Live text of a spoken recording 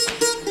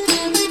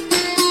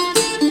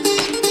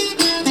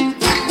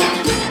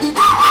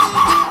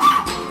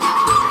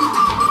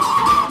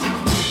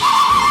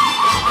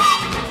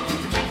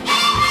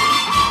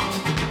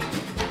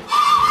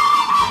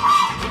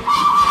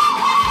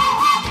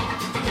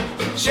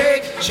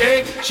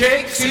shake,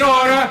 shake,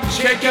 Sinora,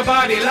 shake your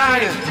body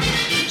line.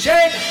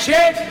 Shake,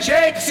 shake,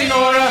 shake,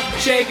 Sinora,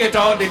 shake it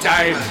all the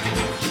time.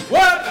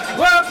 Work,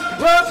 work,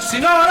 work,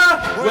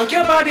 Sinora, work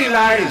your body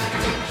line.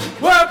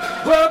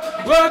 Work, work,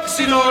 work,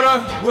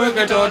 Sinora, work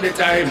it all the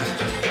time.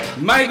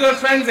 My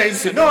girlfriend's a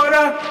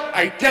Sinora,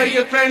 I tell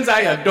you friends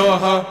I adore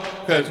her.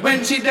 Cause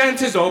when she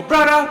dances, oh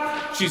brother,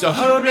 she's a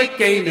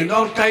hurricane in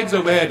all types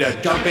of weather.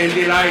 Jump in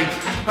the line,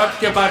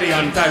 rock your body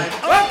on time.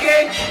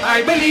 Okay,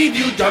 I believe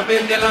you, jump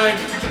in the line,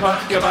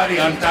 rock your body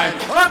on time.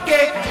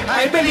 Okay,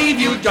 I believe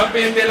you, jump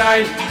in the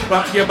line,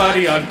 rock your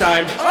body on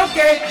time.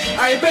 Okay,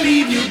 I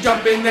believe you,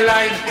 jump in the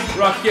line,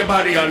 rock your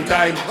body on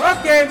time.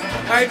 Okay,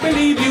 I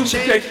believe you,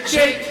 shake,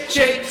 shake,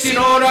 shake,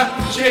 Sinora,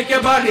 shake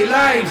your body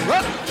line.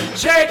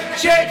 Shake,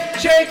 shake,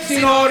 shake,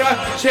 Sinora,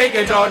 shake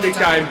it all the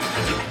time.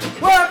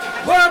 Work,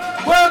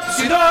 work, work,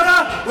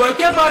 Sinora, work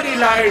your body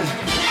line.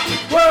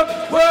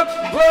 Work, work,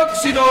 work,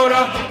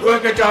 Sinora,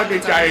 work it all the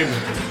time.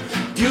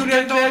 You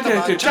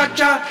dance to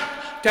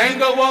cha-cha,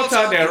 tango waltz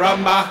on the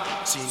rumba.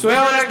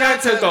 Swell like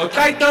dancers go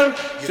title.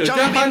 So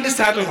jump on the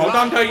saddle, hold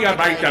on to your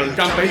bridle,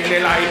 jump in the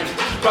line,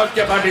 rock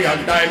your body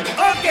on time.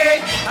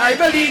 Okay, I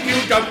believe you,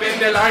 jump in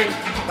the line,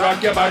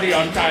 rock your body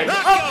on time.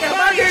 Okay,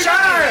 body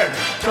line,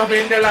 jump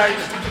in the line,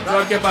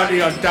 rock your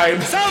body on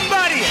time.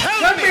 Somebody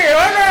help me!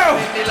 Oh no!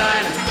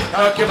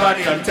 Rock your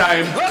body on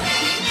time.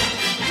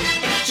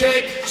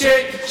 Shake,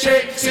 shake,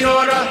 shake,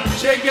 Sinora,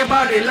 shake your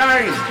body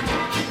line.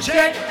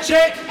 Shake,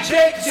 shake,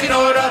 shake,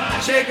 Sinora,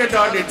 shake it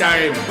all the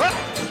time.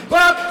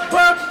 Work,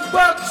 work,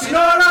 work,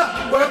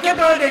 Sinora, work it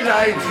all the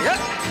line.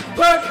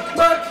 Work,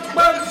 work,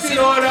 work,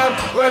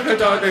 Sinora, work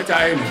it all the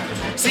time.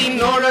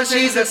 Sinora,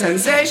 she's a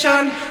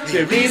sensation.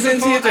 The reason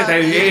she's a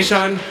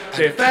deviation.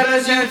 The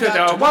fellas dance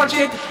to watch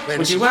it.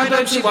 When she wants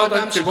up, she wants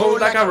up, she go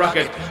like a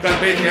rocket.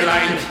 Jump in the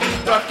line,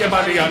 rock your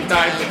body on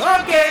time.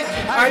 Okay,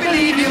 I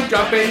believe you,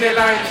 jump in the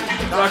line,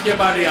 rock your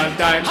body on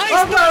time.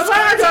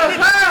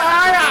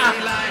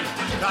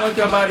 Rock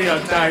your body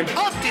on time.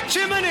 Up the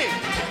chimney!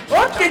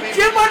 Up the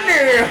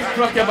chimney!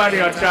 Rock your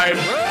body on time.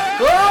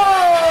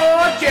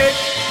 Oh, okay.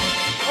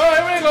 Oh,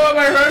 here we go,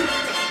 my friend.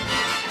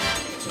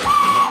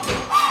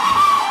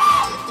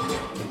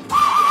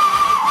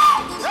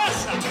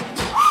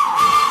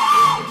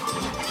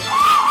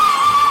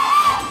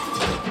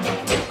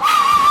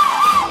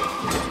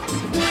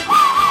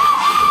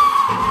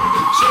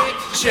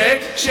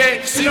 Shake,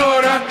 shake,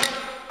 Sinora.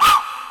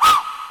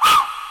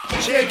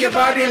 Shake your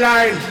body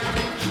line.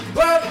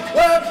 Work,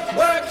 work,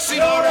 work,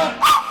 Sinora.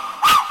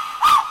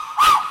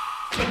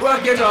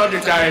 Work it all the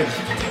time.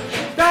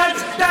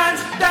 Dance,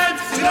 dance,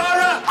 dance,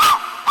 Sinora.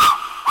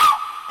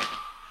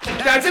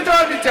 Dance it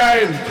all the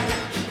time.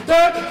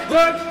 Work,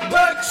 work,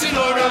 work,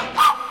 Sinora.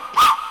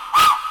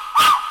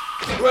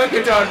 Work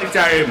it all the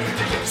time.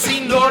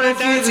 Sinora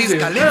dances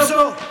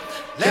calypso.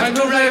 Left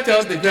to right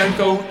does the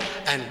Janko.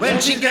 And when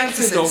she gets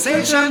a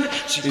sensation,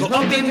 she go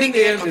up in the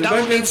air, come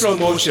down in slow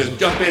motion.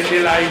 Jump in the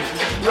line,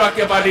 rock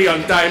your body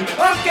on time.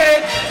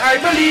 Okay, I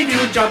believe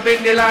you, jump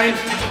in the line,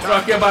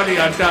 rock your body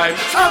on time.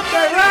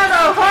 Okay,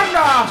 Rana,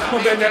 Honda,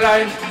 jump in the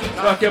line,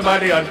 rock your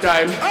body on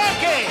time.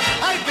 Okay,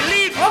 I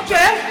believe you.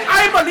 Okay,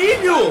 I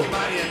believe you.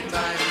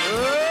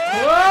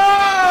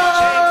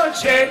 Whoa,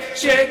 shake,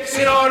 shake,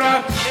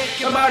 Sinora, shake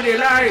your body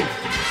line.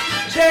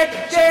 Shake,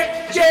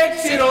 shake, shake,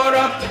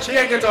 Sinora,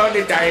 shake it all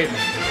the time.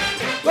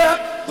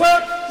 Work,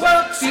 work,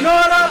 work,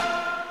 Sinora.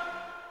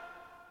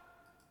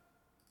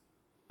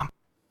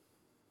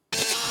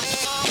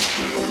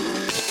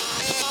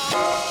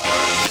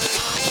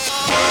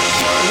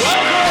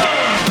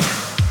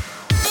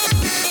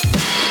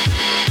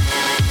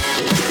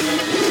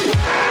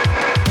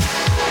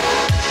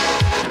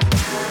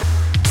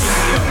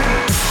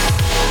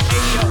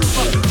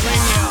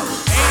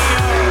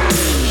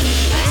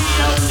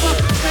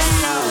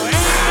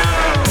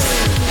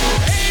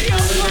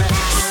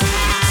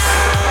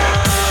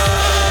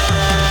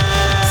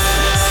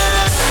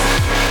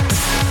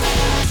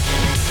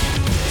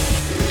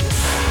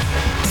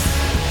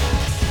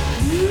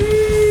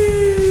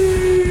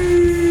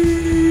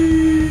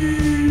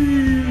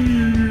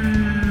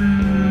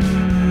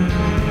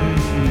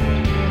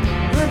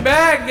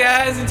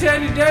 Guys,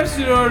 Intended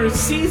Deficit Order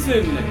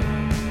Season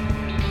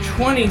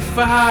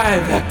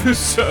 25,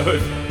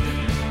 Episode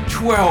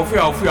 12. Woo!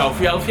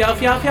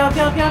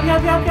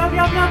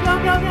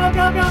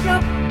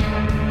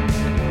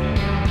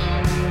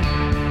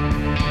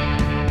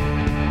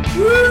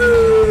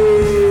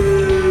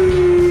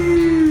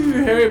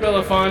 Harry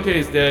Belafonte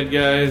is dead,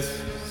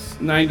 guys.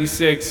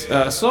 96.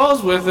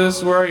 Saul's with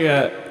us. Where are you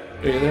at?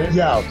 Are you there?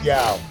 Yo.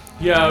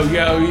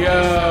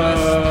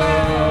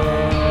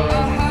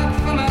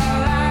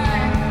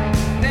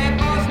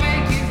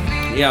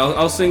 Yeah,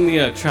 I'll sing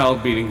the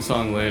child beating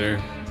song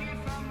later.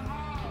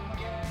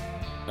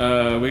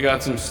 We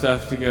got some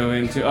stuff to go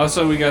into.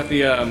 Also, we got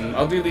the,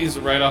 I'll do these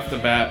right off the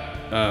bat.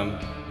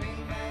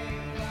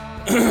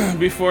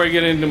 Before I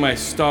get into my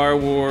Star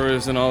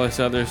Wars and all this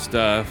other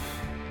stuff.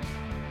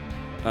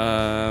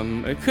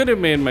 I could have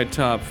made my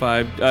top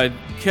 5.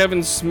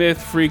 Kevin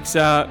Smith freaks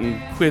out and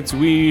quits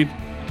weed.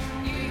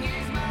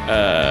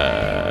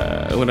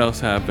 What else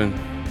happened?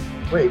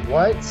 Wait,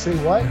 what? Say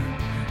what?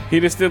 He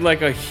just did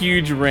like a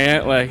huge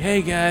rant, like,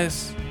 "Hey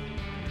guys,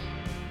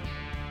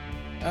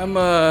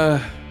 I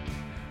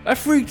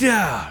freaked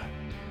out,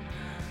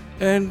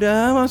 and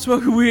I'm not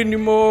smoking weed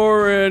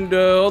anymore, and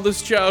all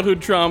this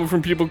childhood trauma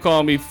from people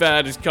calling me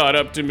fat has caught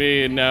up to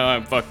me, and now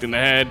I'm fucked in the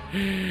head,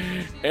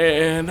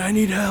 and I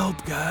need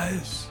help,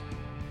 guys."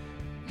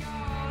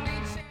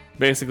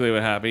 Basically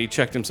what happened, he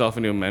checked himself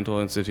into a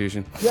mental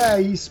institution. Yeah,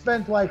 he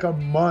spent like a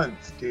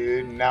month,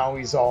 dude. Now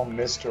he's all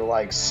Mr.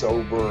 like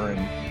sober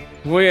and...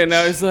 Well, yeah,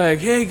 now he's like,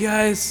 "Hey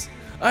guys,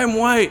 I'm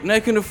white and I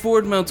can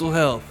afford mental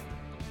health.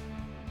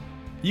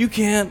 You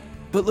can't,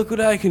 but look what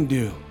I can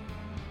do.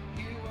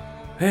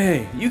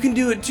 Hey, you can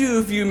do it too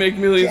if you make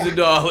millions of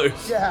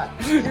dollars." Yeah,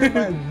 you're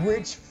my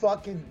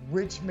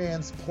rich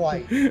man's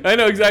plight. I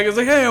know exactly. It's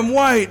like, "Hey, I'm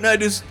white and I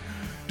just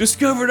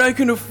discovered I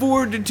can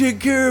afford to take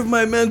care of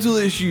my mental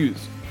issues."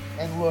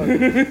 And look,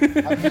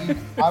 I mean,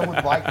 I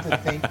would like to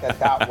think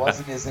that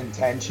wasn't his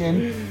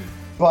intention,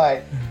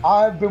 but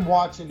I've been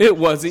watching. It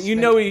wasn't. You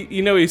know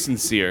he's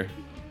sincere.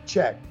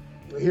 Check.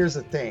 Here's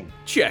the thing.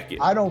 Check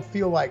it. I don't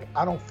feel like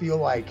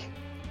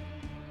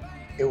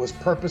it was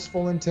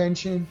purposeful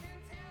intention,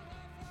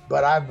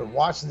 but I've been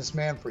watching this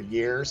man for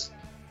years,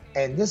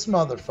 and this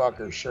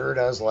motherfucker sure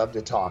does love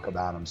to talk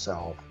about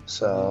himself.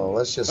 So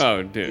let's just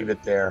leave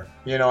it there.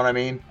 You know what I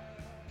mean?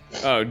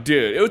 Oh,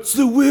 dude, it's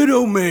the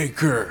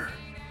Widowmaker.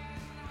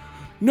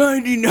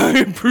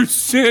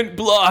 99%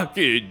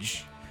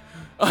 blockage.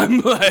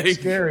 I'm like...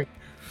 Scary.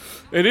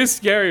 It is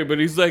scary, but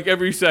he's like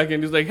every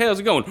second, he's like, "Hey, how's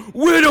it going?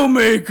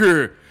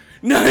 Widowmaker!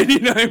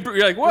 99%.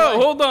 You're like, "Whoa,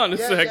 hold on a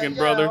second,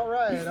 brother." All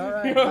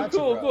right. Gotcha,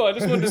 cool. I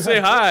just wanted to say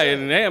hi,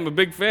 and hey, I'm a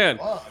big fan.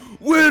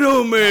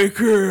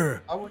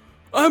 Widowmaker!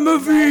 I'm a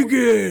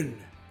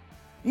vegan!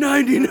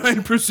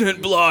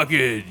 99%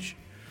 blockage.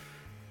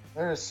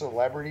 There are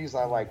celebrities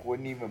I like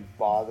wouldn't even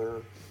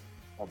bother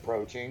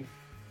approaching,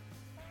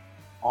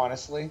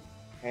 honestly,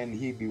 and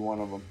he'd be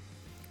one of them.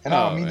 And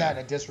I don't mean that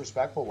in a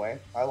disrespectful way.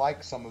 I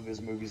like some of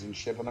his movies and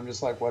shit, but I'm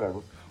just like,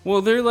 whatever.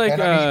 Well, they're like,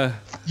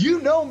 you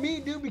know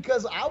me, dude,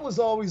 because I was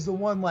always the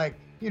one, like,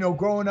 you know,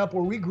 growing up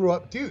where we grew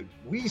up, dude,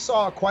 we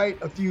saw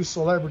quite a few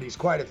celebrities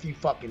quite a few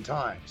fucking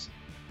times.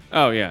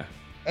 Oh, yeah.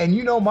 And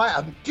you know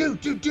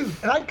dude.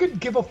 And I couldn't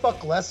give a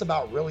fuck less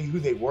about really who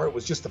they were. It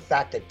was just the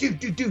fact that,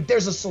 dude,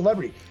 there's a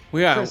celebrity.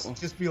 Well, yeah. Chris,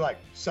 just be like,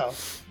 so.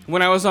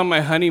 When I was on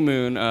my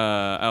honeymoon,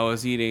 I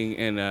was eating,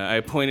 and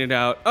I pointed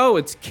out, "Oh,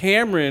 it's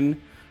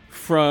Cameron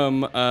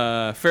from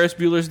Ferris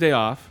Bueller's Day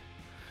Off."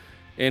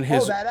 And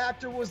that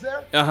actor was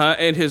there?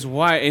 And his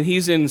wife, and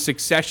he's in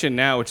Succession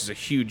now, which is a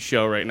huge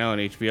show right now on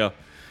HBO.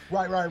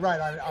 Right.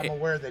 I'm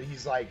aware that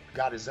he's like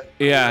got his.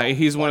 Yeah,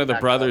 he's one of the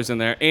brothers in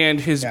there, and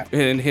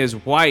his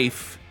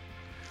wife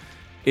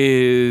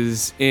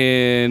is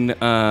in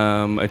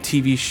a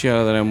TV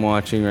show that I'm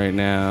watching right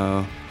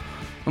now.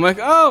 I'm like,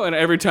 "Oh," and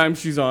every time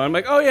she's on, I'm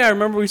like, "Oh yeah, I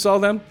remember we saw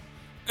them."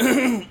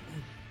 It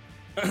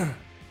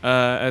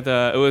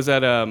was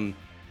at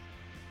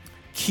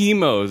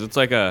Chemo's. It's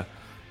like a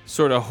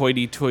sort of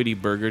hoity-toity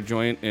burger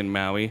joint in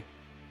Maui.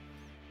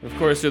 Of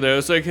course, they're there.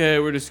 It's like, "Hey,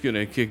 we're just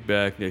gonna kick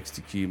back next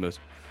to Chemo's."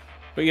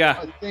 But yeah,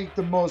 I think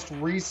the most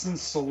recent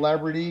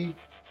celebrity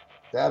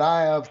that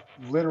I have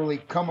literally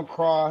come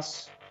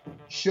across,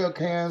 shook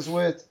hands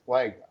with,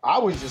 like, I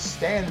was just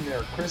standing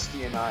there,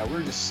 Christy and I, we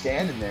were just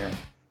standing there,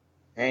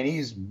 and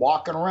he's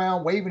walking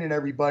around waving at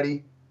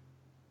everybody.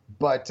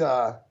 But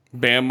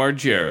Bam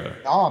Margera.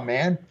 Oh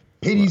man,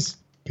 Pity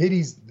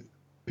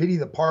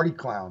the party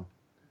clown.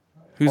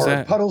 Who's or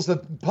that?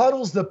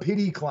 Puddles the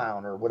pity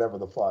clown, or whatever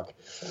the fuck.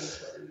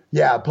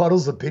 Yeah,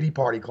 Puddles the pity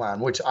party clown,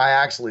 which I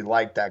actually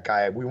liked that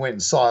guy. We went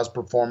and saw his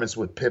performance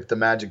with Pip the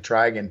Magic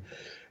Dragon,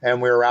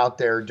 and we were out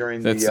there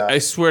during I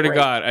swear to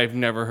God, I've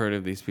never heard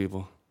of these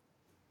people.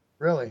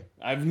 Really?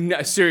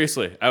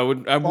 Seriously, I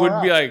would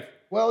be like,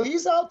 well,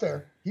 he's out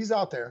there.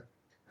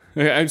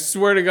 I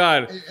swear to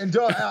God. And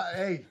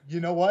hey,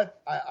 you know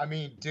what? I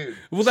mean, dude.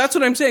 Well, that's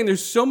what I'm saying.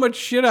 There's so much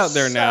shit out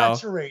there now.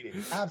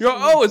 Saturated. You're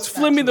like, "Oh, it's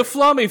Flimmy the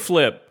Flummy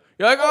Flip."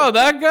 You're like, "Oh,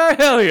 that guy?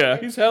 Hell yeah.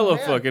 He's hella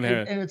fucking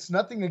hair." And it's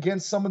nothing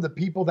against some of the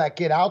people that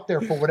get out there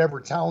for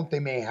whatever talent they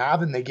may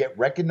have and they get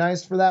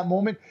recognized for that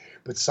moment.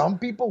 But some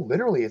people,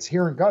 literally, it's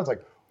hearing God. It's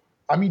like,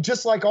 I mean,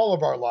 just like all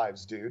of our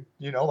lives, dude.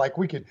 You know, like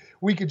we could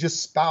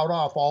just spout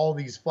off all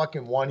these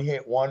fucking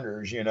one-hit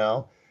wonders, you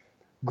know,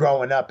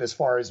 growing up as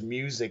far as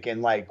music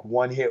and like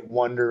one-hit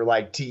wonder,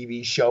 like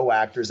TV show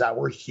actors that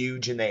were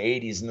huge in the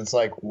 80s. And it's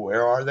like,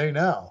 where are they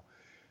now?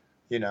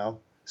 You know?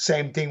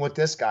 Same thing with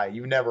this guy.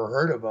 You've never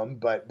heard of him,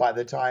 but by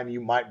the time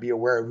you might be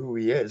aware of who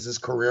he is, his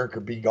career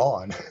could be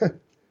gone.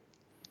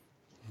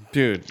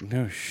 Dude,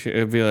 no shit.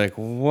 It'd be like,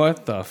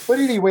 what the But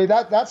anyway,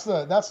 that's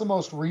the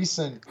most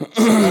recent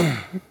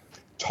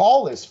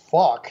tall as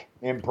fuck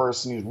in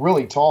person. He's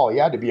really tall. He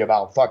had to be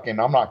about fucking,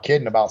 I'm not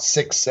kidding, about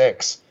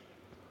 6'6".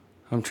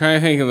 I'm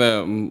trying to think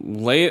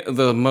of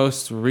the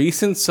most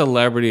recent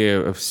celebrity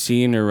I've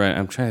seen or read.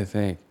 I'm trying to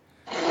think.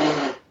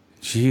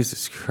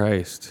 Jesus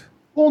Christ.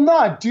 Well,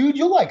 not, dude.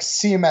 You'll like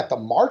see him at the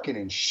market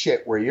and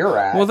shit where you're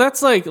at. Well,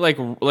 that's like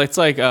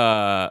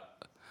God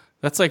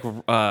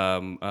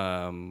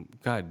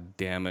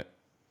damn it,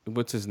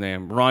 what's his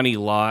name? Ronnie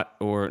Lott,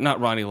 or not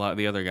Ronnie Lott,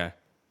 the other guy.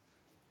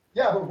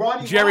 Yeah,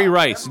 but Jerry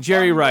Rice.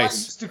 Jerry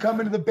Rice used to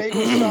come into the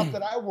bagel shop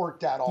that I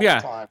worked at all the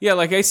time. Yeah,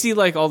 like I see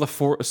like all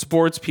the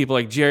sports people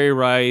like Jerry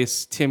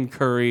Rice, Tim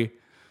Curry.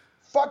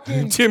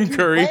 Fucking Tim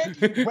Curry.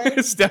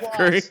 Randy Steph Cross,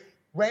 Curry.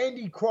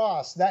 Randy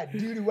Cross, that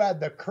dude who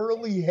had the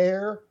curly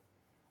hair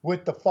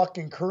with the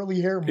fucking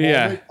curly hair mullet.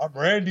 Yeah. I'm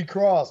Randy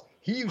Cross.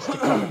 He used to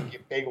come and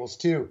get bagels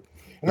too.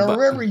 And I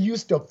remember he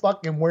used to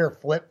fucking wear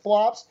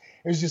flip-flops.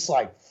 It was just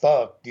like,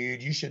 fuck,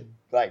 dude, you should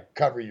like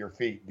cover your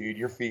feet, dude.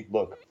 Your feet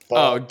look fucked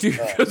Oh, dude,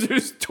 because they're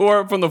just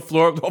tore up from the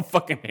floor with all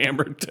fucking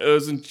hammered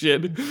toes and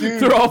shit.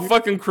 They're all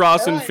fucking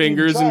crossing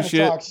fingers and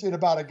shit. Talk shit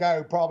about a guy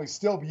who'd probably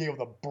still be able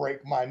to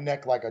break my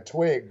neck like a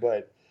twig,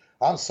 but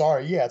I'm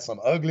sorry, he had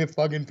some ugly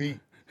fucking feet.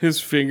 His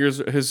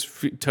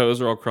toes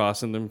are all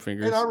crossing them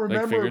fingers. And I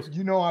remember, like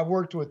fingers. I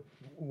worked with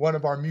one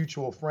of our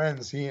mutual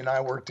friends. He and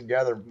I worked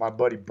together, my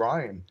buddy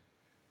Brian.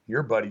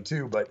 Your buddy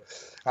too, but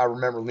I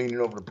remember leaning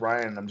over to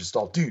Brian and I'm just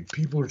all, dude,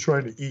 people are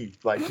trying to eat.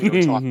 Like,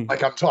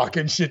 like I'm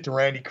talking shit to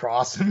Randy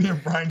Cross and me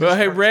and Brian. But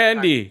hey,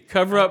 Randy,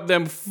 cover up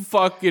them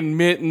fucking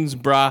mittens,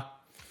 brah.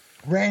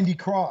 Randy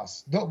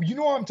Cross. You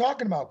know what I'm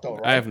talking about though,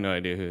 right? I have no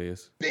idea who he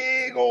is.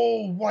 Big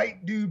old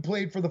white dude,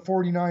 played for the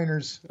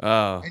 49ers.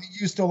 Oh. And he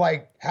used to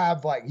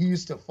he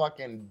used to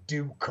fucking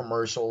do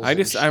commercials. I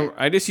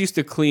just used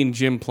to clean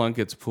Jim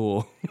Plunkett's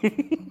pool.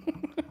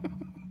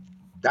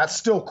 That's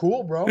still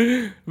cool, bro.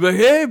 But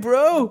hey,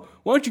 bro,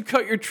 why don't you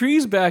cut your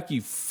trees back,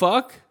 you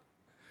fuck?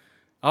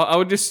 I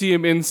would just see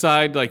him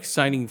inside, like,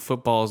 signing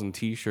footballs and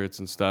T-shirts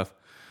and stuff.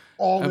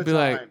 I'd be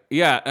time.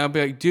 I'd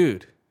be like,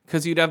 dude,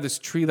 because he'd have this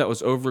tree that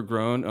was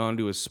overgrown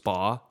onto his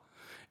spa,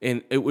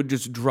 and it would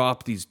just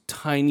drop these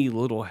tiny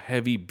little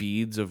heavy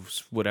beads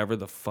of whatever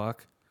the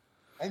fuck.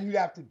 And you'd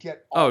have to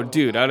get... Oh,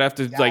 dude, I'd have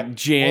to, like,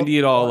 jandy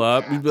it all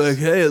up. You'd be like,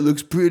 hey, it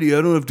looks pretty.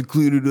 I don't have to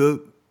clean it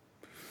up.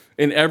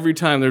 And every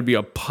time there'd be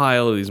a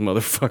pile of these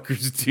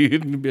motherfuckers,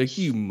 dude. And it'd be like,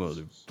 you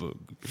motherfucker.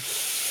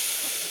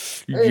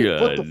 Hey,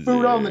 put the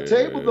food on the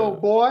table, though,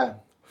 boy.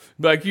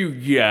 Like,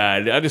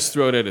 I just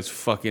throw it at his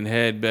fucking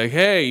head. Be like,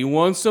 hey, you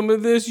want some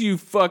of this, you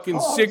fucking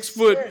 6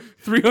 foot,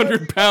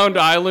 300-pound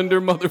Islander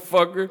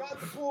motherfucker?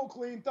 Got the pool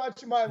clean.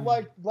 Thought you might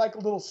like a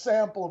little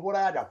sample of what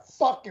I had to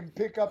fucking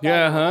pick up.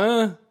 Yeah,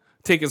 huh?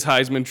 Take his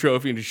Heisman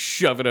trophy and just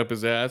shove it up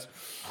his ass.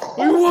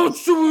 You want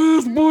some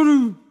of this,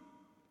 buddy?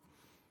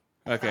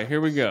 Okay, here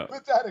we go.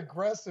 With that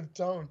aggressive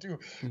tone, too.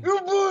 You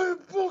boy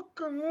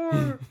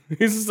fucking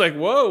He's just like,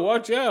 whoa,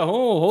 watch out.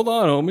 Hold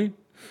on, homie.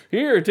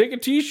 Here, take a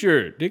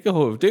T-shirt. Take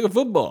a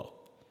football.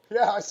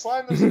 Yeah, I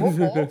signed this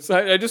football.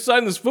 I just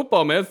signed this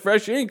football, man.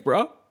 Fresh ink,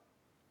 bro.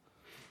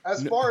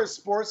 As far as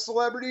sports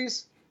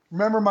celebrities,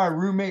 remember my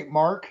roommate,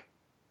 Mark?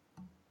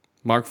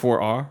 Mark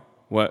 4R?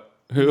 What?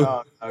 Who?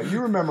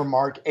 You remember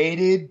Mark.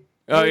 Aided.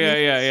 Oh,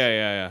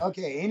 yeah.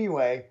 Okay,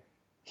 anyway,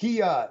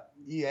 he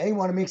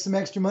want to make some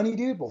extra money,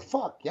 dude? Well,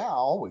 fuck, yeah,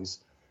 always.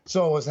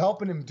 So I was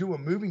helping him do a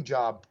moving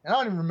job, and I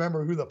don't even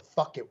remember who the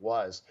fuck it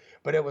was,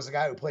 but it was a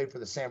guy who played for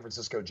the San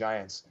Francisco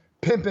Giants.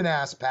 Pimpin'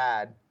 ass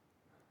pad.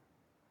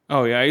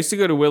 Oh, yeah, I used to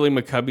go to Willie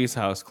McCubby's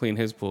house, clean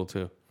his pool,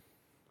 too.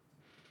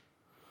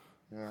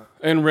 Yeah.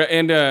 And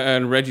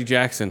Reggie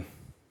Jackson.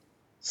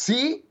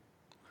 See?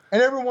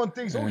 And everyone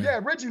thinks, oh, yeah,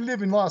 Reggie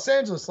lived in Los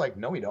Angeles. Like,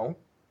 no, he don't.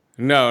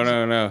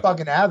 No.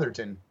 Fucking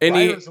Atherton. And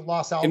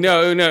Los Altos.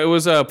 No, it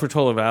was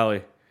Portola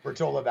Valley.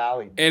 Portola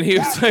Valley. And he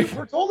was like...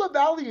 Portola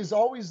Valley is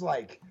always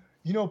like,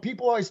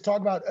 people always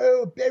talk about,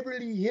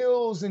 Beverly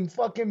Hills and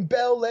fucking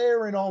Bel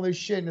Air and all this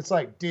shit. And it's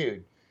like,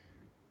 dude,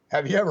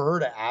 have you ever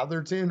heard of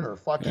Atherton or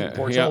fucking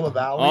Portola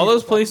Valley? All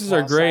those places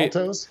are great.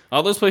 Altos?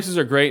 All those places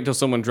are great until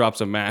someone drops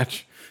a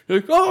match. You're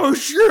like, oh,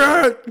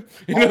 shit!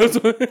 No,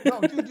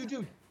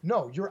 dude.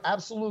 No, you're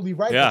absolutely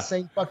right. Yeah. The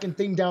same fucking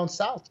thing down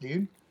south,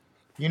 dude.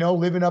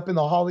 Living up in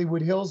the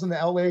Hollywood Hills and the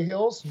LA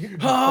Hills.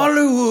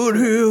 Hollywood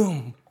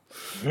Hills.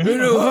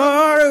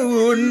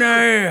 Hollywood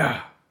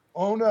now.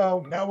 Oh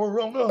no, now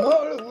we're on the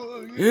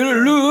Hollywood.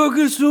 It's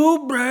looking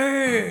so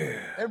bright.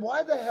 And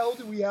why the hell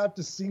do we have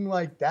to sing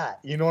like that?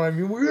 You know what I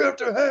mean? We have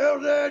to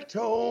have that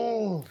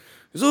tone.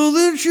 So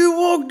then she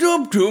walked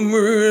up to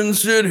me and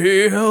said,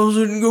 hey, how's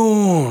it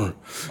going?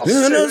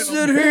 And I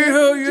said, hey,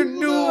 how you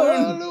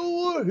doing?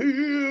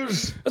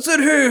 I said,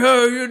 hey,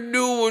 how you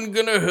doing?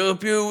 Gonna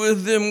help you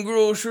with them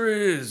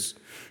groceries.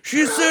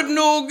 She said,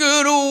 no,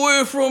 get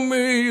away from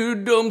me, you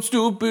dumb,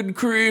 stupid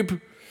creep.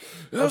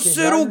 I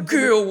said,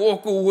 okay, I'll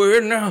walk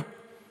away now.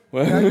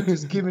 Now you're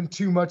just giving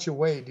too much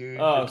away, dude.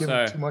 Oh, you're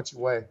giving too much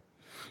away.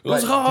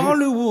 Those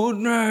Hollywood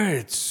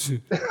nights.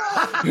 In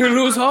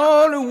those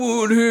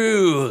Hollywood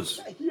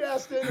Hills. Yeah,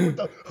 standing with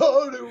the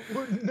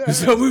Hollywood nights.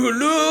 So we were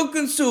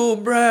looking so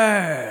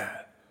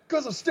bright.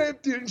 Because I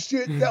stepped in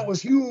shit that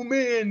was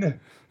human.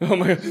 Oh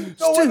my God. You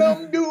know what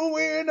I'm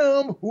doing?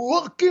 I'm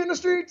walking the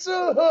streets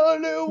of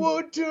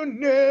Hollywood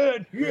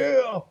tonight.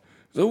 Yeah.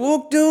 So I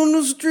walked down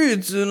the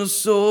streets and I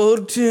saw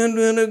a tent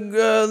and a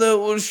guy that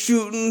was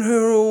shooting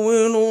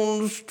heroin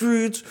on the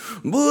streets.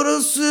 But I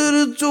said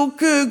it's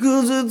okay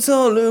cause it's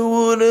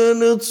Hollywood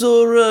and it's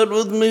alright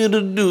with me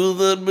to do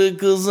that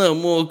because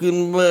I'm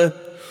walking by.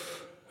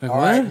 All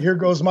right, here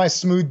goes my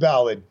smooth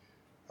ballad.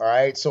 All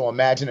right, so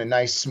imagine a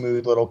nice,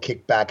 smooth little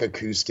kickback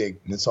acoustic.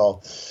 And it's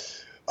all,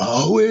 I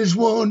always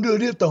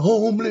wondered if the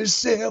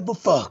homeless ever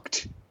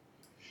fucked.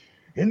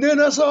 And then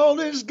I saw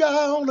this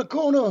guy on the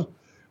corner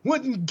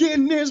wasn't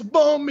getting his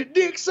bummy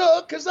dick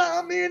sucked because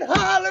I'm in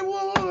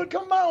Hollywood.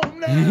 Come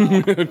on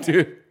now.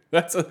 Dude,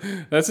 that's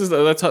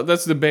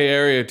the Bay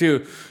Area,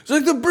 too. It's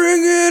like they're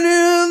bringing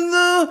in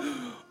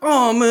the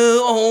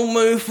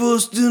army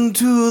first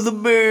into the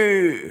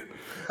Bay.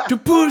 To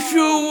push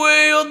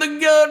away all the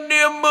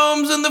goddamn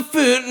bums and the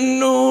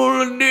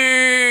fentanyl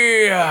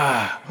day.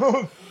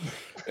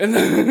 And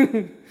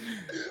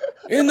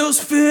in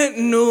those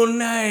fentanyl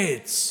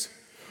nights,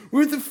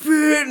 with the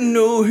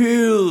fentanyl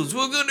hills,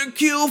 we're gonna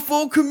kill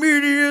 4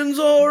 comedians,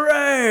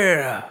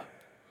 alright.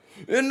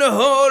 In the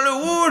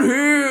Hollywood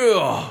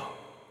Hill.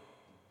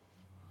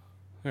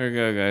 There you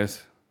go,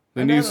 guys.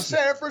 The new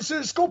San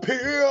Francisco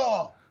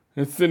Pier.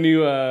 It's the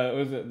new,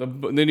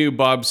 the new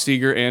Bob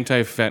Seger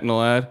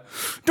anti-fentanyl ad.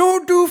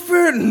 Don't do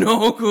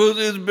fentanyl because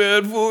it's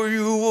bad for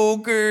you,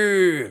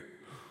 okay?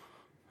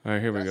 All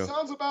right, here we go.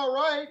 Sounds about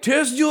right.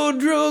 Test your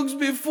drugs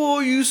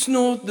before you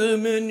snort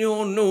them in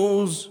your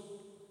nose.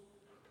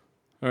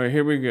 All right,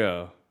 here we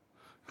go.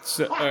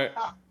 So, all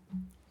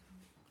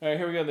right,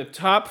 here we go. The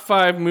top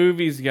 5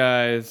 movies,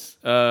 guys,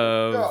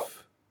 of...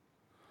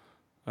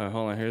 All right,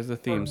 hold on. Here's the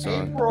theme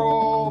song.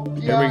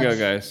 Here we go,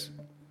 guys.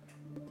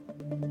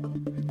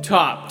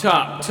 Top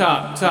 5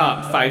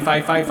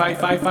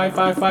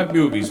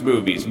 movies.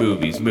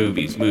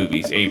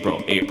 April.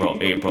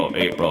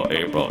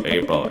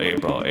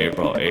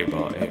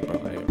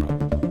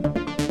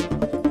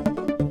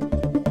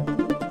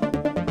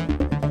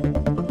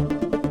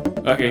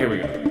 Okay, here we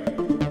go.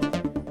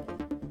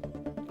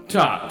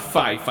 Top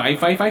 5. Oh,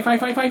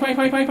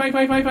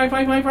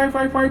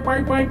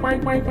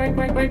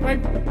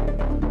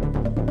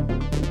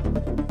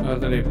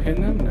 did I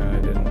pin them? No, I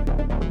didn't.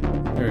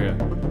 Here we go.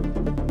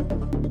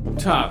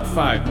 Top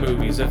 5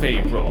 movies of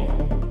April.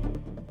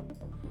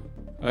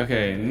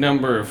 Okay,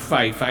 number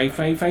 5.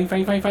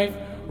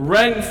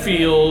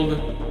 Renfield.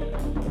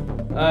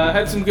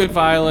 Had some good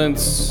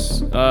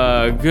violence.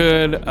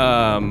 Good,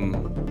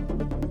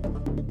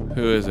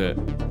 who is it?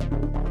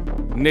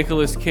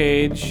 Nicolas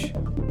Cage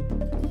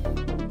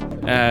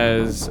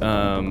as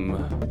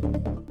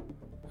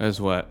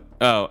what?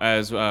 Oh,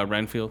 as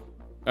Renfield.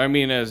 I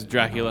mean, as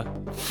Dracula.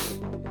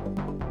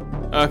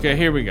 Okay,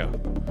 here we go.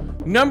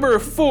 Number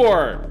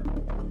 4.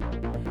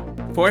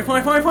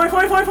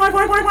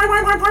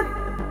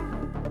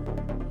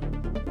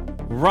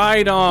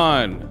 Ride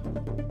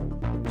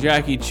On.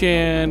 Jackie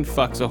Chan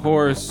fucks a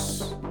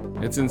horse.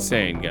 It's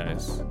insane,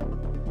 guys.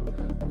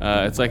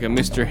 It's like a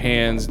Mr.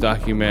 Hands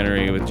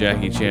documentary with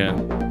Jackie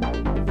Chan.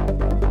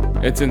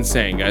 It's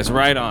insane, guys.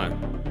 Ride On.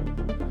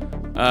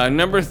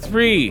 Number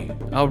 3.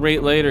 I'll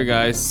rate later,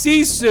 guys.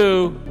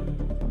 Sisu.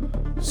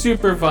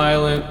 Super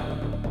violent.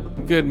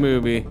 Good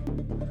movie.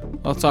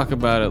 I'll talk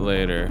about it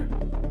later.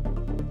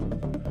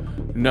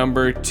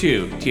 Number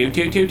 2.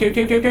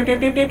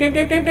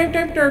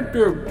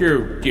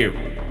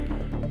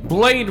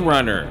 Blade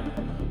Runner.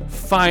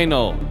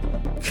 Final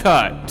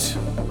Cut.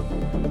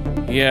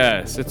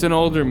 Yes, it's an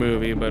older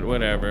movie, but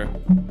whatever.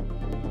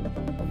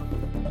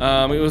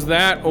 It was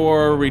that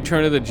or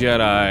Return of the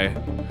Jedi.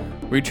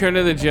 Return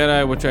of the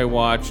Jedi, which I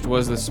watched,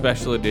 was the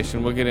special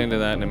edition. We'll get into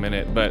that in a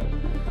minute. But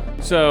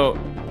so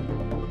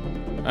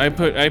I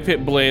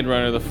picked Blade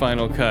Runner, the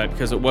final cut,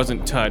 because it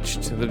wasn't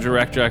touched. The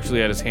director actually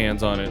had his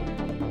hands on it.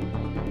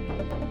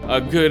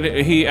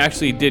 He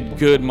actually did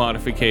good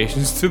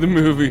modifications to the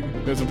movie,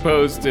 as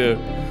opposed to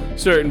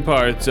certain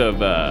parts of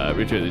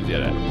Return of the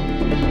Jedi.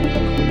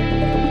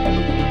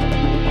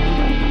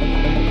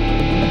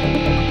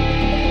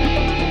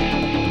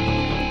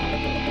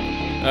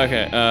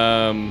 Okay,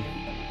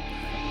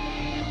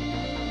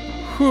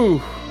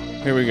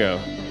 here we go.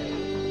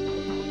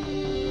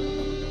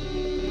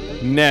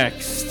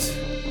 Next.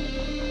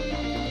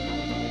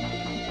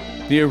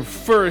 The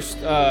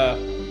first,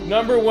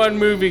 number 1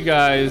 movie,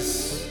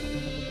 guys,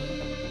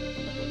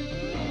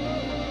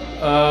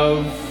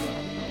 of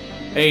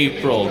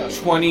April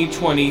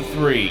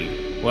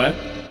 2023. What?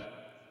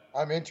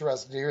 I'm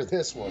interested to hear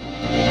this one.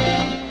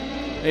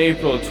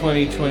 April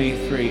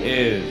 2023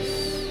 is...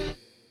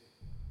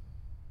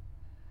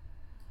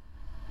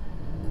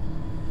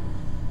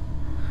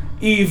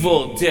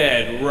 Evil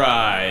Dead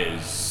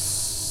Rise.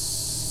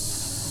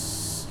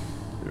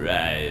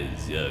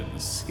 Rise, young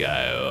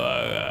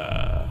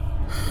Skywalker.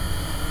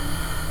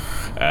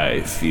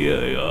 I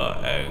feel your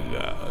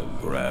anger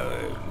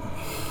growing.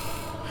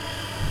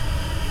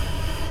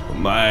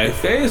 My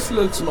face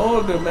looks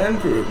more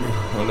demented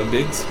on the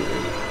big screen.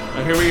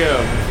 Oh, here we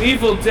go.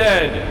 Evil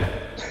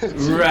Dead Rise.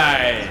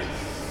 Rise.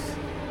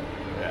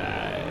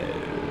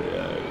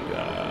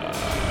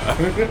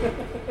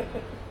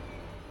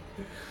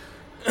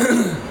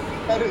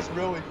 That is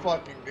really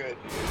fucking good.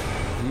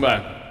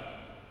 But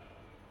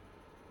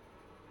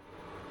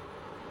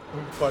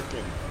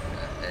Fucking.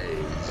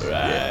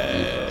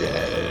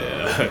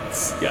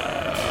 let's go.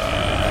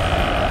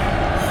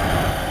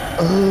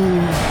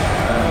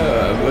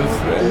 I'm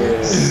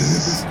afraid.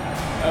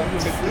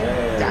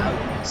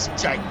 Down,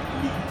 strike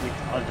me with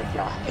all of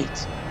your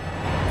hate.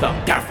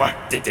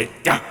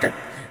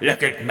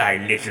 Look at my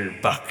little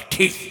buck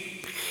teeth.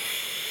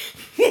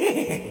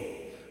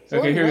 So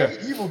Okay, here we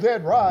anyway, Evil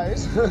Dead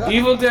Rise.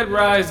 Evil Dead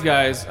Rise,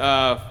 guys.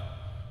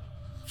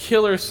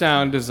 Killer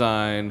sound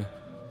design,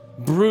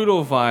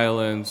 brutal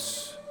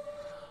violence.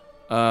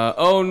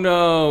 Oh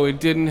no,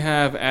 it didn't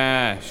have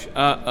Ash.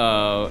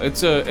 Uh-oh.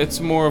 It's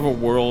more of a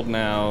world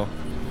now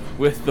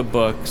with the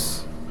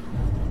books.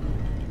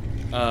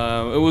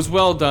 It was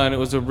well done. It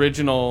was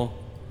original.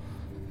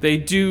 They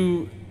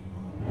do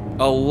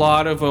a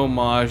lot of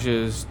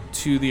homages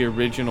to the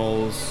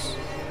originals,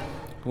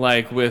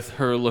 like with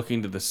her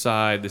looking to the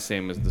side, the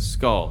same as the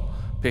skull,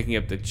 picking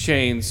up the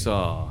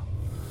chainsaw.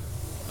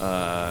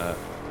 What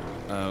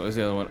was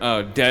the other one?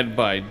 Oh, Dead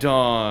by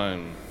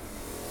Dawn.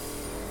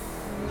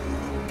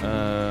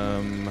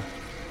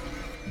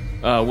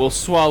 We'll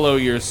swallow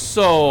your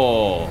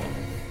soul.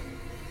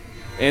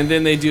 And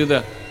then they do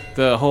the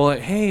whole, like,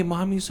 hey,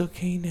 mommy's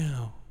okay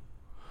now.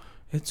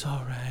 It's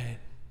all right.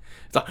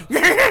 It's all,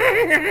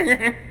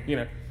 you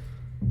know.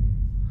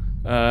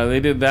 They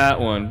did that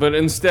one, but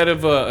instead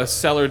of a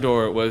cellar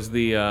door, it was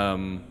the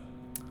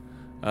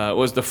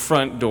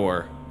front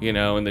door, you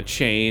know, and the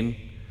chain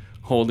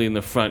holding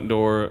the front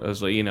door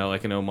as, like, you know,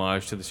 like an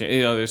homage to the chain.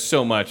 You know, there's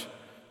so much.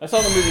 I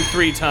saw the movie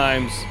 3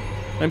 times.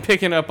 I'm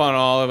picking up on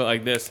all of it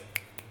like this,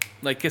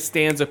 like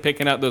Costanza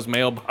picking out those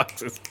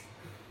mailboxes.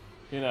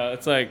 You know,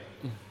 it's like,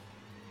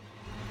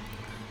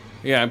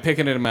 yeah, I'm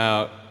picking them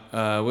out.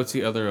 What's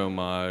the other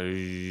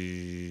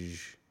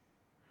homage?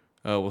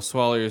 We'll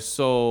swallow your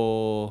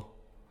soul.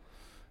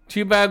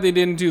 Too bad they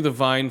didn't do the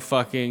vine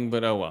fucking,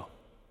 but oh well.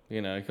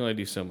 You know, I can only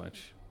do so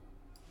much.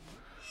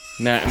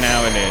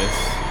 Now it is.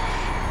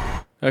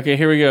 Okay,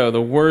 here we go.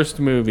 The worst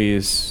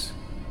movies.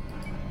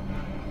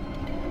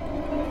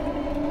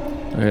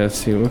 Okay, let's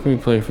see. What can we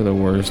play for the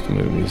worst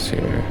movies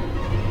here?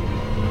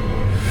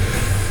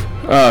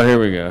 Oh, here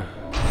we go.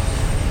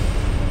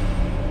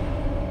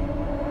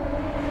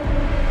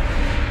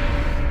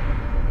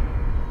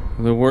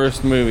 The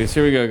worst movies.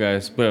 Here we go,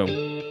 guys.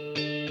 Boom.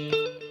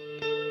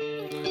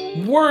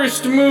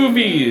 Worst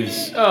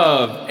movies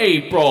of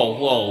April.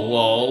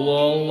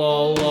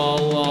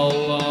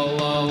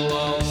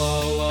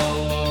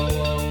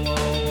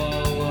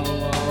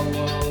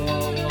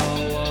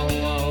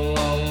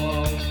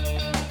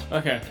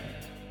 Okay.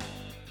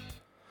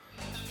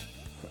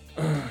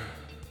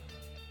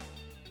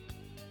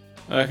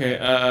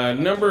 Okay,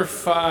 number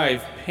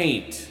 5,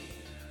 paint.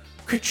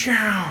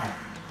 Ka-chow!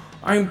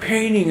 I'm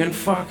painting and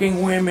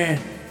fucking women.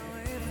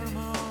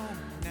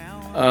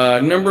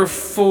 Number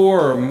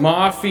 4,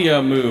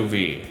 mafia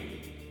movie.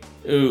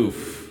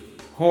 Oof.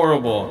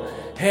 Horrible.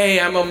 Hey,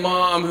 I'm a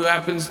mom who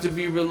happens to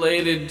be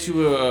related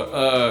to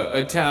a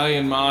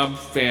Italian mob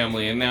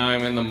family, and now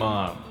I'm in the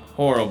mob.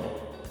 Horrible.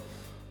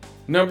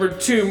 Number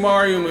 2,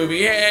 Mario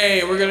movie.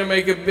 Hey, we're gonna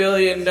make $1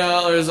 billion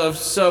of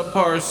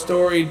subpar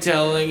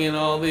storytelling and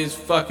all these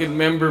fucking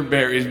member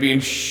berries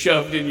being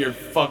shoved in your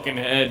fucking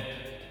head.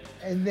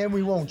 And then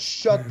we won't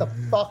shut the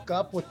fuck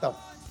up with the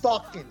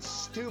fucking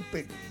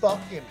stupid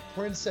fucking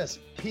Princess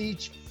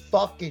Peach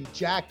fucking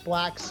Jack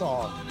Black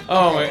song.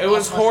 Oh, it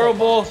was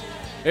horrible.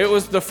 It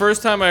was the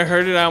first time I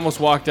heard it, I almost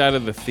walked out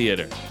of the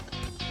theater.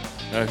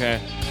 Okay?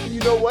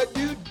 You know what,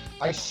 dude?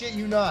 I shit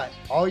you not.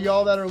 All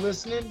y'all that are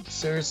listening,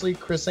 seriously,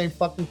 Chris ain't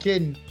fucking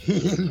kidding.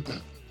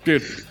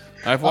 Dude,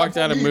 I've walked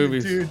out of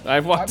movies. Dude.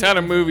 I've walked out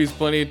of movies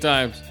plenty of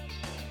times.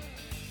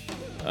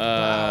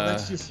 Wow,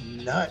 that's just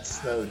nuts,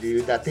 though,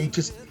 dude. That they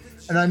just...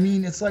 And I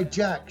mean, it's like,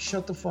 Jack,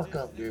 shut the fuck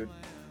up, dude.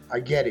 I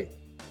get it.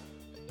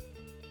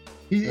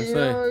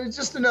 It's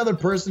just another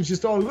person.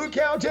 Just, oh, look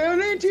how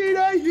talented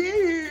I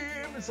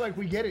am. It's like,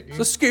 we get it, dude.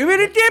 So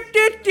Scooby dip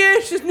dip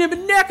dip, she's never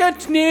neck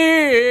at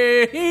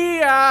me.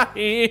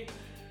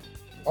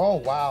 Oh,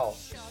 wow.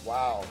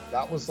 Wow.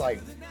 That was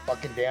like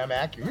fucking damn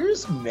accurate. You're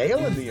just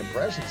nailing the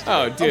impressions. Today.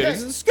 Oh, dude. Okay.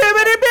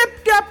 Scooby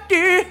dip dip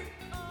dip.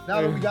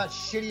 Now that we got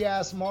shitty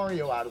ass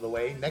Mario out of the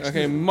way, next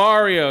movie.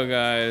 Mario,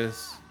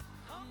 guys.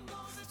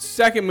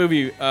 Second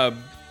movie,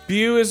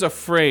 Bew is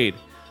Afraid.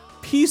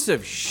 Piece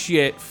of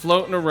shit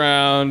floating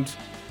around.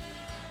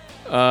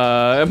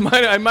 I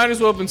might as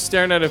well have been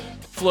staring at a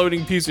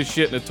floating piece of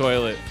shit in the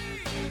toilet.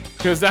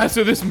 Because that's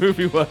what this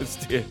movie was,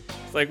 dude.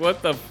 It's like,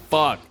 what the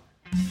fuck?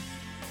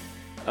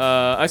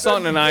 I saw it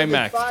in an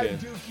IMAX,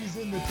 dude.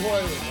 In the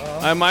toilet, huh?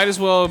 I might as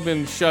well have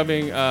been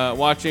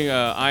watching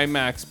a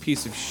IMAX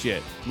piece of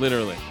shit,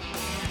 literally.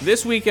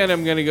 This weekend,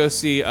 I'm gonna go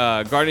see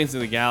Guardians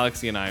of the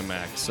Galaxy in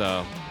IMAX.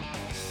 So,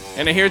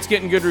 and I hear it's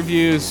getting good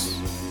reviews.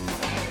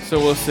 So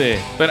we'll see.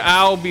 But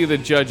I'll be the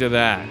judge of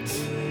that.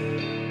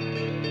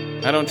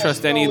 I don't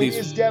trust any of these. It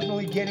is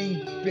definitely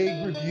getting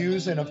big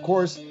reviews, and of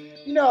course,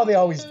 You know how they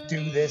always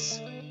do this.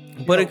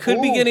 But it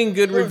could be getting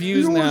good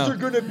reviews now. Viewers are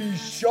gonna be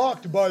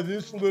shocked by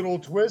this little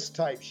twist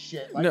type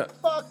shit. Like, No.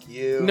 fuck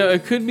you. No,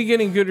 it could be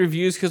getting good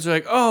reviews because they're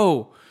like,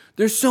 oh,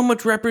 there's so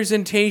much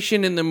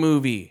representation in the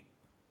movie.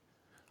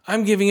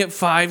 I'm giving it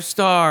 5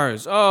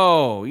 stars.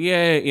 Oh,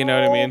 yeah, you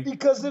know what I mean?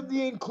 Because of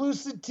the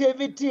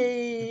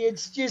inclusivity.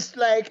 It's just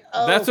like,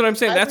 oh. That's what I'm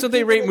saying. That's what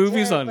they rate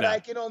movies on but now. I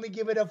can only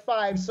give it a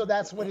 5, so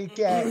that's what it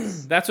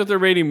gets. That's what they're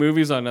rating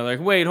movies on now.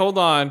 Like, wait, hold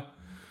on.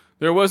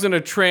 There wasn't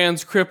a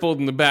trans crippled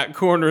in the back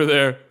corner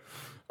there.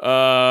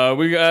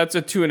 That's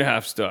a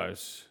 2.5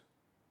 stars.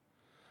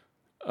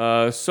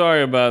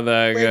 Sorry about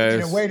that,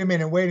 guys. Wait a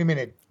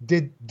minute.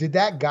 Did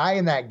that guy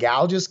and that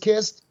gal just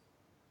kissed?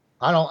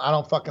 I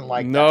don't fucking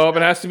like that. No,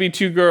 but it has to be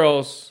 2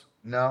 girls.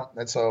 No,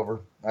 that's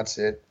over. That's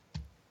it.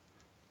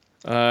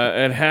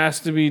 It has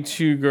to be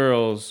 2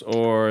 girls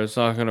or it's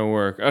not gonna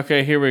work.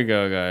 Okay, here we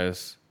go,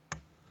 guys.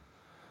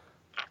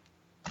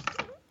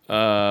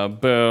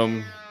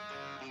 Boom.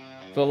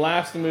 The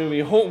last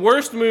movie,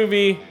 worst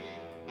movie.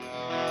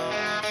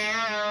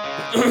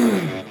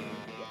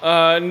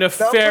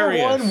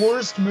 Nefarious. Number one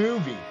worst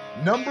movie.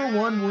 Number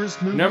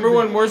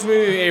one worst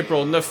movie of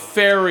April.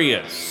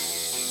 Nefarious.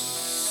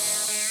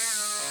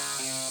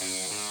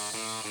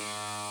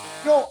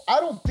 No, I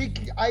don't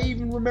think I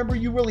even remember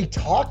you really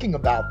talking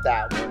about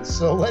that one.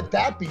 So let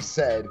that be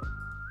said.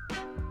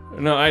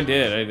 No, I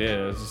did.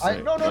 I was just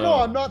like, No.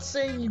 I'm not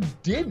saying you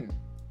didn't.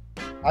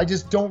 I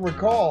just don't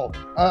recall.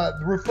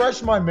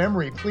 Refresh my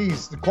memory,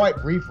 please. The quite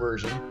brief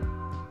version.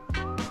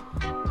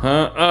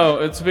 Huh? Oh,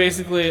 it's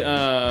basically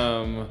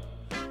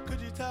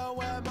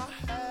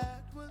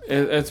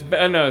it's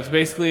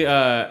basically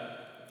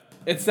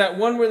it's that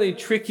one where they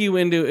trick you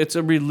into it's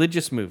a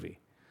religious movie.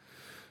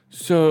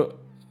 So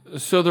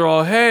they're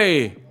all,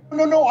 hey.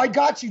 No, I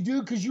got you,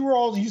 dude, because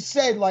you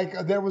said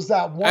like there was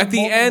that one. At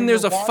the end,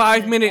 there's a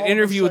 5-minute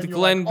interview with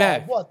Glenn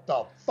Beck. Oh, what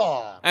the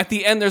fuck? At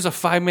the end, there's a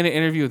 5-minute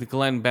interview with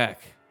Glenn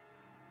Beck.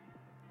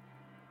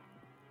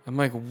 I'm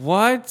like,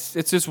 what?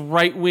 It's this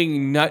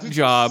right-wing nut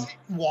job. Did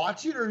you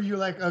watch it, or you're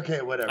like,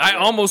 okay, whatever? I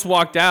almost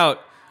walked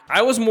out.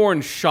 I was more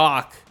in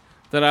shock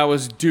that I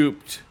was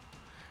duped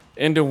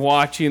into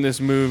watching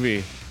this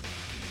movie.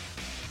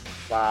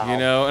 Wow. You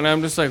know, and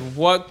I'm just like,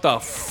 what the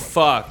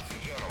fuck?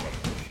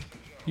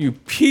 You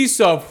piece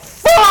of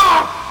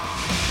fuck!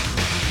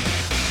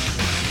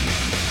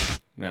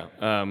 No,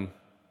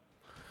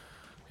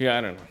 yeah,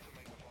 I don't know.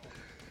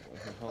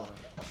 Hold on.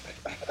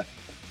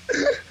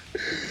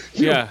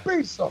 You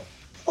piece of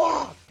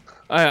fuck!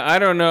 I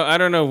don't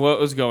know what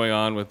was going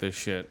on with this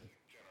shit.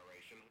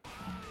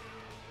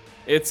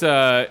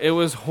 It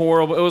was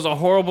horrible. It was a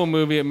horrible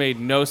movie. It made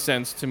no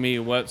sense to me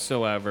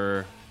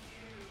whatsoever.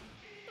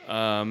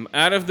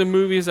 Out of the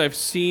movies I've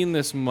seen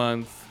this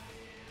month,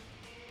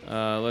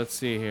 let's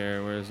see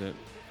here. Where is it?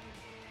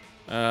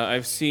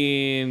 I've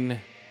seen,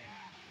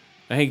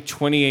 I think,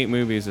 28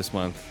 movies this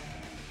month.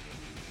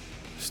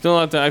 Still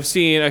not done. I've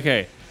seen,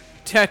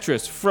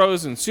 Tetris,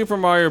 Frozen, Super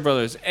Mario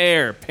Brothers,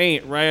 Air,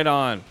 Paint, Right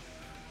On,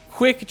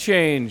 Quick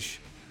Change,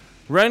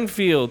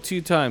 Renfield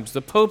 2 times,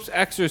 The Pope's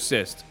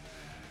Exorcist,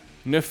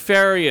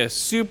 Nefarious,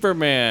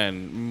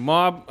 Superman,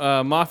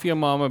 Mafia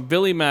Mama,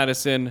 Billy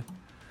Madison,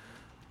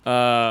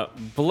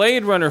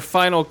 Blade Runner,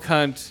 Final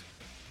Cunt,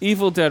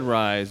 Evil Dead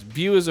Rise,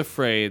 Beau is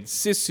Afraid,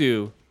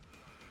 Sisu,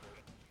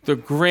 The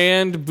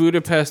Grand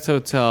Budapest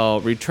Hotel,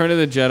 Return of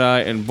the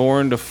Jedi, and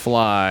Born to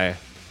Fly.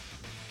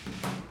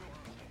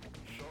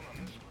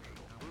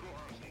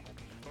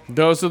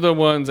 Those are the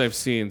ones I've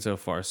seen so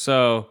far.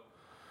 So,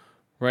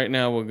 right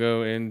now we'll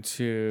go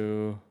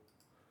into...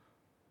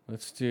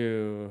 Let's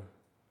do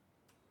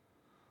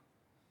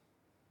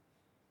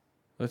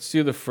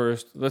the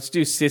first. Let's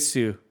do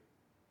Sisu.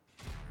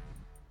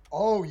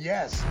 Oh,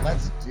 yes,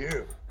 let's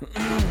do.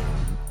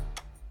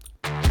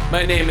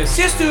 My name is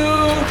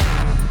Sisu.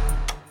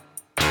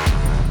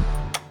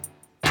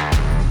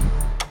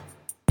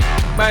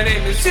 My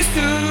name is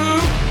Sisu.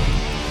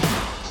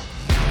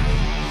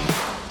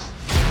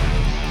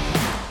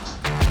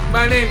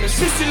 My name is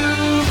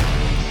Sisu.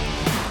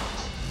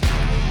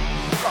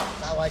 Fuck,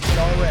 I like it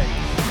already.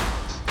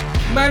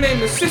 My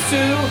name is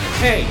Sisu.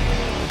 Hey,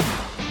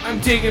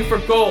 I'm digging for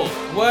gold.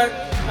 What?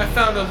 I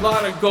found a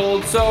lot of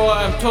gold, so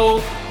I'm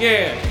told.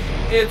 Yeah,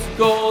 it's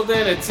gold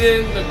and it's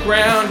in the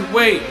ground.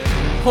 Wait,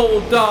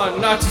 hold on,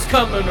 Nazis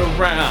coming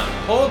around.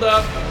 Hold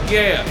up,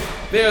 yeah,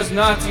 there's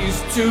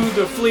Nazis too.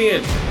 They're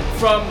fleeing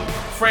from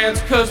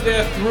France cause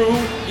they're through.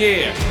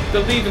 Yeah,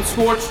 they're leaving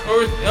scorched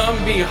earth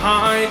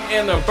behind,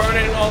 and they're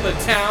burning all the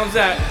towns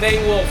that they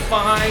will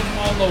find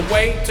on the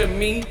way to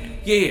me.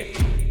 Yeah,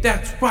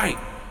 that's right.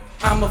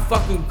 I'm a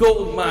fucking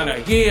gold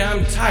miner, yeah,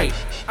 I'm tight.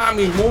 I'm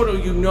immortal,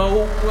 you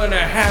know, when I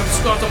have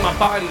scars on my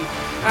body.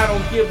 I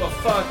don't give a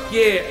fuck,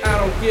 yeah, I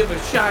don't give a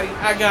shotty.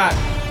 I got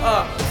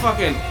a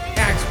fucking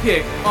axe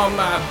pick on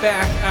my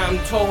back, I'm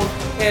told.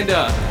 And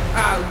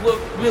I look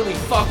really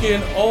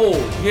fucking old,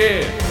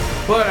 yeah.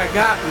 But I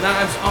got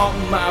knives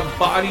on my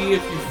body.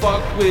 If you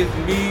fuck with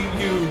me,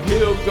 you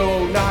will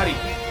go naughty.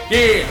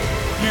 Yeah,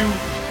 you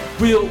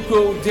will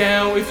go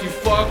down if you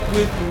fuck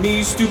with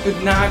me,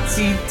 stupid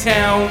Nazi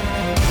town.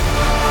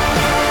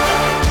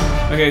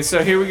 Okay,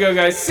 so here we go,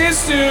 guys.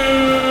 Sisu!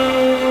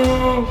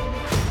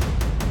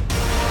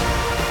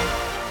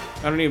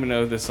 I don't even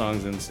know if this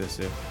song's in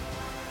Sisu,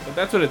 but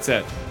that's what it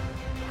said.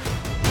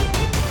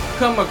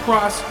 Come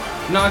across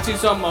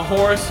Nazis on my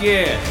horse,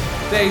 yeah.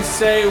 They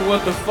say,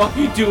 what the fuck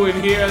you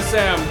doing here? I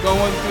say, I'm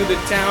going through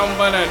the town,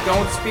 but I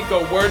don't speak a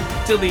word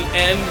till the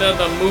end of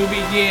the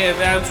movie. Yeah,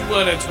 that's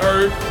what it's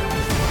heard.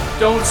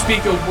 Don't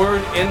speak a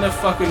word in the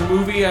fucking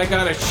movie. I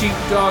got a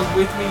sheepdog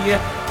with me, yeah.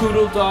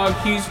 Poodle dog,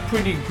 he's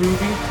pretty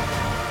groovy.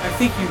 I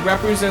think he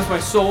represents my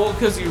soul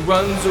because he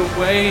runs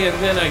away, and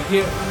then I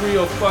get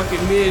real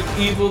fucking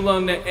medieval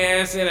on the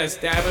ass and I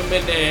stab him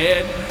in the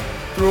head.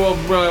 Throw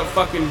a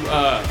fucking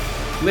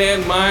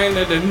landmine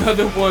at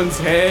another one's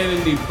head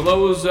and he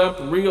blows up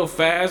real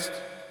fast.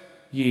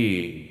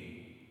 Yeah.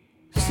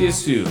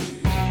 Sisu.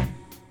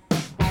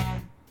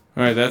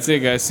 Alright, that's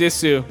it, guys.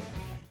 Sisu.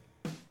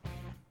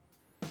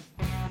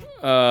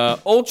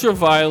 Ultra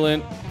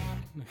violent.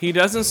 He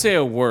doesn't say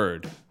a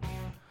word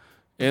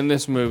in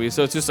this movie,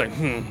 so it's just like,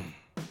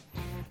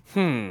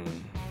 and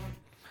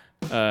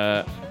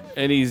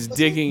he's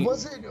digging.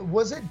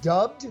 Was it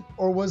dubbed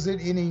or was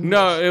it in English?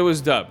 No, it was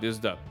dubbed. It was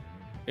dubbed.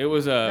 It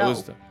was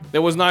it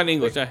was not in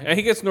English. I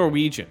think it's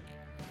Norwegian.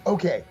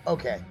 Okay.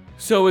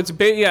 So it's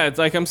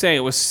like I'm saying,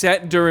 it was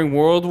set during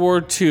World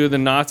War II. The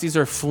Nazis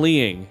are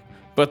fleeing,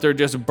 but they're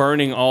just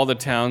burning all the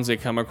towns they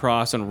come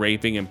across and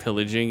raping and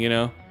pillaging, you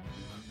know?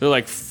 They're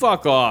like,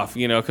 fuck off,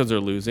 you know, because they're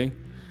losing.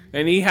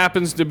 And he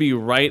happens to be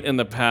right in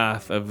the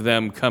path of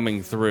them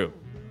coming through,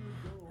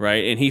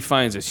 right? And he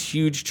finds this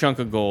huge chunk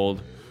of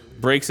gold,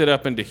 breaks it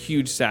up into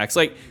huge sacks.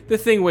 Like, the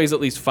thing weighs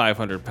at least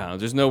 500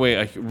 pounds. There's no way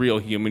a real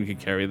human could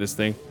carry this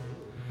thing,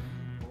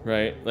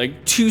 right?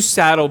 Like, 2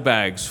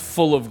 saddlebags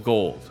full of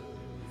gold,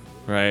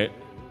 right?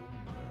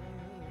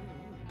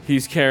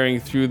 He's carrying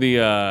through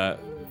the,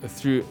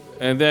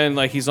 and then,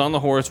 like, he's on the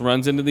horse,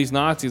 runs into these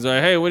Nazis,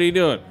 like, hey, what are you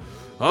doing?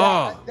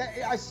 Oh.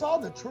 I saw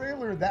the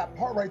trailer, that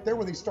part right there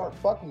where they start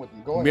fucking with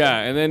him. Go ahead. Yeah,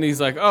 and then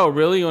he's like, oh,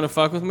 really? You want to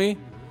fuck with me?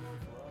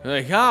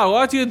 They're like,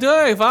 what you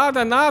doing,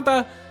 Father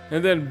Nata?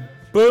 And then,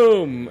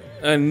 boom,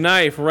 a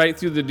knife right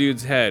through the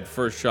dude's head.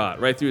 First shot,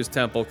 right through his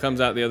temple,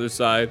 comes out the other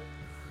side.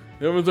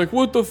 Everyone's like,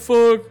 what the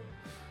fuck?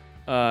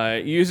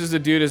 Uses the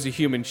dude as a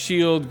human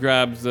shield,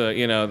 grabs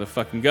the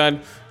fucking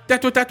gun.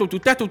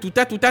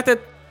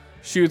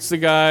 Shoots the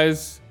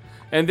guys.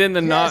 And then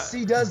Yes,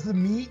 he does the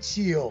meat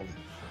shield.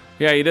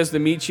 Yeah, he does the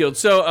meat shield.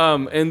 So,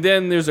 and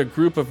then there's a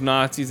group of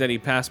Nazis that he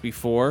passed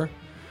before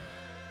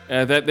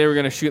that they were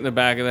going to shoot in the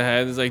back of the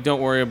head. He's like,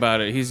 don't worry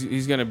about it.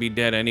 He's going to be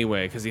dead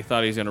anyway because he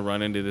thought he was going to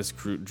run into this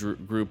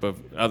group of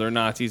other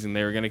Nazis and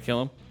they were going to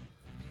kill him.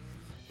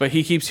 But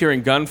he keeps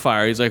hearing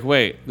gunfire. He's like,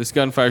 wait, this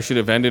gunfire should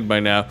have ended by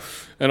now.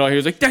 And all he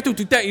hears like,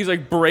 he's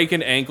like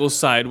breaking ankles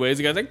sideways.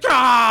 The guy's like,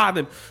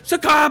 then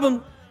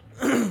Sakab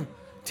him.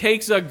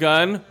 Takes a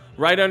gun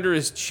right under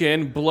his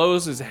chin,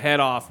 blows his head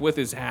off with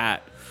his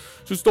hat.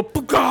 Just a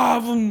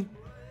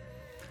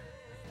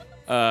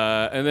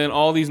and then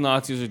all these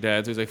Nazis are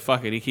dead. So he's like,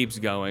 fuck it. He keeps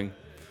going.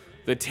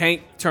 The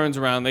tank turns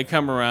around. They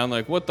come around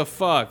like, what the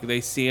fuck?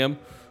 They see him,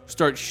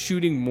 start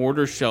shooting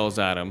mortar shells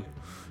at him.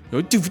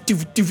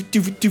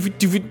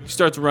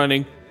 Starts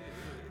running.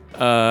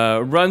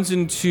 Runs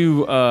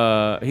into,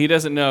 he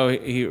doesn't know.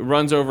 He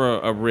runs over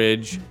a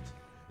ridge.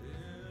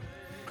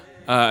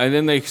 And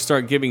then they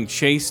start giving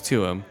chase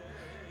to him.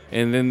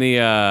 And then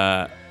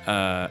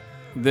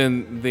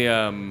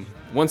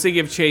once they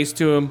give chase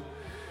to him,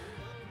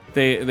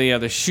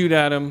 they shoot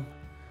at him.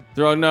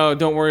 They're all, no,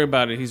 don't worry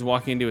about it. He's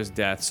walking into his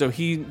death. So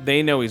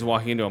they know he's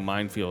walking into a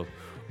minefield.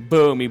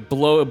 Boom! He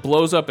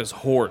blows up his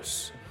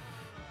horse.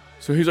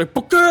 So he's like,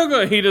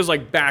 he does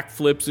like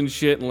backflips and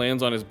shit and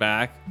lands on his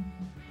back.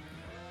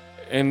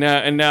 And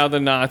now the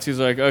Nazis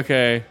are like,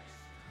 okay.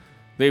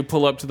 They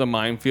pull up to the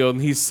minefield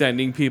and he's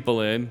sending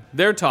people in.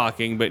 They're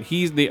talking, but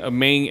he's the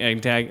main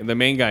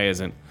guy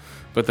isn't.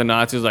 But the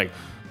Nazis like,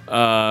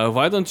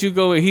 why don't you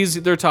go?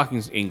 They're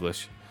talking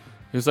English.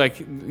 He's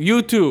like,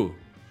 you two,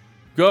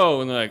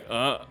 go. And they're like,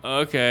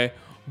 okay.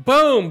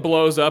 Boom,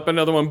 blows up.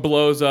 Another one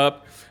blows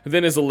up. And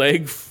then his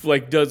leg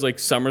does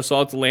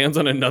somersaults, lands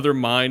on another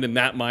mine, and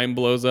that mine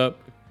blows up.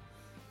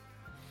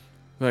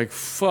 Like,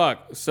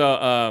 fuck.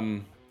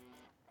 So,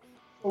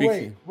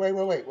 Wait.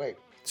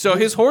 So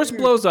his horse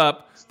blows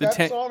up.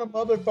 Steps on a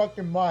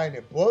motherfucking mine.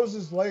 It blows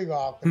his leg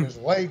off, and his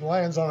leg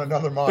lands on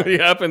another mine.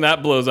 Yep, and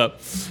that blows up.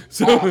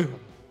 So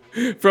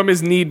from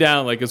his knee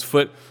down, like his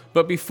foot.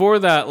 But before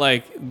that,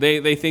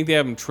 they think they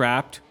have him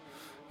trapped.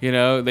 You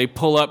know, they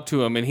pull up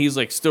to him, and he's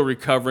still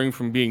recovering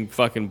from being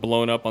fucking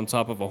blown up on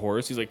top of a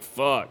horse. He's like,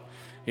 fuck.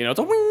 You know, it's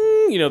a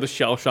wing, the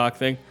shell shock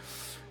thing.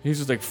 He's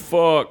just like,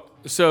 fuck.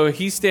 So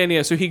he's standing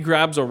up, so he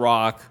grabs a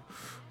rock,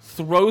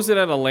 throws it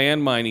at a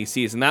landmine he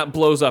sees, and that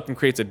blows up and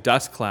creates a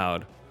dust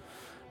cloud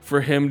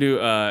for him to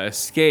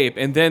escape.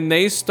 And then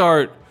they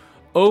start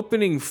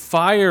opening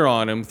fire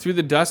on him through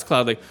the dust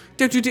cloud,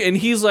 and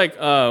he's like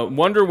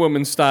Wonder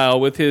Woman style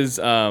with his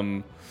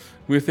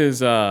with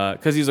his,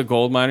 because he's a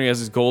gold miner, he has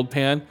his gold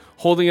pan,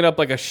 holding it up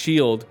like a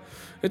shield.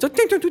 It's a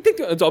ting, ting, ting, ting,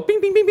 it's all bing,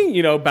 bing, bing,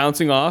 bing,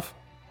 bouncing off.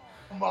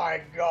 Oh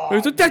my God.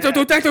 It's a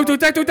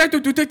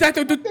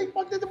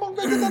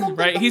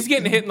right, he's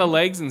getting hit in the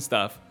legs and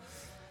stuff.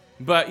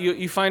 But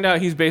you find out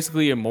he's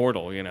basically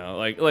immortal,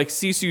 like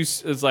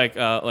Sisu is like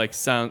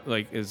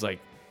is like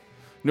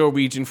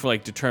Norwegian for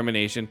like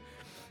determination.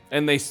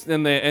 And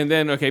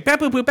then okay,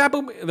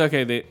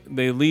 okay,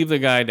 they leave the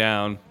guy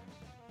down.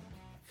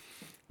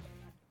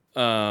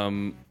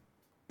 I'm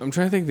trying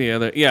to think the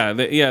other.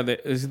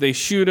 They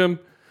shoot him.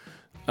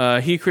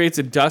 He creates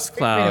a dust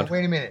cloud.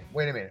 Wait a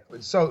minute.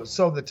 So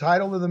the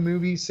title of the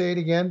movie, say it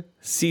again.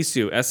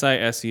 Sisu,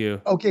 Sisu.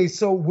 Okay,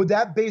 so would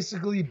that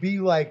basically be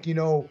like,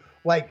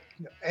 like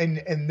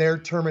in their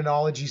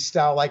terminology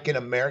style, like in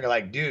America,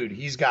 like, dude,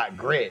 he's got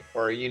grit,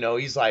 or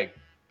he's like.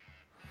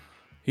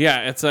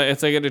 Yeah, it's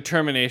like a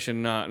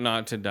determination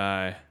not to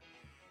die.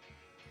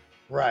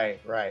 Right.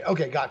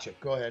 Okay, gotcha.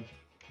 Go ahead.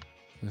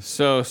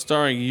 So,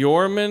 starring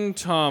Yorman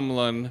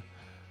Tomlin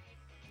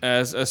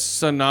as a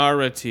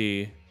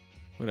sonority,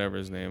 whatever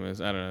his name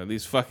is. I don't know.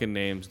 These fucking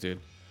names, dude.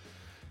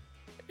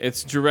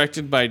 It's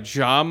directed by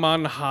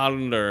Jaman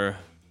Hollander.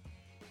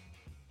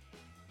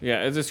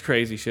 Yeah, it's just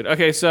crazy shit.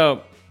 Okay,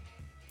 so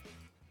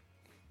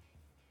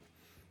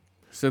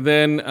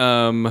then,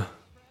 when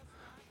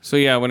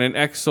an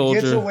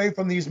ex-soldier gets away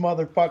from these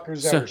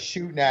motherfuckers that are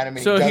shooting at him,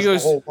 and so he does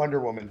goes, the whole Wonder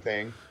Woman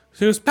thing. So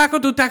he goes, Paco,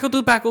 do taco,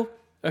 do Paco.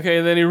 Okay,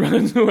 and then he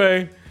runs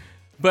away.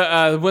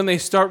 But when they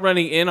start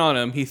running in on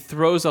him, he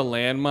throws a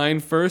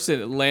landmine first, and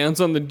it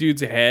lands on the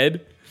dude's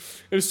head.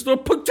 And it's just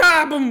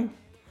him,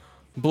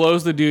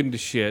 blows the dude into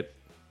shit.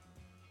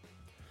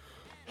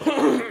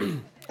 Okay.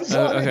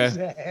 His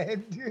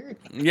head, dude.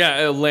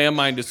 Yeah, a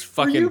landmine just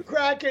fucking. Were you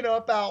cracking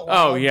up out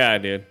loud? Oh yeah,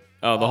 dude.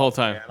 Oh, the whole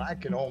time. Man, I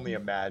can only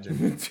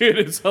imagine. Dude,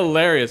 it's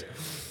hilarious.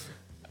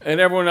 And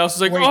everyone else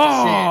is like, Wait oh! to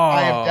see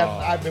it.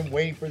 I've been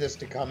waiting for this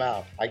to come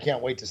out. I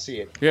can't wait to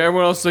see it. Yeah,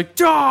 everyone else is like,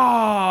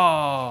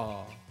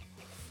 oh!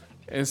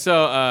 And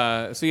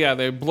so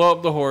they blow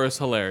up the horse.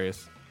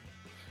 Hilarious.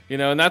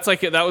 And that's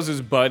like, that was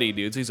his buddy,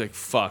 dude. So he's like,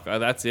 fuck,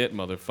 that's it,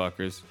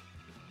 motherfuckers.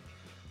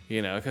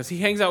 Because he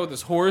hangs out with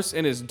his horse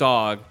and his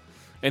dog.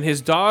 And his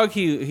dog,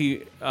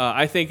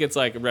 I think it's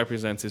like,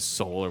 represents his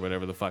soul or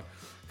whatever the fuck.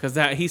 Because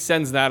he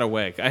sends that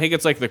away. I think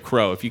it's like the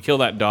crow. If you kill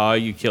that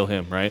dog, you kill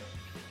him, right?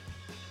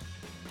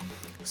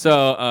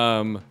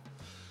 So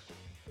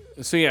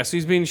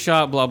he's being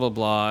shot, blah, blah,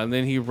 blah. And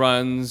then he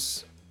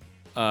runs.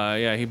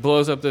 He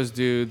blows up those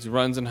dudes,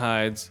 runs and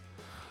hides.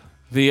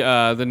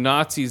 The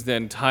Nazis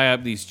then tie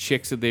up these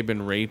chicks that they've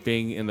been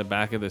raping in the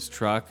back of this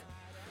truck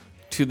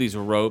to these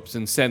ropes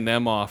and send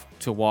them off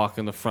to walk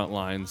in the front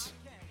lines.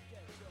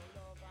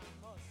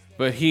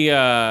 But he,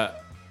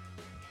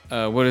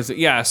 what is it?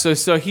 Yeah,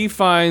 so he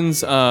finds,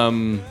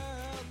 so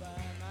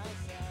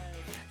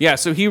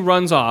he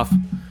runs off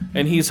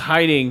and he's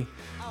hiding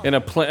in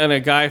and a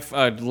guy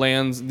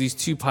lands, these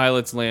two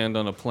pilots land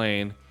on a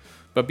plane.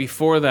 But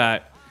before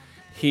that,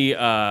 he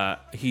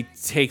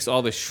takes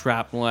all the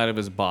shrapnel out of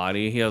his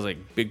body. He has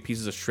like big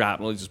pieces of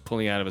shrapnel he's just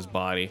pulling out of his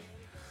body.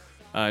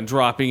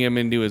 Dropping him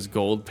into his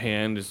gold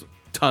pan, just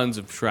tons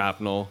of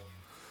shrapnel.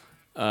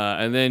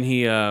 And then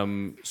he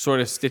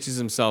sort of stitches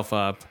himself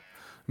up,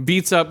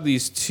 beats up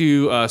these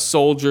two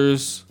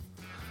soldiers,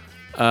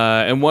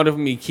 and one of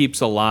them he keeps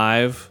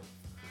alive.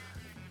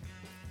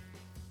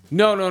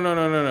 No.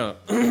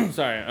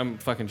 Sorry, I'm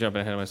fucking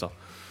jumping ahead of myself.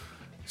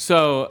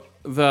 So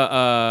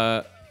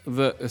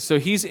so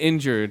he's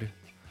injured.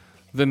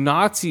 The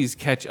Nazis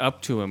catch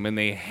up to him and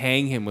they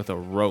hang him with a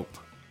rope.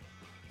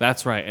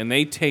 That's right, and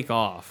they take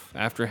off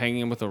after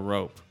hanging him with a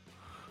rope,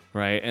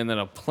 right? And then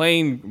a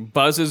plane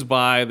buzzes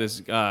by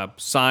this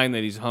sign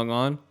that he's hung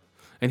on,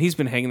 and he's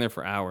been hanging there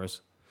for hours.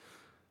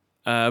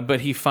 But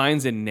he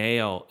finds a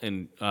nail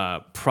and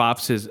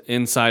props his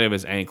inside of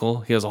his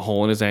ankle. He has a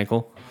hole in his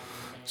ankle.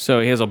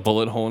 So he has a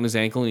bullet hole in his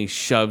ankle, and he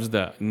shoves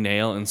the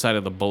nail inside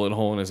of the bullet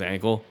hole in his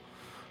ankle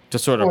to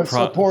sort of it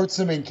supports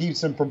him and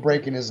keeps him from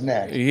breaking his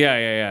neck.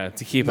 Yeah,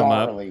 to keep him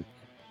up.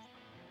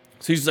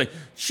 So he's just like,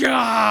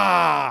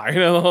 Shah!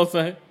 The whole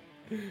thing.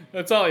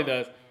 That's all he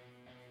does.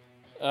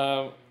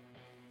 What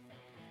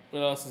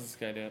else is this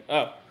guy doing?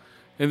 Oh.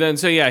 And then,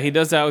 he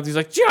does that he's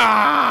like,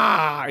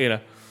 Shah!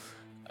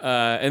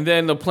 And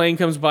then the plane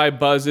comes by,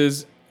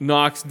 buzzes,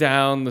 knocks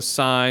down the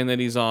sign that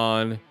he's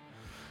on.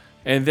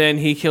 And then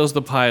he kills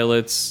the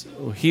pilots,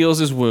 heals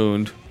his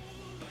wound,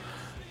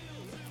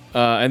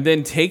 and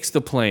then takes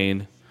the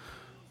plane,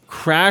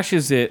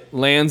 crashes it,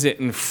 lands it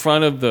in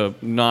front of the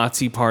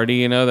Nazi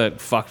party,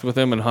 that fucked with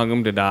him and hung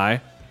him to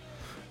die,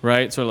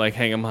 right? Sort of like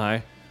hang him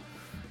high.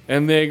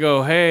 And they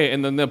go, hey,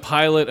 and then the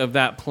pilot of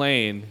that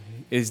plane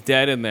is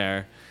dead in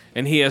there,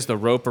 and he has the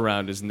rope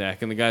around his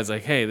neck. And the guy's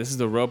like, hey, this is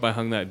the rope I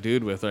hung that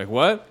dude with. They're like,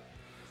 what?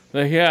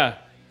 They're like, yeah.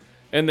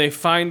 And they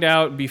find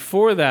out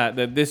before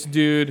that this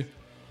dude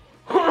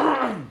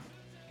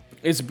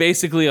is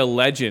basically a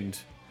legend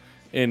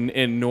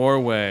in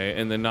Norway,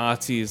 and the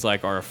Nazis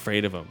are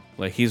afraid of him.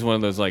 Like he's one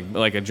of those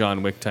like a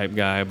John Wick type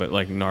guy, but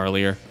like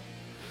gnarlier.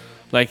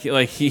 Like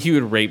he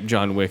would rape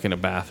John Wick in a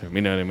bathroom.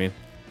 You know what I mean?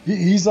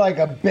 He's like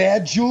a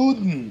bad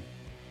Juden.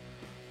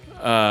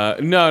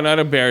 No, not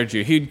a Bear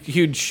Jew.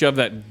 He'd shove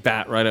that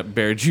bat right up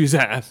Bear Jew's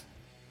ass.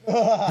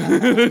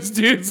 This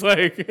dude's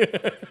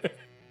like,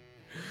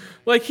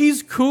 like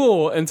he's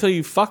cool until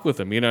you fuck with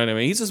him. You know what I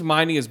mean? He's just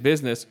minding his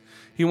business.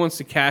 He wants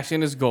to cash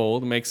in his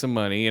gold, make some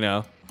money. You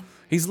know,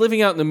 he's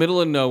living out in the middle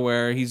of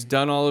nowhere. He's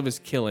done all of his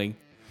killing,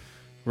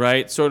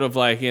 right? Sort of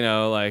like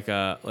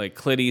like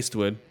Clint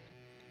Eastwood.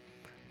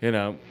 You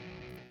know.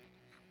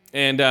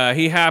 And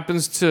there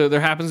happens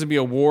to be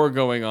a war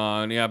going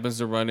on. He happens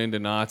to run into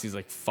Nazis.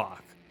 Like,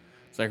 fuck.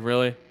 It's like,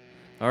 really?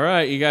 All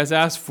right, you guys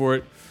asked for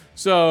it.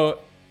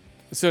 So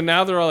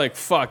now they're all like,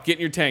 fuck, get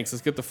in your tanks.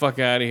 Let's get the fuck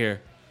out of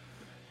here.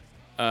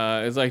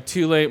 It's like,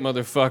 too late,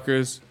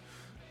 motherfuckers.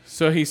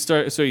 So he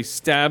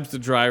stabs the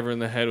driver in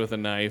the head with a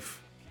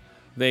knife.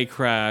 They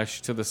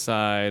crash to the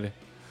side.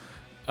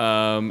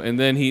 And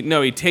then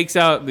he takes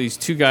out these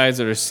two guys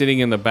that are sitting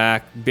in the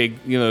back,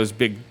 those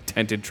big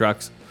tented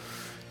trucks.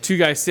 Two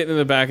guys sitting in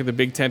the back of the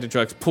big tented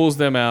trucks, pulls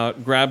them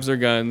out, grabs their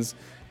guns,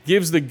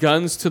 gives the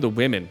guns to the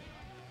women,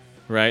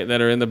 right,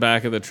 that are in the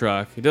back of the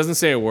truck. He doesn't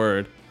say a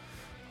word.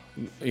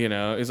 You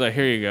know, he's like,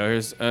 here you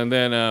go. And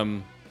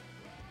then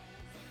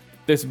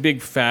this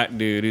big fat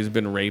dude who's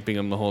been raping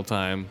him the whole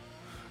time,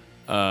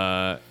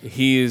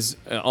 he's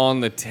on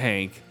the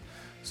tank.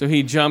 So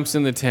he jumps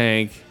in the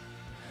tank.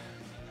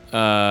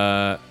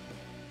 No.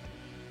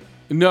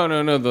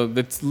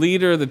 The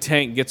leader of the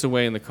tank gets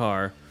away in the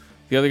car.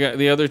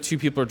 The other two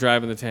people are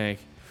driving the tank.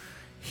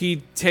 He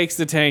takes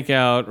the tank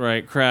out,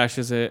 right?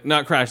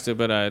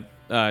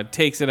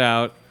 Takes it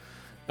out.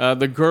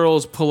 The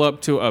girls pull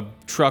up to a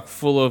truck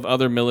full of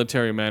other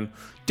military men.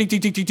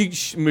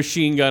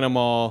 Machine gun them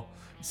all,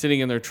 sitting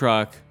in their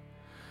truck.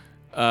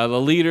 The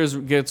leaders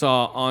gets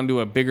onto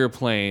a bigger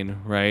plane,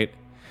 right?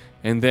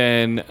 And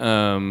then,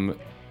 the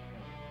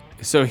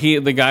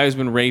guy who's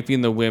been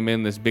raping the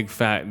women, this big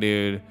fat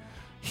dude,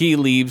 he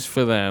leaves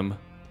for them.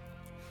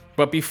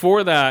 But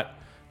before that,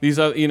 these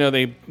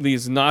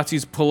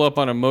Nazis pull up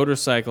on a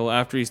motorcycle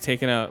after he's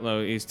taken out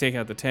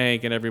the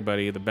tank and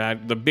everybody.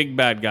 The big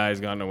bad guy's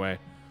gone away.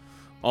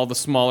 All the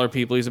smaller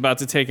people. He's about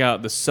to take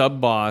out the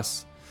sub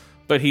boss,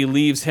 but he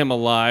leaves him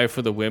alive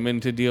for the women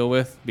to deal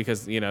with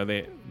because the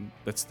other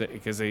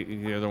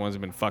ones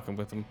have been fucking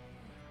with him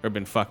or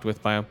been fucked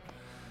with by him.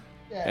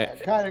 Yeah,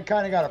 kind of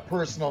got a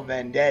personal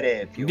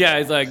vendetta, if you will. Yeah,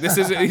 he's like, this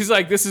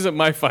isn't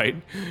my fight.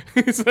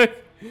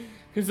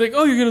 He's like,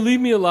 oh, you're gonna leave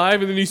me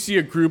alive? And then you see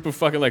a group of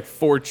fucking like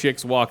 4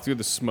 chicks walk through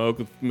the smoke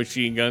with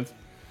machine guns.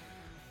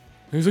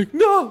 And he's like,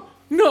 no.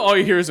 All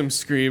you hear is him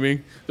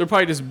screaming. They're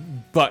probably just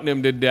butting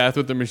him to death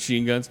with the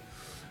machine guns.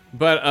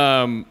 But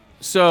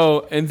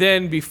and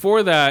then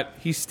before that,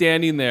 he's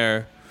standing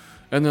there,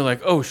 and they're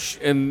like, oh,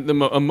 and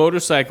a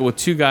motorcycle with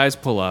 2 guys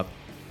pull up.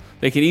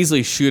 They could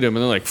easily shoot him,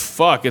 and they're like,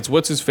 fuck, it's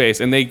what's his face,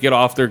 and they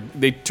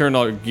turn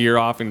all their gear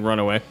off and run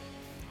away.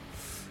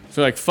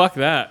 So like, fuck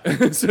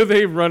that. So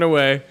they run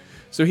away.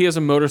 So he has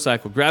a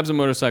motorcycle, grabs a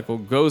motorcycle,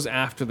 goes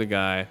after the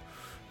guy.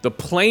 The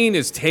plane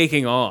is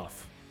taking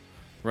off,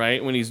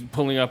 right? When he's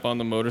pulling up on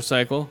the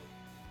motorcycle.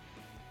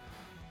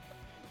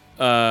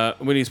 So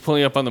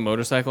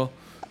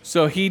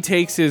he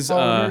takes his...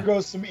 here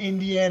goes some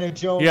Indiana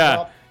Jones.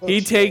 Yeah,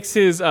 he takes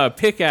his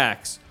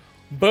pickaxe,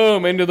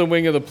 boom, into the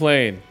wing of the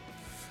plane.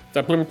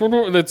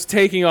 That's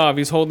taking off.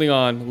 He's holding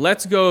on.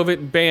 Lets go of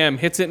it, bam,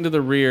 hits it into the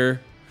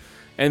rear.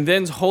 And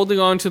then's holding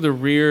on to the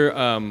rear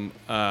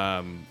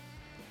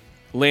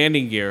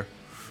landing gear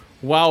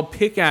while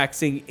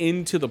pickaxing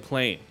into the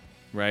plane,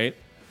 right?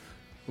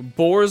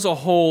 Bores a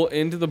hole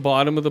into the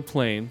bottom of the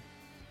plane.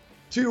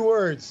 2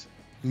 words.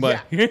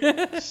 But,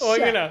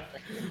 well,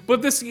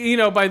 but this,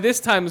 by this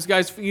time, this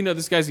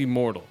guy's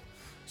immortal.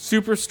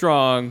 Super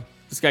strong.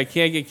 This guy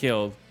can't get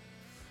killed.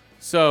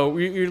 So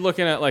you're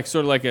looking at like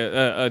sort of like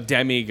a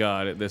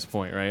demigod at this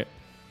point, right?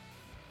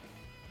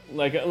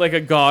 Like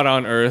a god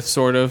on earth,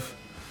 sort of.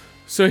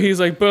 So he's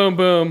like, boom,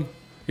 boom.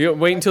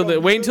 Wait until the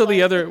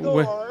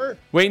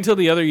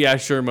other yeah,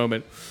 sure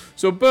moment.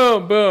 So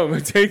boom, boom.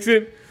 It takes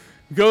it,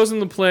 goes in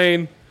the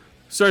plane,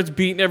 starts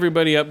beating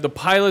everybody up. The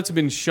pilot's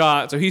been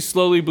shot, so he's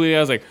slowly bleeding out.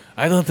 I was like,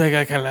 I don't think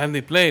I can land the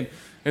plane.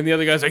 And the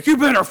other guy's like, you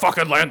better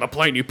fucking land the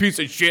plane, you piece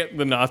of shit.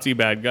 The Nazi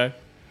bad guy.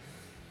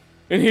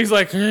 And he's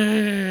like,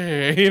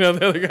 the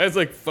other guy's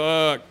like,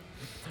 fuck.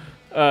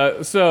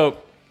 So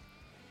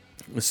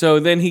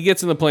then he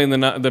gets in the plane.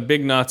 The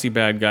big Nazi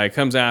bad guy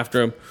comes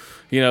after him.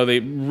 They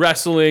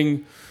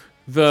wrestling.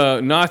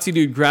 The Nazi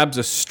dude grabs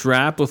a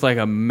strap with like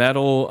a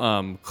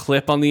metal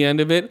clip on the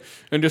end of it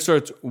and just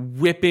starts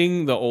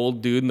whipping the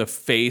old dude in the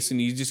face,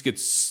 and he just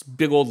gets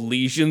big old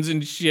lesions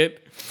and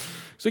shit.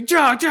 It's like,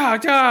 ja, ja,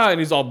 ja, and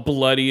he's all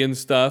bloody and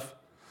stuff.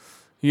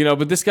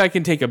 But this guy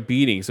can take a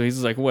beating, so he's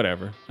just like,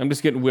 whatever. I'm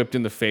just getting whipped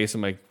in the face,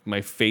 and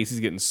my face is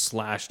getting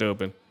slashed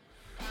open.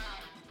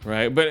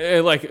 Right?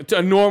 But like to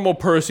a normal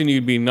person,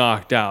 you'd be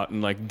knocked out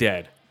and like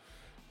dead.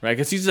 Right?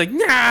 Because he's like,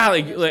 nah,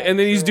 and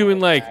then he's doing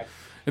like,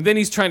 and then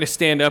he's trying to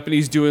stand up, and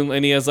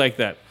he has like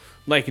that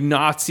like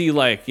Nazi,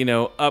 like, you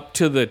know, up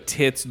to the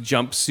tits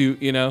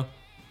jumpsuit, you know.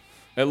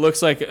 It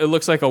looks like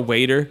a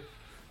waiter.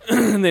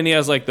 And then he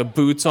has like the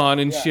boots on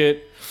and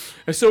shit.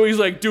 And so he's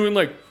like doing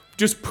like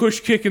just push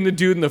kicking the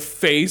dude in the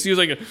face. He was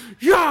like,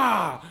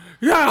 yeah,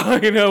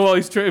 you know, while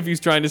if he's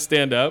trying to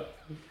stand up.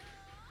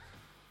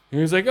 And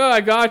he's like, oh,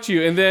 I got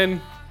you. And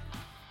then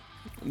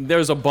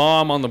there's a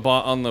bomb on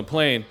the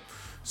plane.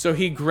 So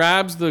he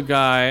grabs the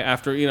guy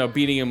after, you know,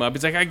 beating him up.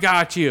 He's like, I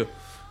got you.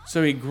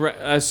 So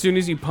as soon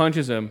as he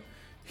punches him,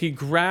 he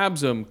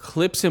grabs him,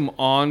 clips him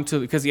onto,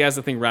 because he has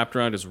the thing wrapped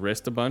around his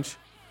wrist a bunch,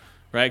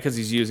 right? Because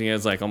he's using it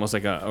as like almost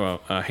like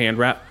a hand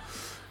wrap.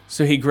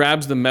 So he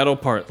grabs the metal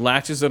part,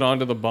 latches it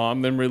onto the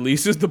bomb, then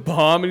releases the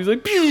bomb, and he's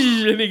like,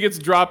 and he gets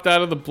dropped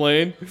out of the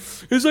plane.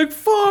 He's like,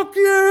 fuck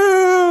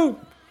you!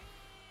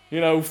 You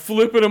know,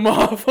 flipping him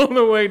off on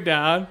the way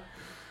down.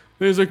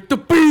 And he's like, the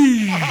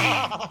bee!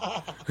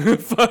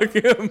 Fuck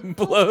him,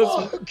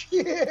 blows. Fuck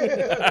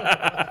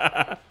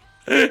yeah!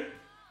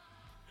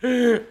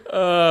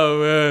 Oh,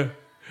 man.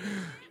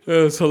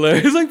 That was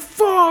hilarious. He's like,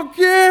 fuck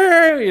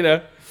yeah! You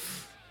know?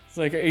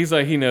 He's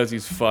like, he knows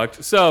he's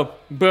fucked. So,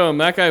 boom,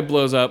 that guy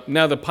blows up.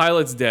 Now the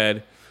pilot's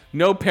dead.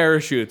 No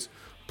parachutes.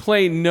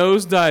 Plane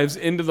nosedives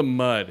into the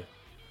mud.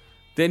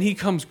 Then he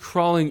comes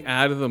crawling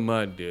out of the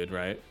mud, dude,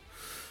 right?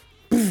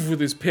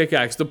 With his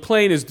pickaxe. The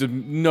plane is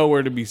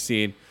nowhere to be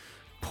seen.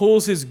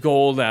 Pulls his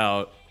gold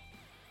out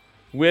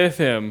with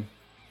him.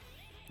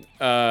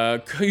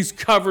 He's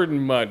covered in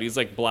mud. He's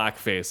like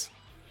blackface.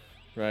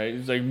 Right?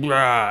 He's like,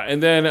 brah.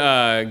 And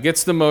then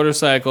gets the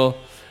motorcycle.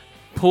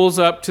 Pulls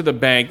up to the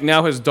bank.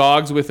 Now his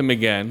dog's with him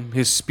again.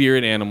 His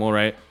spirit animal,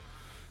 right?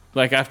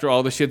 Like after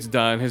all the shit's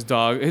done, his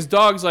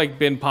dog's like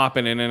been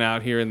popping in and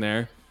out here and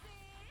there.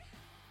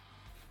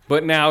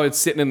 But now it's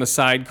sitting in the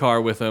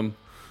sidecar with him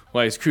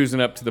while he's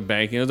cruising up to the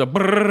bank. And it was a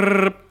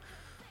brrrr.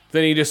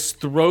 Then he just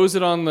throws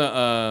it on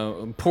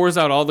the, pours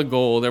out all the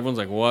gold. Everyone's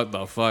like, what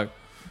the fuck?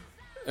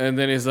 And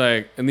then he's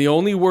like, and the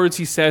only words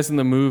he says in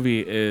the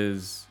movie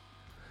is,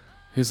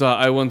 he's like,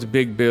 I want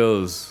big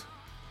bills.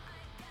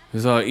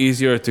 It's all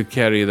easier to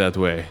carry that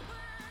way.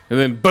 And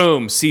then,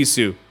 boom,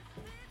 Sisu.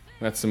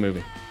 That's the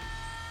movie.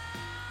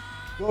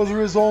 Those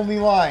are his only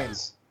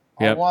lines.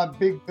 Yep. I want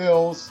big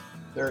bills.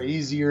 They're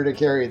easier to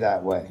carry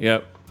that way.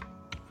 Yep.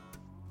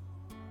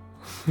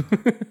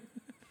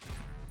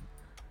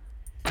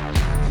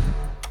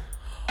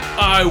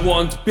 I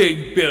want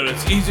big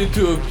bills. Easy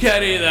to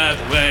carry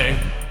that way.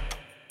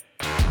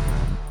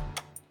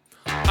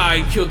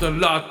 I killed a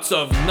lot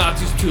of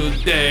Nazis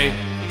today.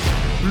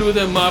 Blew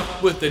them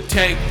up with a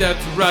tank,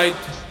 that's right.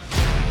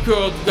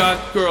 Girls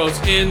got girls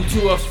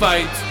into a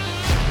fight.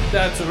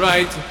 That's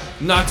right.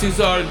 Nazis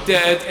are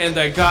dead and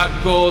I got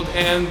gold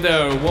and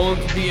there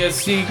won't be a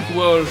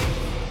sequel.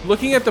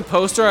 Looking at the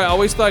poster, I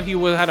always thought he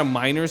had a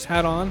miner's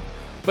hat on,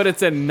 but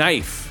it's a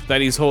knife that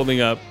he's holding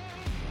up.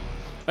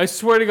 I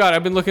swear to God,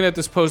 I've been looking at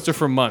this poster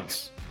for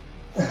months.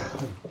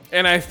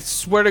 And I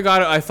swear to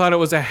God, I thought it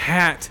was a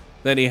hat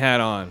that he had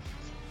on.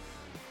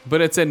 But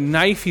it's a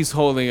knife he's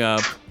holding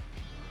up.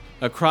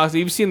 Across,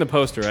 you've seen the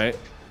poster, right?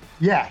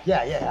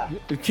 Yeah.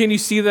 Can you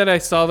see that I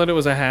saw that it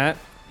was a hat?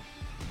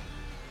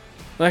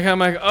 Like, I'm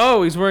like,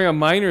 oh, he's wearing a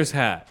miner's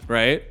hat,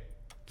 right?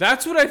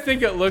 That's what I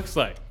think it looks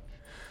like.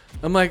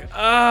 I'm like,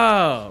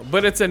 oh,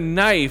 but it's a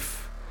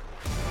knife,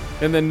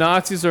 and the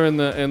Nazis are in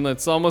the, and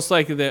it's almost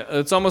like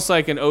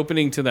an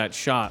opening to that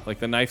shot, like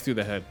the knife through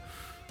the head.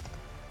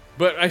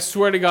 But I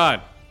swear to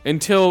God,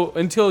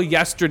 until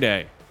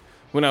yesterday,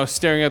 when I was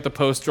staring at the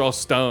poster all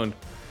stoned,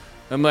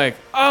 I'm like,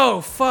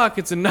 oh, fuck,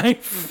 it's a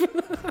knife.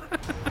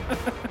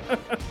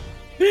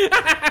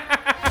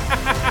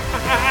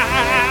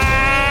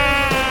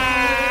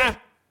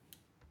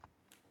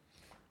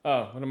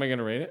 Oh, what am I going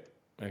to rate it?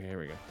 Okay, here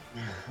we go.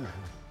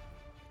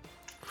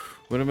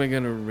 What am I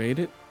going to rate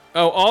it?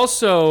 Oh,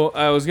 also,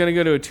 I was going to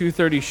go to a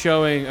 2:30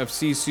 showing of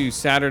Sisu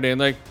Saturday, and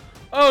like,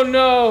 oh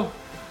no,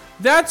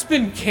 that's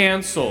been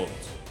canceled.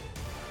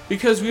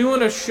 Because we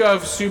want to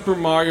shove Super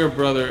Mario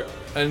Brother,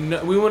 and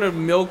we want to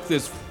milk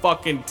this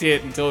fucking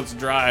tit until it's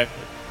dry.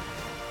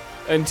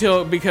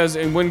 Because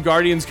when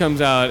Guardians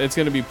comes out, it's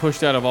going to be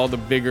pushed out of all the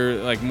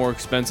bigger, like more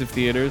expensive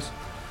theaters.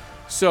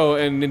 So,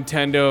 and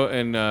Nintendo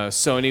and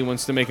Sony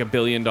wants to make $1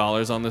 billion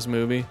on this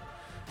movie.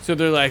 So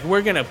they're like,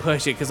 we're going to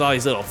push it because all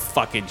these little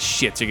fucking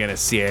shits are going to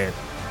see it.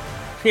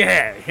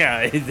 Yeah.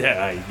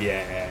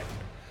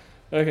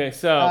 Okay,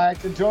 so I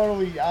can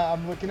totally.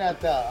 I'm looking at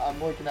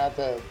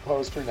the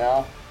poster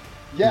now.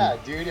 Yeah,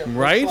 dude. It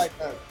right? Looks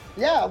like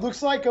it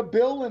looks like a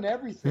bill and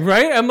everything.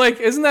 Right? I'm like,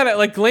 isn't that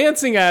like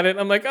glancing at it?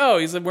 I'm like, oh,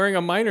 he's wearing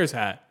a miner's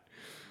hat.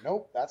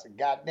 Nope, that's a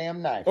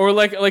goddamn knife. Or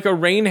like a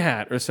rain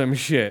hat or some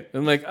shit.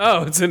 I'm like,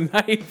 oh, it's a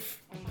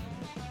knife.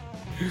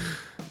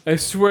 I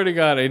swear to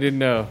God, I didn't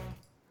know.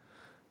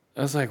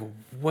 I was like,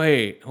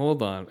 wait,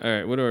 hold on. All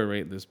right, what do I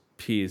rate this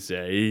piece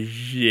of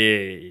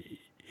shit?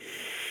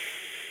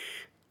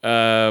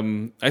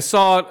 I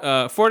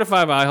saw it 4 to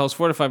 5 eye holes,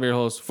 4 to 5 ear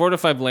holes, 4 to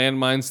 5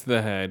 landmines to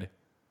the head.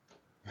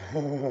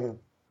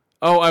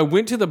 Oh, I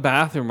went to the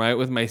bathroom, right,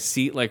 with my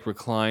seat like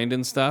reclined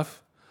and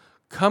stuff.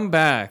 come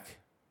back.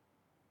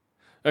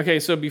 Okay,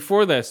 so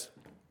before this,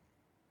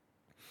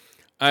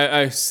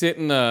 I sit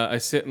in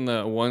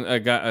the one. I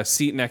got a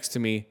seat next to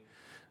me.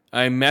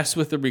 I mess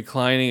with the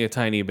reclining a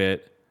tiny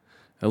bit.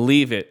 I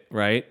leave it,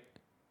 right?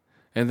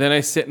 And then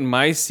I sit in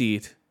my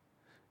seat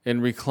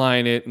and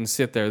recline it and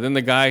sit there. Then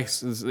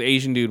the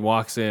Asian dude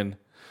walks in,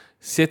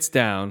 sits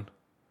down.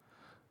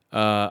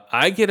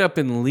 I get up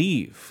and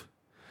leave.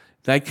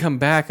 Then I come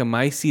back and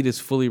my seat is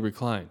fully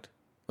reclined,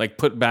 like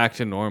put back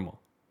to normal.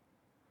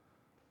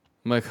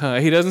 I'm like, huh?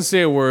 He doesn't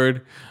say a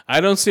word.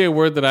 I don't say a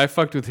word that I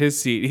fucked with his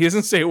seat. He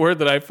doesn't say a word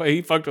that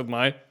he fucked with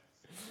mine.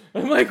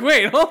 I'm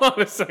wait, hold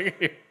on a second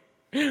here.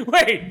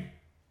 Wait.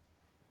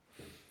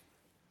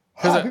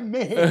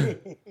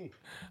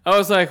 I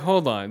was like,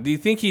 hold on. Do you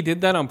think he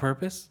did that on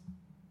purpose?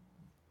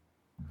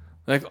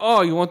 Like,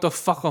 oh, you want to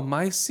fuck on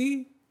my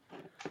seat?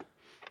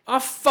 I'll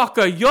fuck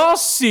on your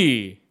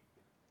seat.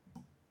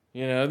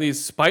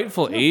 These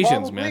spiteful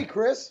Asians, probably, man.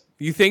 Chris.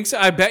 You think so?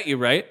 I bet you,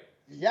 right?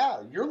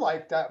 Yeah, you're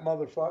like that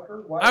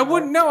motherfucker. I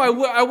wouldn't know.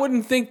 I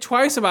wouldn't think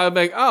twice about it. I'd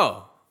be like,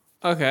 oh,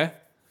 okay.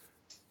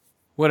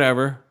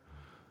 Whatever.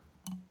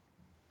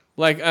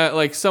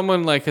 Like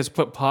someone has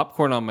put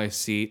popcorn on my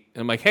seat.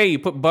 And I'm like, hey, you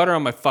put butter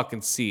on my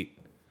fucking seat.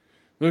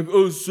 Like,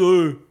 oh,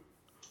 sorry. I'm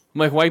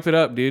like, wipe it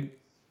up, dude.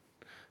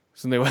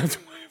 So they have to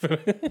wipe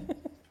it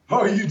up.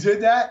 Oh, you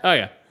did that? Oh,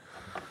 yeah.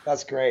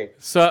 That's great.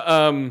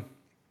 So,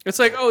 it's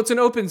like, oh, it's an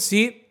open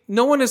seat.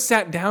 No one has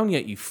sat down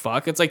yet, you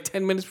fuck. It's like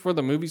 10 minutes before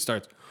the movie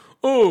starts.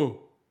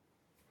 Oh.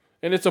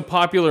 And it's a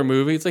popular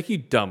movie. It's like, you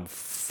dumb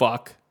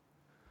fuck.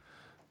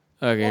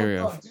 Okay, here we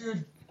go.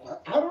 Dude,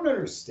 I don't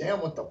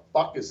understand what the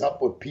fuck is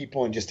up with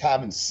people and just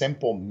having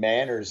simple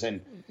manners.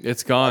 And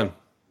it's gone.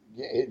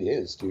 Yeah, it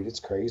is, dude. It's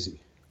crazy.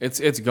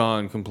 It's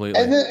gone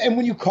completely. And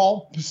when you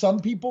call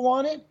some people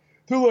on it,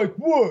 they're like,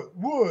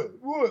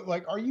 what?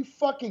 Like, are you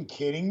fucking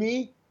kidding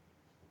me?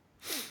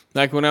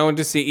 Like when I went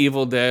to see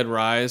Evil Dead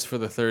Rise for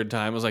the third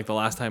time, it was like the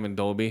last time in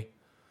Dolby.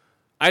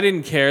 I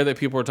didn't care that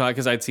people were talking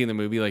because I'd seen the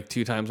movie like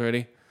 2 times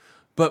already.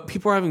 But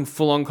people were having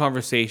full-on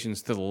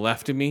conversations to the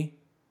left of me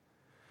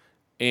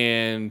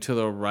and to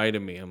the right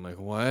of me. I'm like,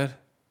 what?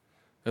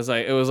 It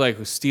was like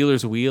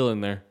Steelers wheel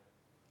in there.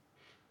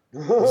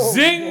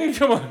 Zing!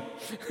 Come on.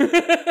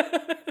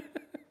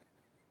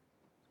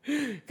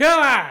 Come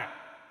on!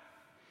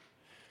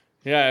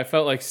 Yeah, I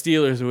felt like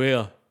Steelers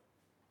wheel.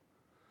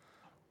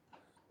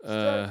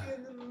 Stuck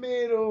in the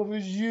middle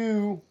was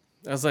you.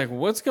 I was like,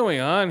 what's going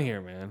on here,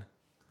 man?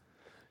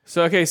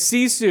 So, okay,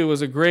 Sisu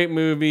was a great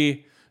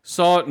movie.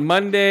 Saw it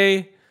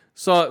Monday.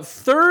 Saw it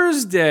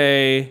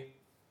Thursday.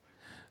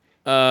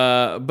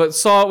 But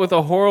saw it with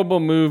a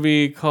horrible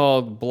movie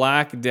called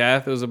Black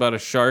Death. It was about a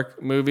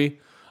shark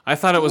movie. I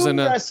thought it was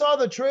I saw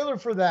the trailer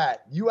for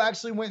that. You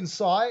actually went and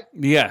saw it?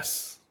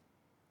 Yes.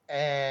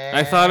 And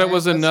I thought it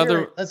was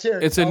another. Let's hear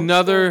it. It's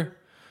another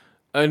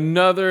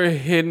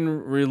hidden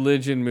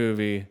religion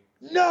movie.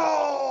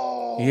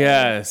 No.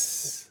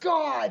 Yes.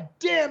 God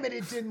damn it!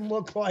 It didn't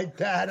look like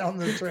that on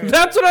the trailer.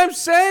 That's what I'm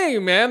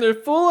saying, man. They're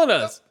fooling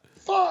us.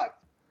 Fuck.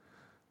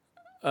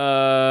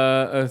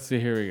 Let's see.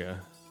 Here we go.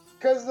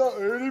 Cause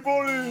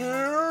anybody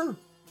here?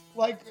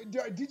 Like,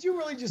 did you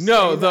really just?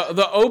 No. say that?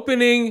 The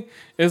opening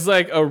is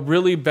like a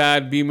really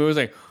bad B movie. It's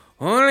like,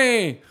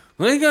 honey,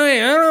 what's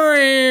going on over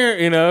here?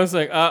 It's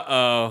like,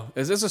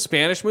 is this a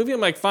Spanish movie?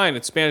 I'm like, fine,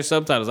 it's Spanish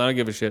subtitles. I don't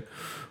give a shit.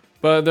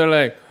 But they're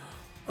like,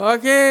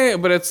 okay,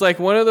 but it's like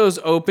one of those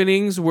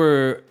openings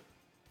where,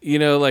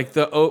 like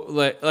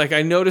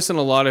I notice in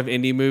a lot of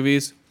indie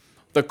movies,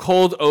 the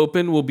cold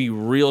open will be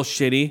real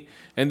shitty,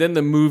 and then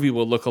the movie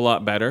will look a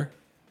lot better.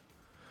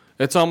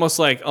 It's almost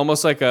like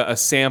a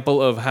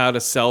sample of how to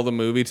sell the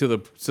movie to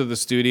the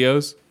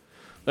studios.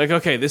 Like,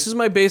 okay, this is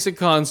my basic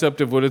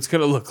concept of what it's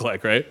gonna look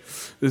like, right?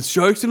 The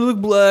shark's gonna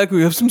look black.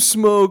 We have some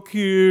smoke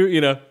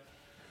here,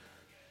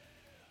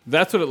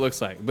 That's what it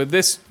looks like. But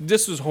this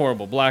was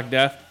horrible. Black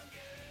Death.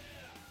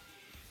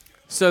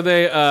 So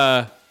they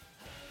I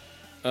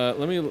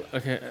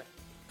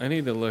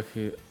need to look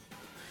here.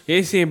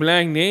 You see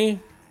Black Knee?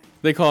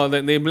 They call it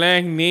that. They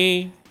Black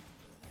Knee.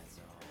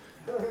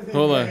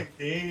 Hold on.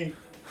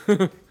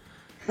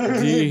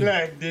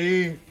 Black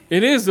D.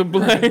 It is a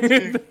black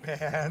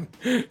Man.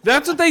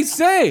 That's what they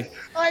say.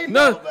 I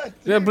know.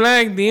 The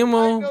black demon.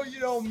 I know you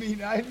don't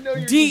mean. I know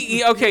you.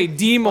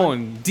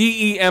 Demon.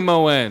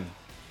 DEMON.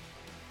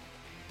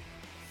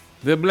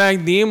 The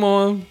black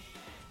demon.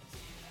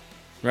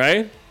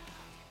 Right?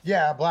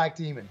 Yeah, black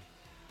demon.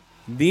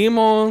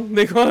 Demon.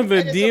 They call it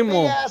the demon.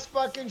 It's a big ass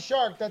fucking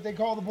shark that they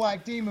call the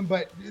black demon,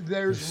 but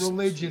there's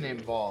religion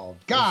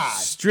involved. God.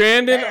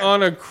 Stranded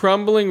on a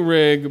crumbling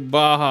rig,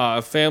 Baja,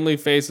 a family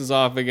faces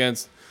off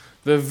against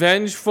the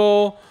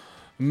vengeful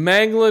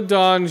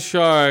Megalodon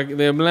shark,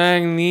 the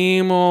Black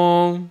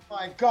Nemo.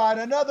 My God,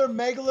 another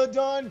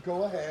Megalodon?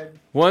 Go ahead.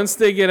 Once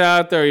they get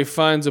out there, he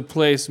finds a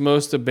place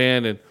most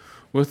abandoned,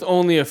 with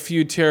only a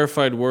few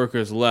terrified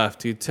workers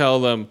left. He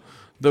tells them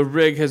the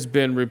rig has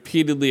been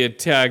repeatedly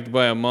attacked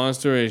by a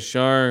monstrous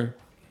shark.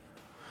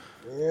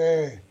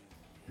 Yeah.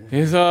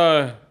 He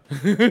thought...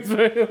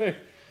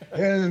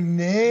 El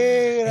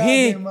negra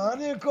Hey.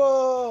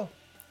 demoníaco.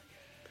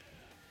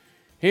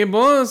 Hey,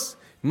 boss.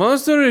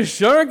 Monster is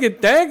shark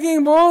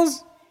attacking,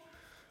 boss.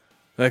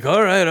 Like,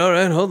 all right,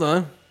 hold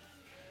on.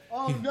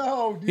 Oh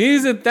no, dude.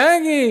 He's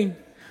attacking.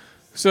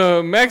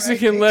 So,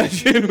 Mexican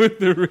legend with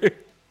the rig.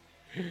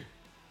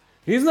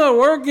 He's not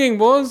working,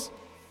 boss.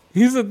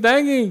 He's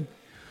attacking.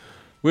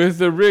 With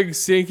the rig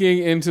sinking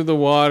into the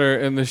water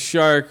and the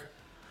shark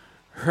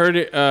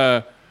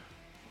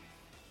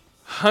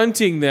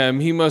hunting them,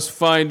 he must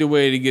find a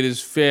way to get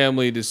his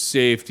family to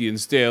safety and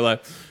stay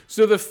alive.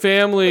 So the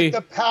family...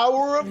 The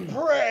power of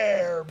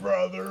prayer,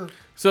 brother.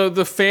 So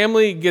the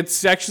family gets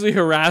sexually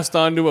harassed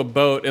onto a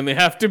boat and they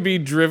have to be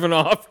driven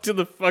off to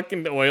the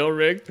fucking oil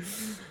rig.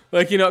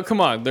 Like, you know,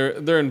 come on.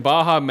 They're in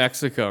Baja,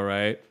 Mexico,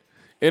 right?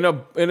 In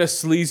a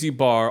sleazy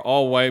bar,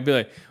 all white. Be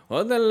like,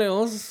 what's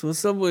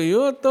up with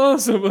you? So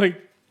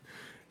like,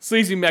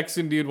 sleazy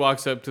Mexican dude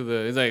walks up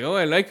to he's like, oh,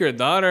 I like your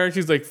daughter.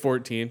 She's like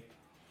 14.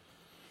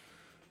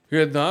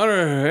 Your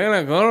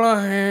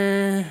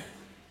daughter,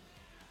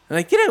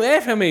 like, get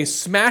away from me.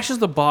 Smashes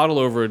the bottle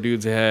over a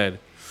dude's head.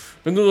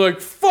 And they're like,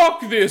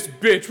 fuck this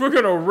bitch. We're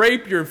going to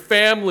rape your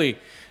family.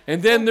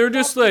 And then they're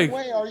just like...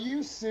 Wait, are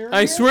you serious?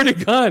 I swear to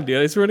God,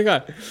 dude. I swear to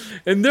God.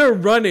 And they're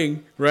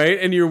running, right?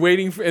 And you're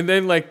waiting for... And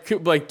then like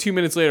 2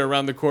 minutes later,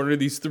 around the corner,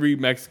 these 3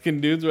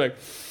 Mexican dudes are like,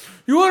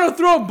 you want to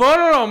throw a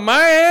bottle on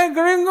my head,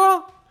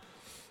 gringo?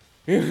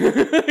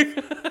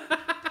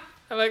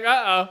 I'm like,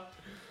 uh-oh.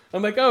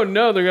 I'm like, oh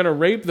no, they're going to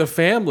rape the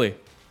family.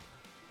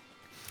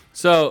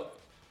 So...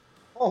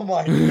 Oh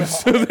my God.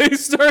 So they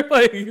start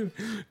like,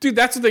 dude,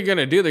 that's what they're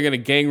gonna do. They're gonna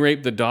gang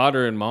rape the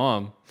daughter and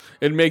mom,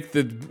 and make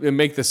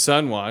the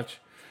son watch.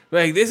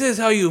 Like, this is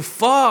how you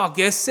fuck,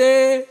 you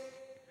see?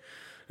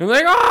 I'm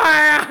like, oh,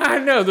 I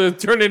know. They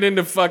turn it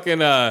into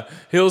fucking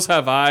Hills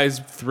Have Eyes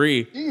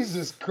 3.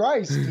 Jesus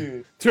Christ,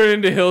 dude. Turn it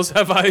into Hills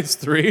Have Eyes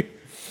 3.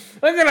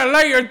 I'm gonna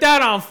light your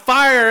dad on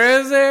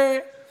fire, is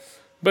it?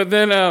 But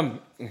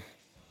then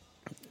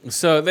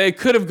so they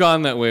could have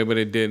gone that way, but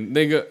it didn't.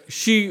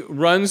 She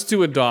runs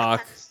to a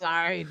dock.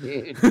 Sorry,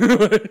 dude.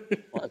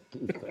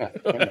 Fucking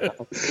crap.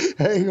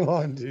 Hang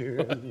on,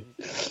 dude.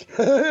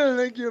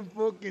 Like your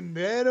fucking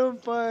dad on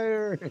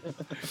fire.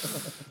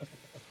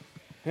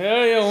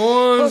 Hell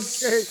yeah,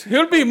 once. Okay.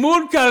 He'll be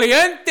muy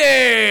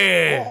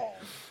caliente.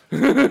 Go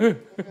ahead.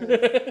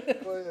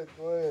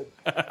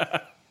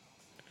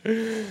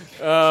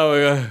 Oh my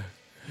God.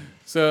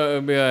 So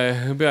it'll be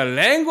a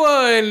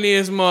lengua in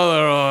this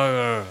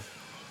mother.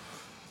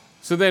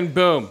 So then,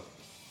 boom.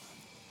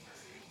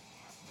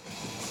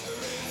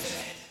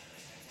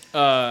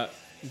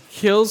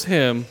 Kills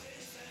him.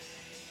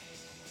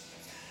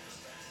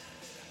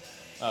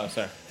 Oh,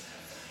 sorry.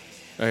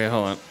 Okay,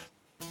 hold on.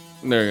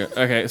 There we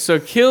go. Okay, so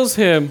kills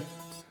him.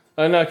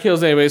 Not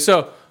kills anybody.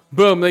 So,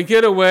 boom, they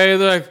get away.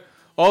 They're like,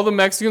 all the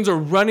Mexicans are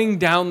running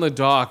down the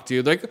dock,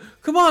 dude. Like,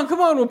 come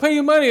on, we'll pay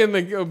you money. And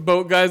the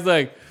boat guy's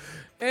like,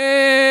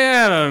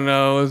 I don't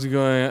know what's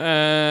going on.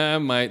 I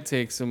might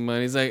take some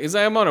money. He's like,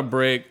 I'm on a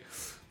break.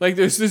 Like,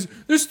 there's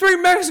 3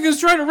 Mexicans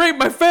trying to rape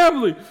my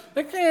family.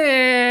 Like,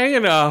 you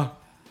know,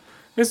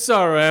 it's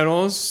all right.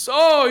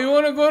 Oh, you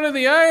want to go to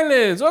the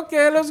islands?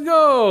 Okay, let's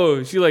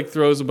go. She, like,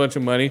 throws a bunch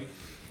of money.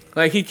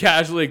 Like, he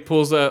casually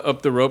pulls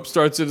up the rope,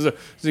 starts it.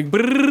 It's like,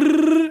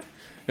 brrrr,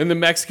 and the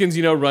Mexicans,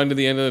 you know, run to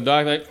the end of the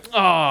dock. Like, oh,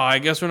 I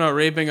guess we're not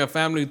raping a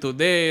family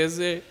today, is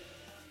it?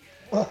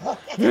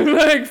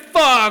 Like,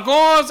 fuck,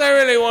 I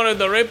really wanted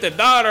to rape the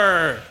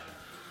daughter.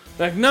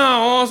 Like,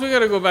 no, we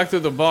gotta go back to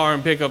the bar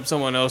and pick up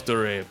someone else to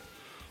rape.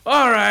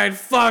 All right,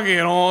 fuck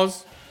it,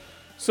 Oz.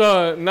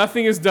 So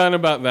nothing is done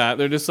about that.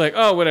 They're just like,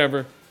 oh,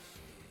 whatever.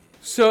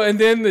 So, and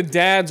then the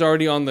dad's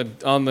already on the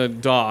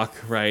dock,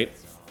 right?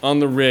 On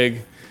the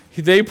rig.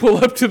 They pull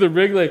up to the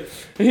rig, like,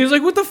 and he's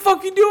like, what the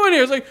fuck you doing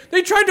here? It's like,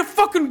 they tried to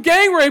fucking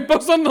gang rape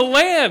us on the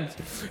land.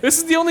 This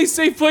is the only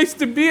safe place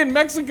to be in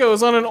Mexico,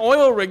 is on an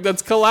oil rig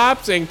that's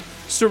collapsing,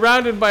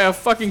 surrounded by a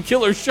fucking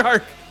killer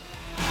shark.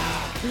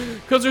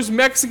 Because there's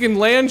Mexican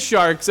land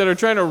sharks that are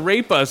trying to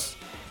rape us.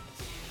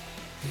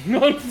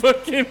 Not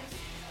fucking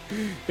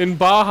in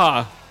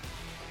Baja.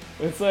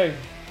 It's like,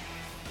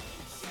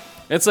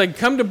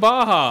 come to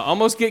Baja,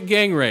 almost get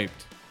gang raped.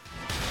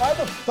 Why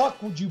the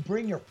fuck would you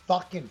bring your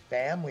fucking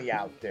family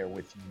out there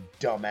with you,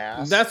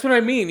 dumbass? That's what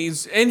I mean.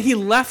 He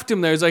left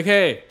him there. He's like,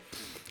 hey,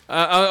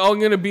 I'm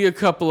gonna be a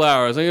couple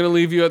hours. I'm gonna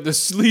leave you at the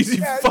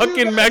sleazy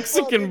fucking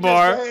Mexican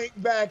bar. Just hang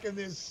back in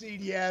this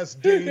seedy ass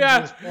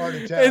dangerous part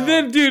of town. And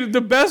then, dude,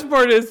 the best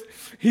part is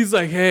he's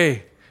like,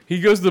 hey.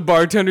 He goes to the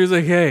bartender. He's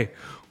like, hey,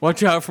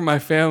 watch out for my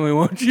family,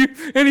 won't you?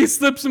 And he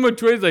slips him a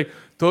twist. He's like,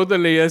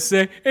 totally, ese.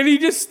 And he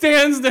just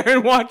stands there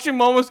and watch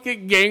him almost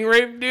get gang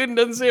raped, dude, and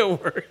doesn't say a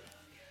word.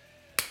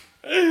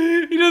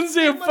 He doesn't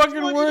say a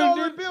fucking word,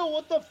 dude. Bill,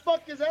 what the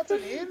fuck is that?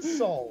 That's an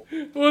insult.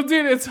 Well,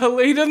 dude, it's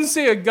hilarious. He doesn't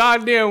say a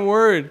goddamn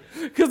word.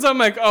 Because I'm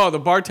like, oh, the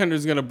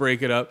bartender's going to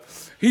break it up.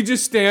 He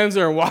just stands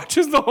there and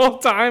watches the whole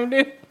time,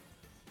 dude.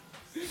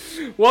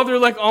 While they're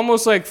like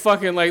almost like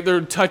fucking like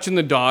they're touching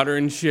the daughter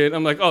and shit.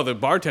 I'm like, oh, the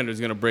bartender's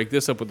going to break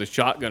this up with a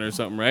shotgun or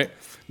something, right?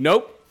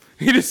 Nope.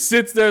 He just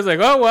sits there, is like,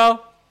 oh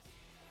well.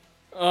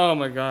 Oh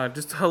my god,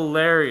 just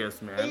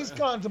hilarious, man. He's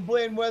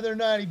contemplating whether or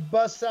not he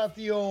busts out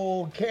the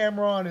old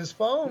camera on his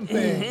phone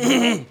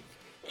thing.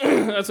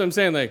 That's what I'm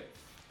saying. Like,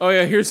 oh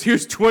yeah, here's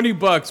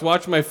 $20.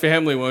 Watch my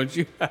family, won't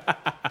you?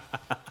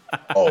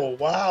 Oh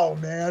wow,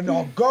 man!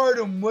 I'll guard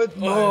him with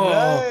my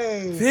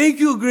life. Thank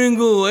you,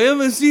 Gringo. I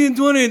haven't seen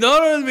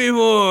 $20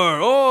 before.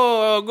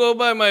 Oh, I'll go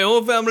buy my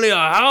whole family a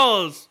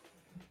house.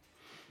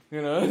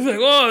 You know, it's like,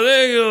 oh,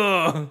 thank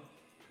you.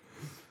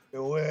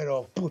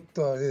 Bueno,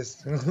 puta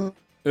this.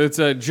 It's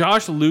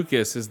Josh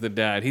Lucas is the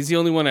dad. He's the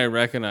only one I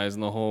recognize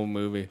in the whole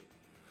movie.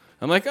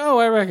 I'm like, oh,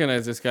 I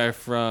recognize this guy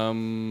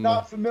from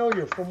Not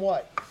familiar. From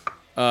what?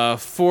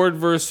 Ford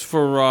vs.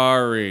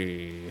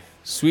 Ferrari,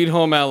 Sweet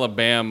Home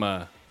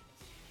Alabama,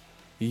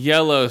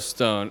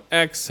 Yellowstone,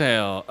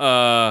 Exhale,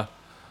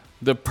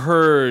 The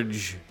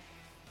Purge,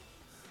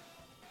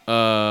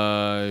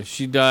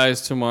 She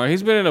Dies Tomorrow.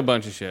 He's been in a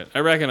bunch of shit. I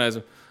recognize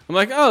him. I'm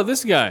like, oh,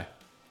 this guy.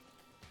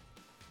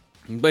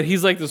 But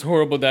he's like this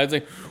horrible dad.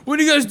 He's like, what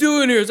are you guys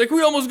doing here? It's like,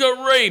 we almost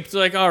got raped. It's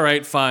like, all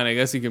right, fine. I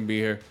guess he can be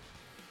here.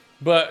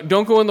 But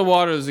don't go in the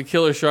water. There's a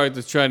killer shark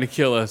that's trying to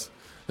kill us.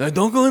 Like,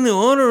 don't go in the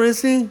water,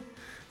 is he?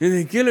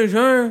 There's a killer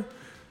shark.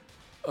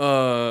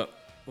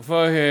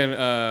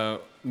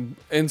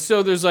 And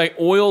so there's like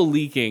oil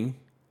leaking,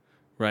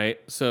 right?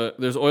 So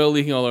there's oil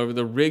leaking all over.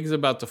 The rig's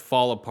about to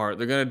fall apart.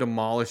 They're going to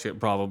demolish it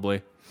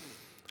probably.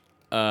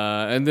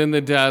 And then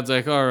the dad's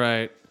like, all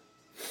right.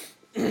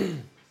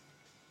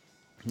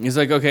 He's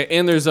like, okay.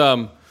 And there's,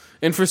 and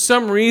for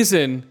some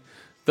reason,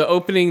 the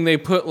opening, they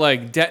put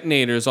like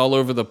detonators all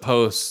over the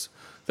posts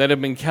that have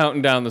been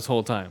counting down this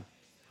whole time.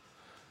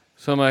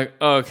 So I'm like,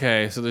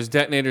 okay, so there's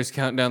detonators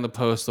counting down the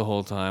post the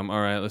whole time. All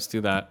right, let's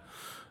do that.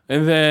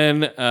 And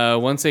then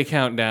once they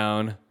count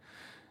down,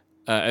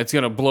 it's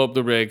going to blow up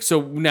the rig.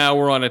 So now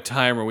we're on a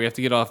timer. We have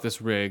to get off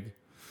this rig.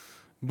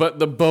 But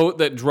the boat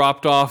that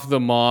dropped off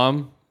the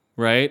mom,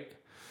 right?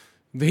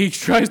 He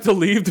tries to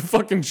leave. The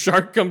fucking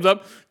shark comes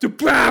up to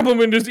grab him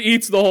and just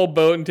eats the whole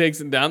boat and takes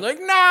it down. Like,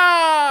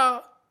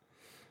 no!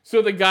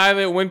 So the guy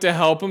that went to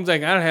help him's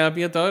like, I don't help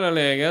you,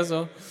 totally, I guess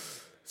so.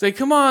 It's like,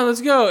 come on,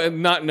 let's go.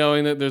 And not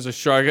knowing that there's a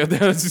shark out there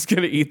that's just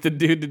going to eat the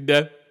dude to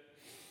death.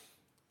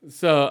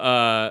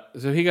 So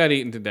he got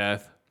eaten to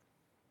death.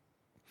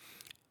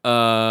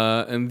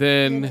 And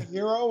then... Being a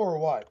hero or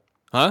what?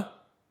 Huh?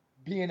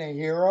 Being a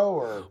hero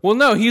or... Well,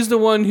 no, he's the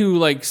one who,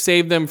 like,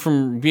 saved them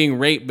from being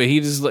raped, but he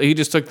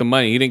just took the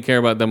money. He didn't care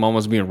about them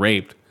almost being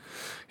raped.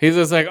 He's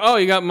just like, oh,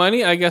 you got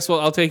money? I guess,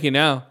 well, I'll take you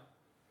now.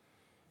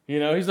 You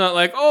know, he's not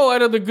like, oh,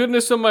 out of the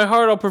goodness of my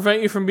heart, I'll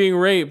prevent you from being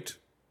raped.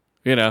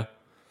 You know?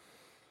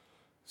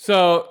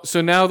 So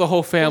now the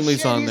whole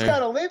family's on there. He's got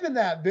to live in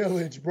that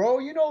village, bro.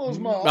 You know those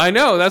moms. I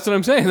know. That's what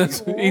I'm saying.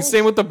 He's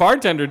saying with the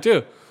bartender,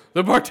 too.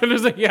 The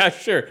bartender's like, yeah,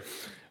 sure.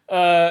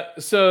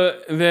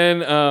 So then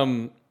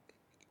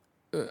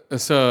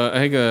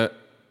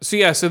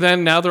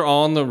now they're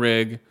all on the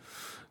rig.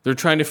 They're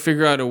trying to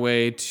figure out a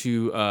way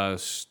to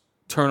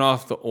turn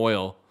off the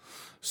oil.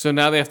 So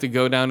now they have to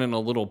go down in a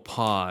little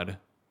pod.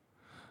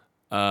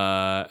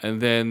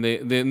 And then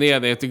they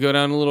have to go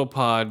down a little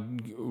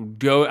pod,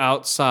 go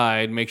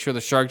outside, make sure the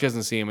shark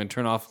doesn't see them, and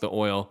turn off the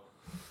oil.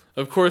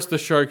 Of course, the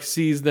shark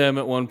sees them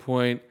at one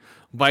point,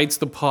 bites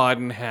the pod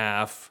in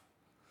half.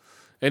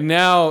 And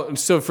now,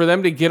 so for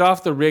them to get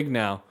off the rig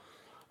now,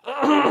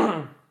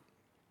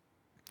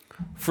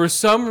 for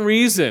some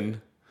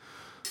reason,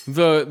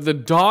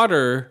 the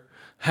daughter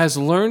has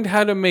learned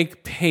how to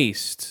make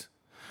paste,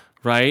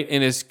 right?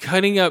 And is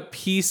cutting up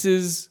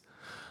pieces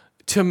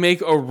to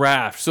make a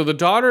raft. So the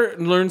daughter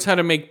learns how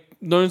to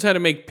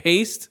make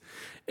paste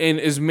and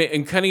is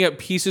cutting up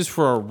pieces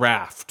for a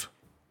raft.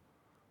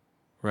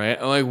 Right?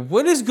 I'm like,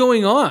 what is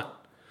going on?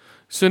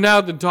 So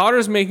now the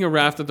daughter's making a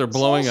raft that they're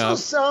blowing up. It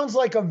also sounds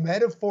like a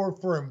metaphor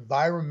for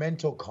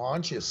environmental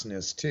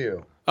consciousness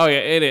too. Oh yeah,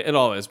 it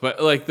all is.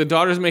 But like the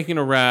daughter's making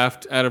a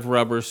raft out of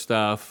rubber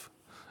stuff,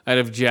 out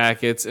of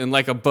jackets, and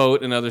like a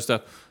boat and other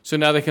stuff. So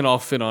now they can all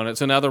fit on it.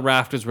 So now the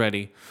raft is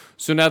ready.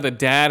 So now the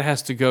dad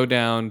has to go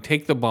down,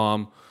 take the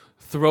bomb,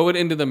 throw it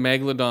into the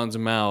megalodon's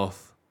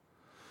mouth,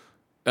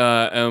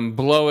 and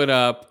blow it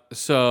up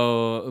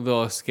so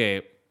they'll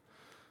escape.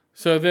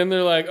 So then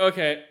they're like,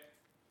 okay.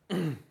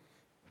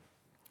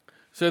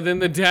 So then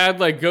the dad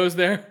like goes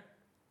there,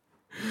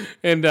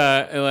 and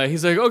like,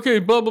 he's like, okay,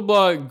 blah blah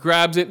blah,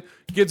 grabs it,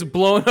 gets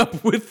blown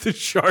up with the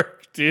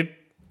shark, dude.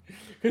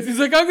 Because he's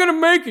like, I'm gonna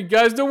make it,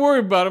 guys. Don't worry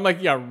about it. I'm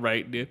like, yeah,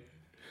 right, dude.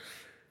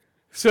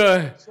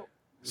 So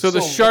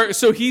the shark.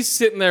 So he's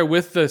sitting there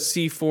with the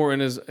C4 in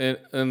his, and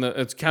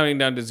it's counting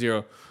down to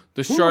 0.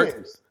 The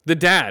shark. The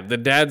dad. The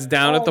dad's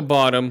down at the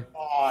bottom.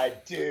 God,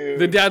 dude.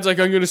 The dad's like,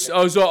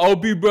 I'll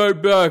be right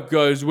back,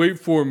 guys. Wait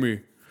for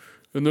me.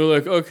 And they're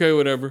like, okay,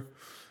 whatever.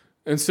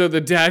 And so the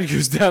dad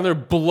goes down there,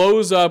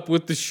 blows up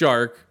with the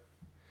shark,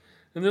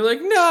 and they're like,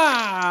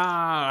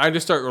 nah. I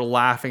just start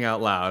laughing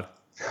out loud.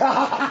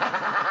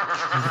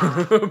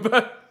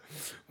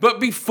 But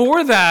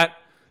before that,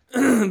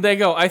 they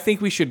go, I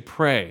think we should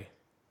pray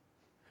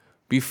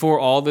before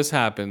all this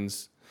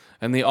happens.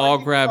 and they all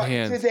grab Did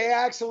hands. they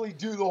actually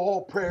do the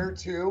whole prayer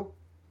too?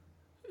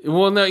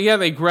 Well, no, yeah,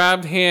 they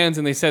grabbed hands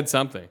and they said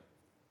something.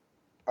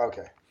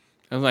 Okay.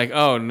 I'm like,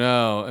 oh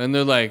no. And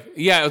they're like,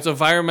 yeah, it's a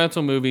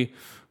environmental movie,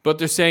 but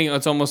they're saying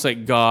it's almost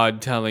like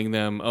God telling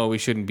them, oh, we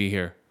shouldn't be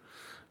here.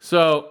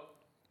 So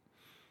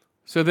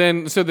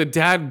the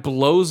dad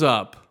blows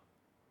up,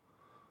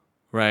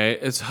 right?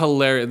 It's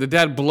hilarious. The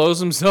dad blows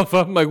himself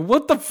up. I'm like,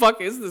 what the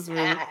fuck is this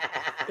movie?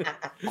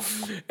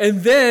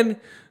 And then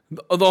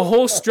the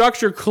whole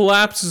structure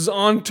collapses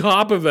on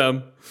top of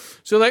them.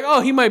 So like,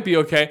 oh, he might be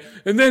okay.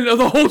 And then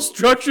the whole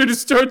structure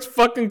just starts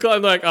fucking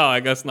like, oh, I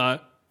guess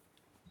not.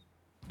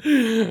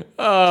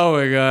 Oh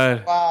my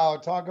God. Wow,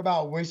 talk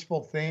about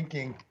wishful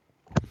thinking.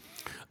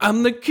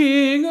 I'm the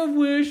king of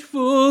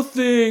wishful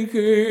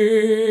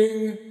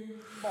thinking.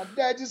 My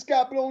dad just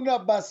got blown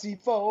up by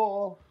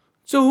C4.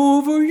 It's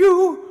over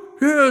you,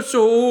 yeah, it's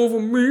over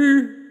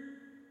me.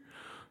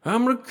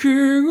 I'm the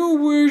king of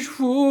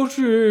wishful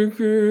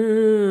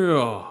thinking.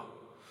 Oh.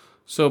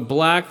 So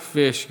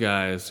Blackfish,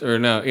 guys, or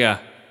no, yeah.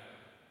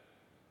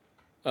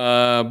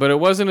 But it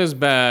wasn't as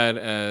bad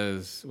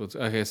as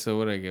okay. So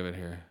what did I give it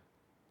here?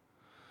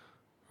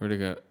 Where'd it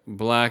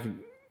go?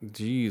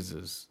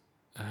 Jesus.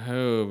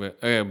 Oh,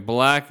 okay,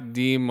 Black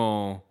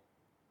Demon.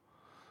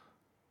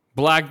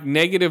 Black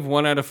negative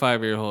 1 out of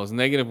 5 ear holes,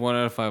 negative 1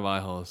 out of 5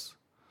 eye holes,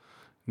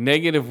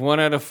 negative 1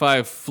 out of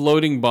 5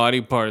 floating body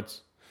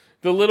parts.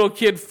 The little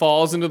kid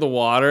falls into the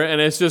water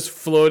and it's just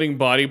floating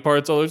body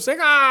parts all over. It's like,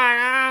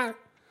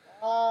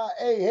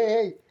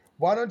 Hey.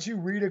 Why don't you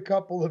read a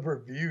couple of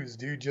reviews,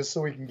 dude, just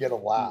so we can get a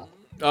laugh?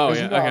 Oh,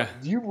 yeah, okay.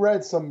 You've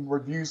read some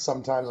reviews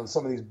sometimes on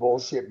some of these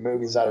bullshit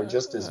movies that are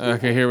just as good.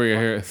 Okay, here we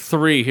go.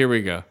 3, here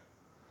we go.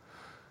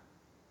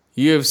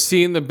 You have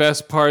seen the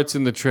best parts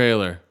in the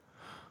trailer.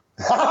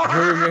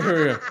 Here we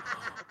go.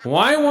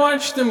 Why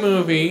watch the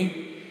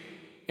movie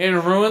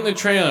and ruin the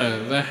trailer?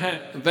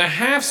 The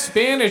half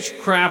Spanish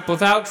crap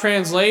without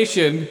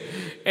translation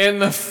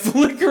and the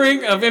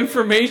flickering of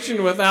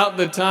information without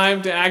the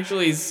time to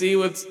actually see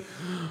what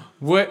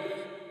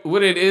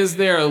it is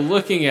they're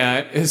looking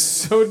at is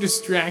so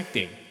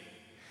distracting.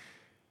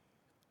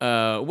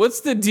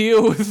 What's the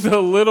deal with the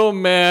little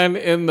man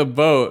in the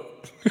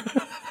boat?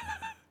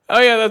 Oh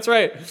yeah, that's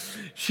right.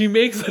 She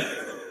makes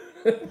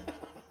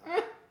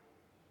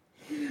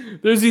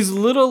there's these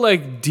little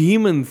like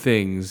demon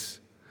things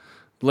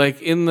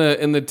like in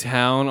the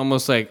town,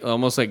 almost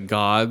like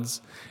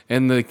gods,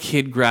 and the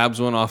kid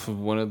grabs one off of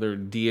one of their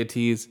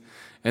deities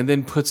and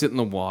then puts it in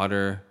the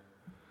water.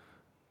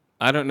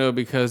 I don't know,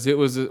 because it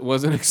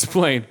wasn't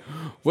explained.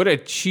 What a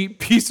cheap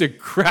piece of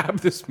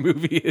crap this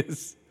movie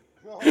is.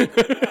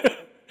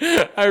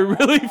 I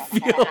really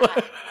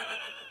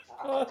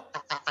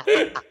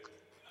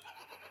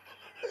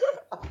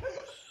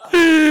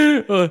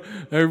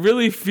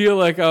feel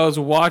like I was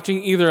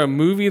watching either a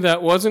movie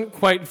that wasn't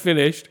quite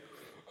finished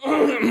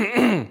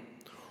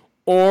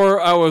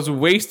or I was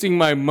wasting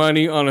my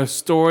money on a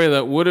story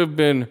that would have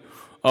been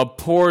a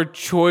poor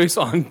choice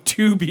on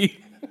Tubi.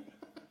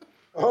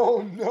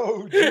 Oh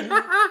no, dude.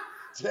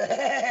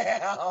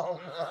 Damn.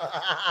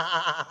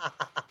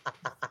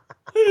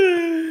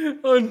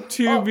 On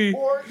Tubi.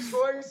 Poor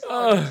choice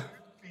on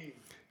Tubi.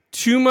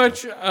 Too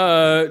much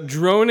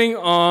droning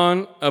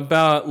on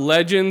about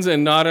legends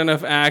and not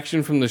enough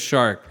action from the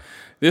shark.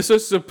 This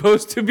was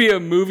supposed to be a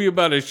movie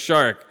about a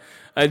shark,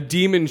 a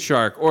demon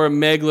shark, or a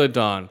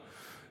megalodon.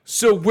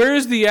 So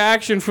where's the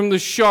action from the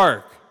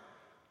shark?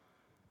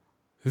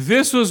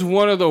 This was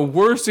one of the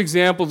worst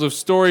examples of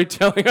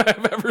storytelling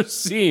I've ever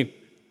seen.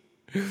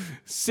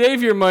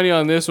 Save your money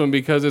on this one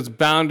because it's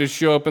bound to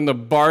show up in the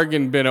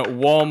bargain bin at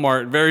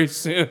Walmart very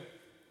soon.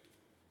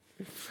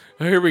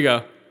 Here we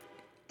go.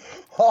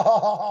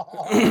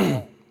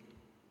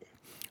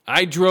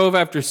 I drove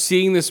after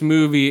seeing this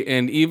movie,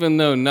 and even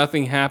though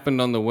nothing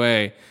happened on the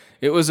way,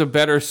 it was a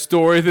better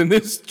story than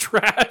this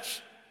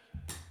trash.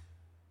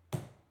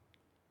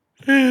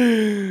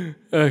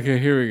 Okay,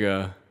 here we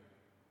go.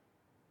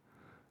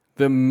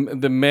 The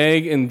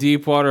Meg in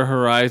Deepwater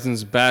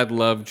Horizon's Bad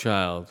Love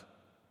Child.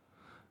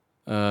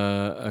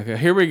 Okay,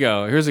 here we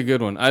go. Here's a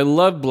good one. I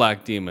loved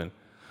Black Demon.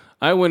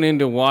 I went in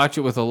to watch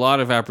it with a lot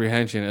of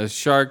apprehension, as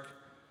shark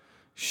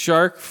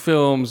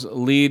films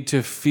lead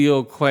to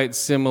feel quite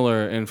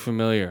similar and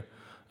familiar.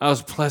 I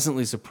was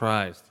pleasantly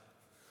surprised.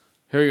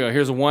 Here we go.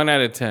 Here's a 1 out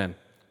of 10.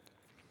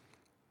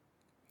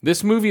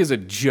 This movie is a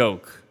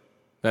joke.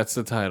 That's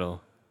the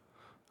title.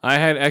 I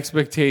had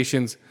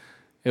expectations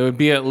it would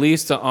be at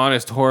least an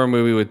honest horror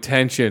movie with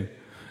tension,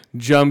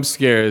 jump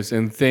scares,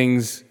 and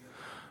things,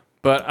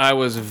 but I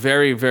was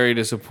very, very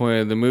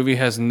disappointed. The movie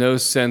has no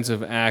sense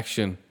of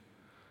action.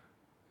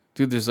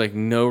 Dude, there's like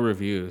no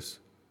reviews.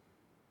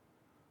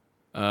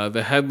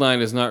 The headline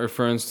is not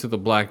reference to the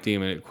Black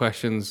Demon. It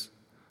questions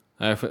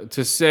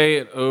to say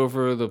it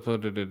over the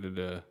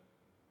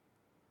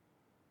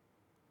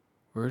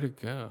where'd it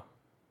go?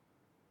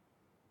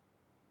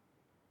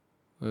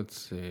 Let's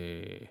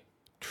see.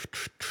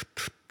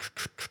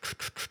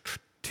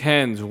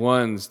 Tens,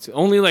 ones,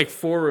 only like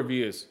 4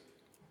 reviews.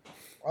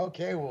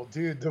 Okay, well,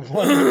 dude, the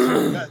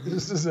one that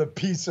this is a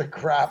piece of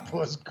crap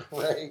was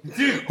great.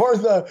 Or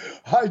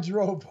I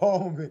drove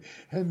home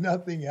and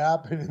nothing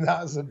happened, and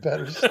that was a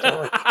better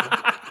story.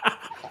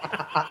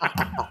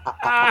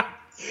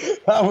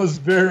 That was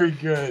very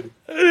good.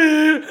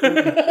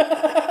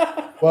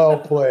 Well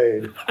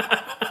played.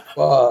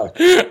 Fuck.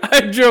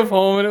 I drove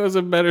home and it was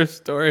a better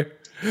story.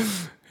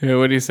 Yeah,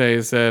 what did he say?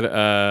 He said,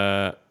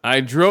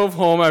 I drove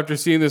home after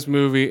seeing this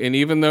movie, and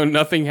even though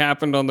nothing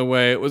happened on the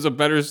way, it was a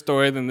better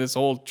story than this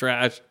whole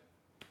trash.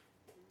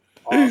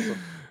 Awesome.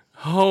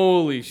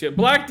 Holy shit.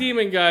 Black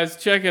Demon, guys,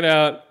 check it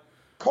out.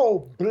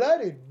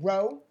 Cold-blooded,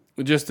 bro.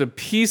 Just a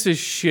piece of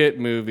shit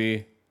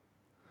movie.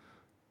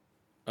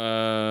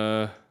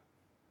 Okay,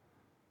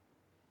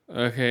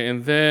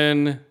 and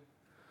then...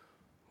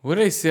 What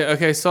did I say?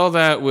 Okay, I saw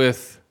that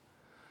with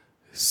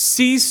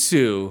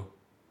Sisu.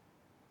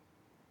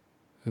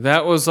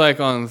 That was like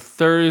on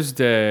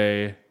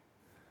Thursday,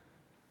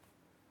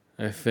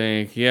 I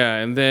think. Yeah,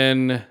 and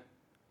then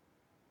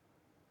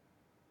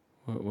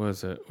what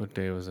was it? What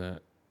day was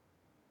that?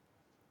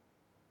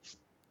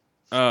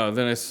 Oh,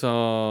 then I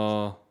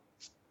saw. I'm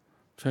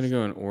trying to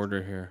go in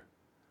order here.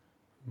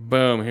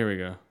 Boom, here we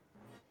go.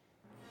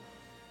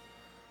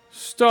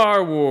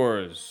 Star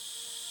Wars.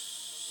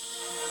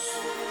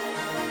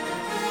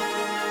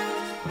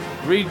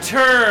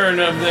 Return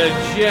of the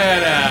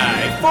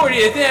Jedi,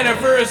 40th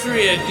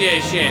Anniversary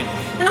Edition.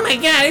 Oh my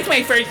god, it's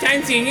my first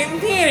time seeing it in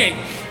theaters.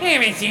 I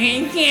haven't seen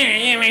it in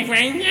theaters in my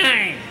first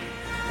time.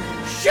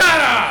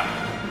 Shut up!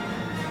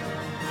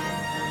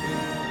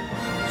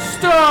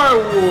 Star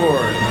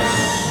Wars.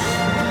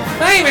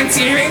 I haven't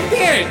seen it in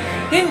theaters.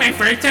 It's my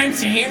first time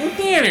seeing it in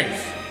theaters.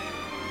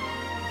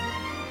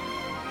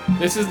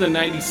 This is the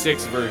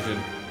 96 version,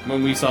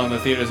 when we saw in the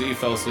theaters that you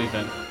fell asleep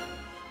in.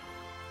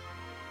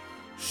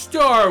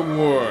 Star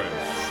Wars.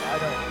 I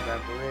don't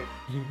remember it.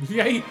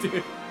 Yeah, you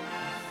did.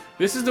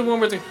 This is the one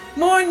where it's like,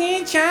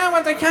 Monicha,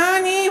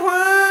 Watakani,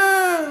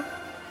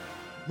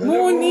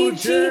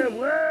 Monichi.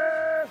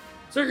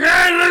 It's like,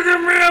 hey, look at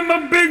me, I'm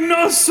a big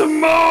no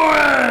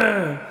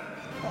Samoan.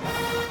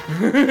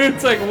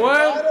 It's like, A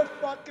lot what? of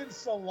fucking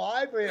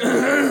saliva.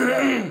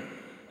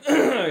 Yeah.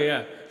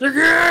 It's like,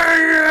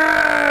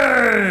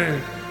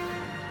 yeah.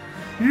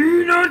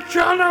 You don't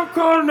try to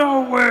go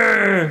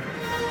nowhere.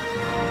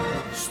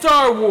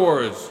 Star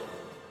Wars.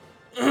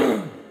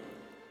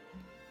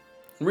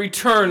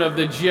 Return of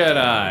the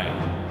Jedi.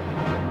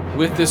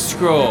 With the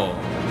scroll.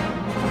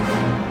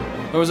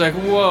 I was like,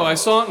 whoa, I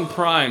saw it in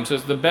Prime, so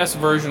it's the best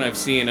version I've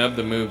seen of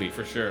the movie,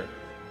 for sure.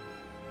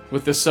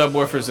 With the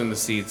subwoofers in the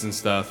seats and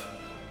stuff.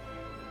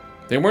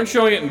 They weren't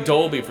showing it in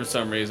Dolby for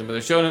some reason, but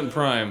they're showing it in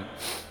Prime.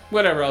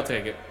 Whatever, I'll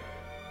take it.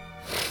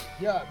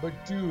 Yeah, but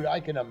dude, I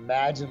can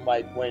imagine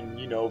like when,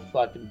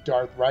 fucking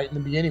right in the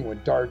beginning when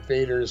Darth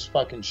Vader's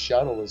fucking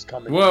shuttle is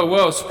coming.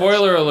 Whoa,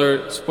 spoiler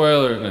alert.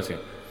 Spoiler, no, see.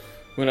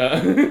 When,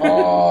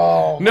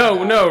 Oh.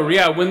 no,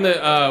 yeah, when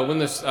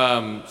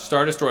the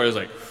Star Destroyer is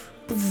like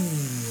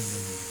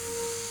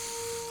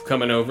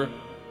coming over.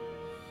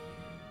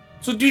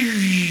 So then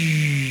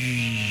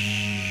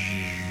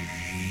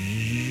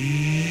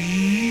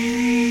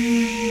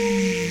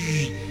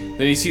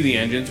you see the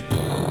engines.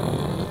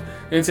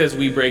 And it says,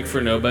 we break for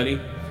nobody.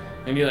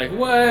 And you're like,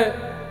 what?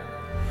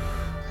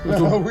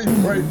 No, we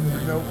break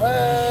for no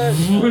what?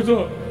 What's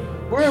up?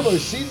 Where have I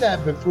seen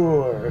that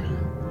before?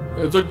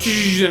 It's like,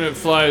 and it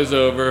flies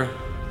over.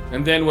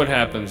 And then what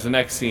happens? The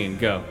next scene,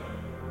 go.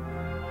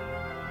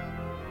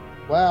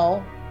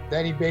 Well,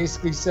 then he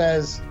basically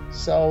says,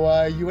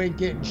 so you ain't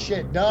getting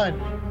shit done.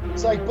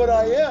 It's like, but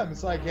I am.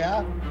 It's like,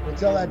 yeah, we'll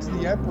tell that to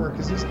the Emperor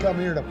because he's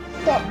coming here to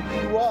fuck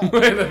you up.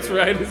 That's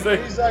right. It's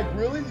like, He's like,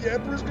 really? The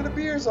Emperor's gonna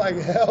be here? He's like,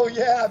 hell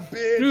yeah,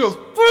 bitch. he'll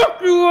fuck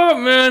you up,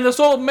 man. This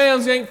old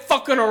man's ain't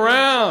fucking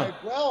around.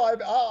 Like, well,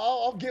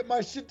 I'll get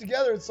my shit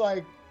together. It's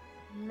like,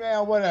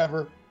 man,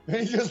 whatever.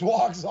 And he just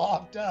walks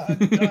off. Done.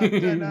 And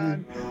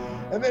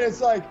then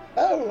it's like,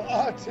 oh,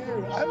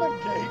 R2, I'm a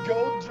gay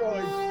gold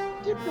droid.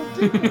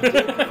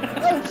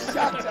 Oh,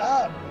 shut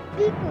up.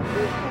 People.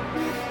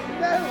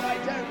 No, I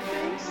don't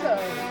think so.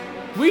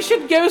 We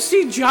should go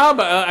see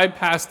Jabba. I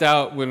passed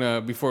out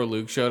when before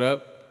Luke showed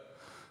up.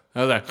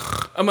 I was like,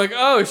 I'm like,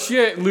 oh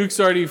shit, Luke's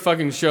already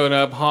fucking showed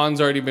up. Han's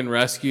already been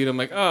rescued. I'm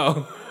like,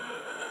 oh.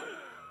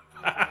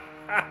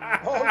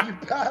 Oh, you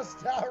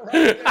passed out right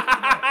there.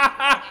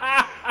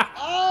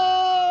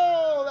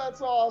 Oh,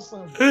 that's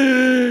awesome.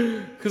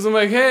 Because I'm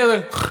like,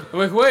 hey, I'm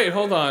like, wait,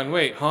 hold on,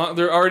 wait, Han,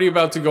 they're already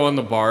about to go on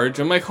the barge.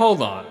 I'm like,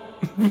 hold on.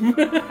 Dude,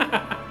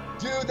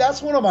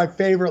 that's one of my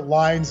favorite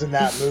lines in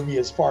that movie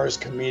as far as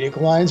comedic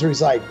lines, where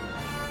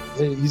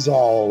he's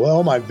all,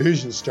 well, my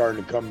vision's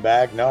starting to come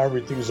back. Now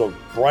everything's a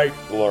bright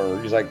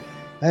blur. He's like,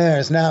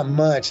 there's not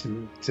much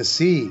to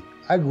see.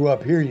 I grew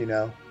up here,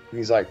 And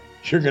he's like,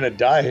 you're going to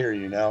die here,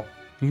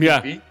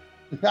 Yeah.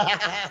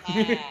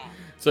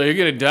 So you're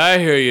gonna die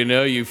here,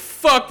 you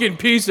fucking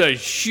piece of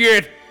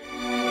shit.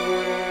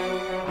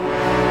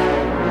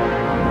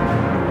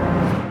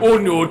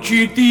 Ono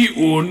chiti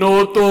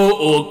unoto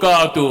o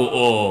kato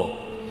o.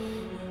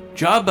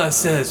 Jabba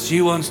says she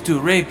wants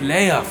to rape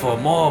Leia for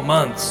more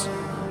months.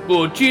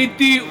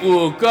 Ochiti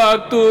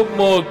ugato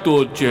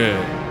motoche.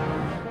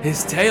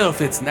 His tail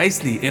fits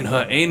nicely in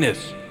her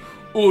anus.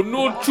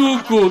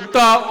 Unochuku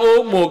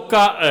ta'o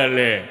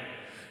mokaele.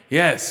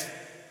 Yes.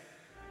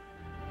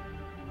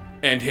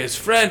 And his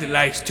friend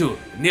likes to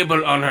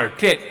nibble on her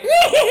clit.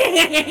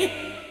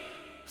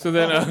 So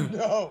then,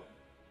 No.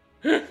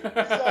 He's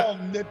all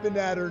nipping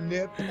at her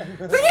nip.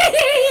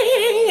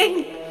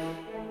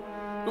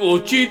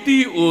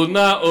 Ochiti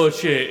una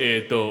oche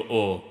eto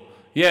o.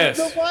 Yes.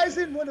 The wise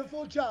and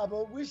wonderful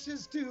Jabba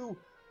wishes to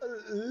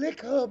lick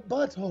her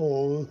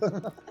butthole.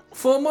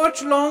 For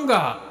much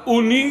longer.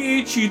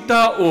 Uni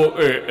ichita o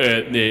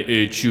ne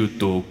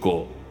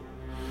echutoko.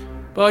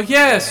 But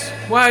yes,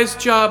 wise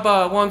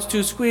Jabba wants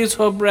to squeeze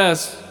her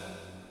breast.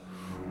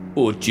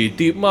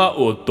 Ochiti ma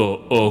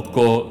oto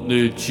oko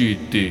ne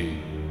chiti.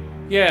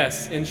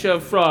 Yes, and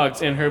shove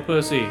frogs in her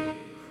pussy.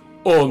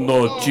 Oh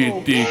no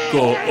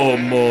chitiko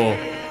omo.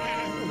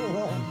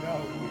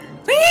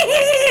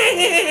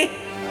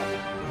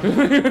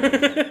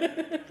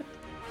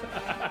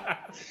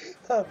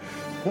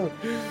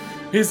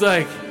 He's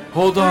like,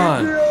 hold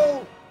on.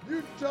 Yo,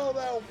 you tell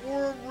that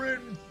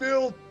worm-ridden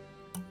filth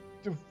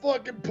to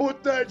fucking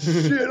put that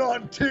shit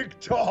on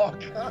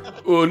TikTok.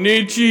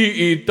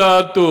 Onichi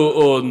itato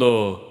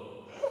ono.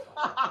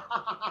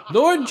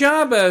 Lord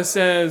Jabba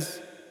says,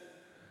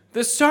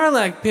 the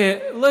Sarlacc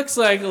pit looks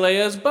like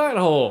Leia's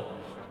butthole.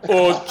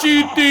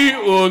 Ochiti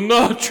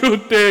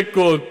onachute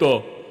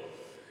koto.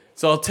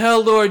 So I'll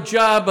tell Lord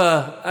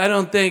Jabba, I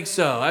don't think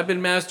so. I've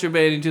been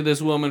masturbating to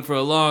this woman for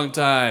a long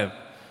time.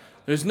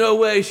 There's no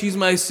way she's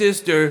my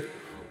sister.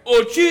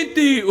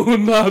 Ochiti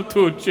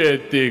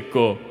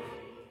unatuchetiko.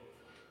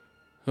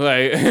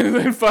 Like, and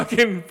then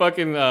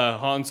fucking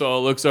Han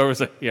Solo looks over and is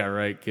like, yeah,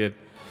 right, kid.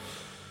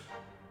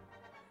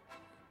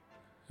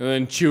 And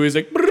then Chewie's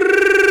like,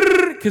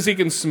 because he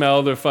can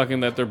smell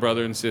that they're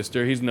brother and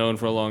sister. He's known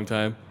for a long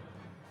time.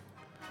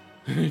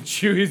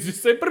 Chewie's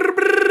just like,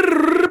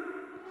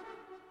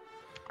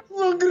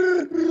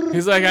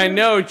 he's like, I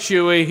know,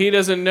 Chewie. He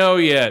doesn't know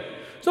yet.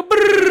 So,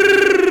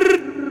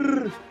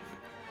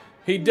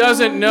 he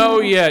doesn't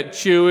know yet,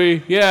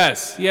 Chewie.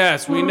 Yes,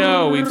 we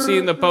know. We've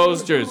seen the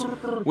posters.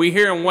 We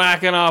hear him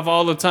whacking off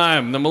all the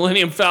time. The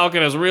Millennium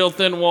Falcon has real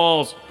thin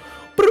walls.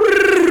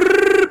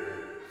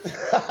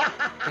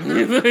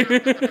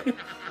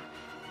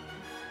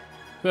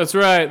 That's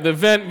right. The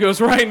vent goes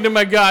right into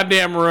my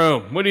goddamn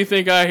room. What do you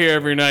think I hear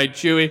every night,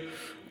 Chewie?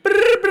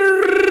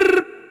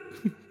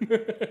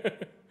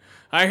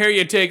 I hear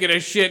you taking a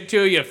shit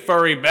too, you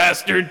furry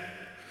bastard.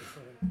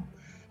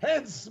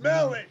 And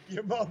smell it,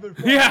 you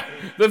motherfucker. Yeah,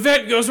 the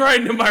vent goes right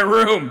into my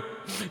room.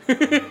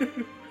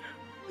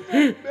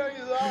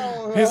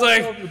 He's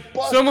like,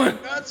 someone.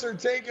 Nuts are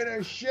taking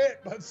a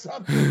shit, but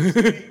something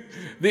stinks.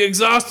 The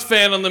exhaust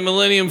fan on the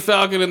Millennium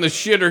Falcon and the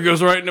shitter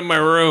goes right into my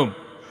room.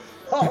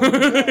 Oh, no.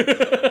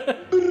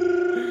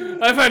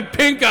 I've had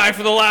pink eye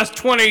for the last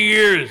 20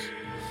 years.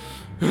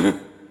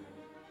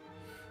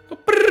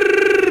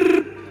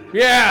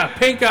 Yeah,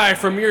 pink eye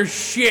from your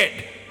shit.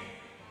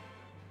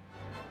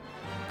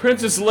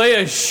 Princess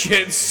Leia's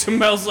shit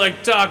smells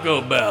like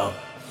Taco Bell.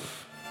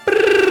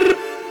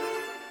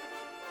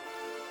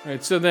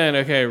 Alright, so then,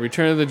 okay,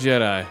 Return of the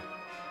Jedi.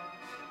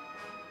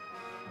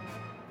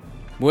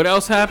 What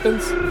else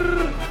happens?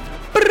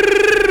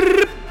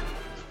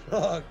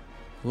 Fuck.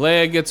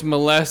 Leia gets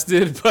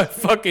molested by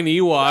fucking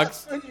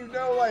Ewoks. That's when you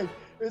know, like,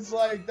 it's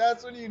like,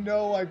 that's when you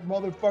know, like,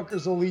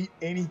 motherfuckers will eat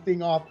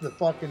anything off the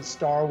fucking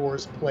Star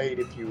Wars plate,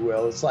 if you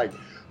will. It's like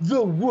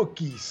the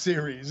Wookiee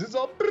series. It's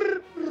all.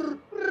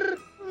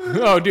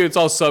 Oh, dude, it's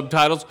all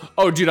subtitles.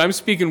 Oh, dude, I'm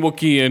speaking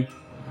Wookieean.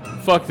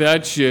 Fuck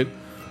that shit.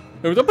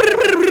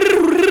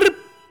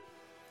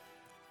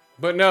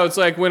 But no, it's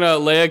like when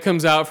Leia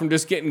comes out from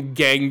just getting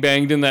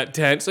gangbanged in that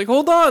tent. It's like,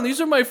 hold on,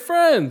 these are my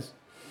friends.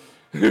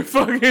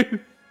 Fucking.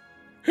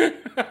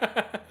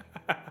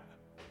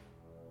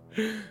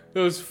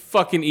 Those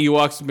fucking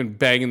Ewoks have been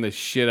banging the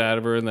shit out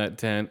of her in that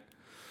tent.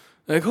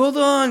 Like, hold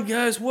on,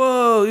 guys.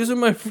 Whoa, these are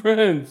my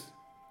friends.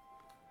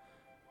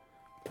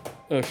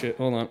 Oh, shit.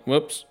 Hold on.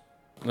 Whoops.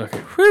 Okay.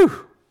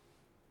 Whew.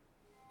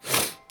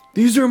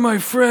 These are my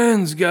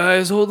friends,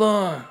 guys. Hold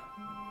on.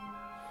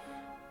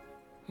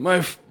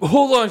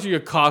 Hold on. She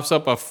coughs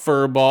up a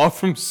fur ball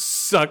from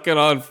sucking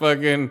on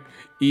fucking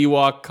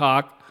Ewok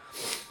cock.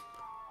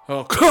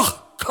 Oh,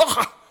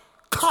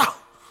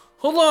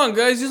 hold on,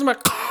 guys. These are my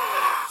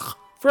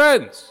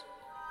friends.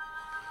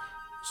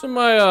 This is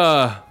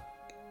my,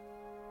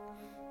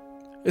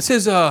 This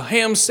is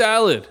ham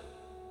salad.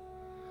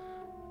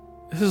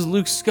 This is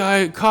Luke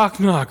Sky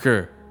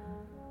Cockknocker.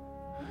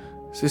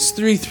 This is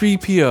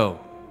 3-3PO.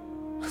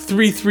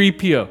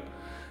 3-3PO.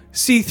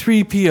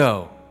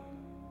 C-3PO.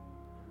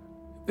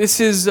 This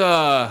is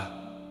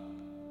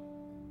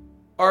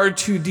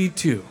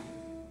R2-D2.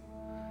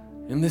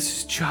 And this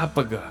is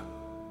Choppaga.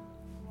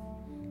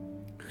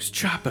 Who's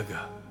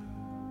Choppaga?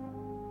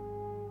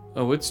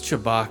 Oh, it's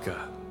Chewbacca.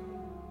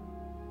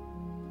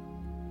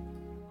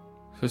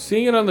 So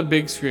seeing it on the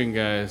big screen,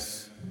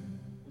 guys.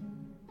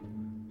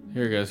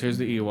 Here it goes. Here's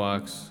the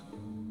Ewoks.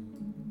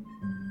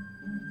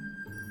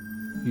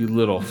 You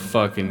little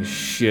fucking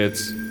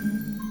shits.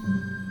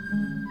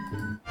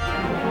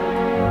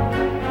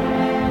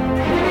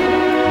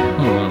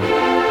 Hold on.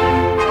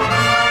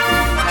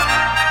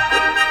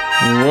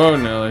 Whoa,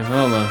 Nelly.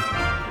 Hold on.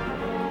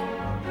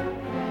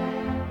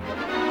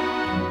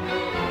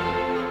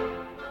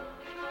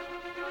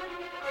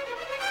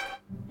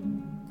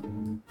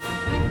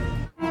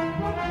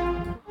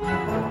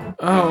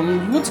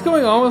 What's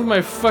going on with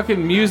my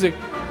fucking music?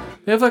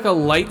 They have like a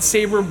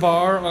lightsaber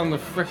bar on the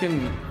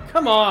frickin'...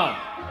 Come on!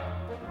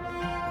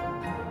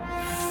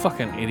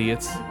 Fucking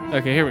idiots.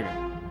 Okay, here we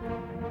go.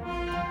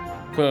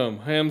 Boom.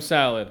 Ham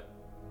salad.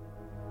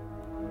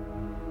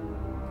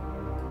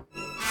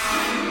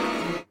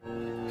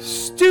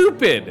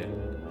 Stupid!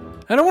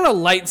 I don't want a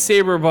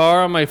lightsaber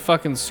bar on my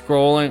fucking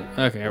scrolling.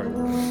 Okay, here we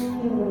go.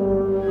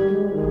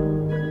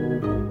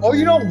 Oh,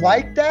 you don't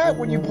like that?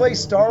 When you play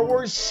Star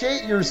Wars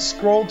shit, your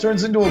scroll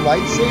turns into a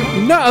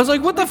lightsaber? No, I was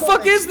like, what the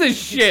fuck is this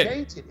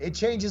shit? It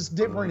changes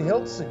different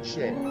hilts and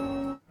shit.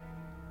 Oh,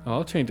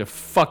 I'll change a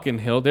fucking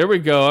hilt. There we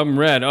go. I'm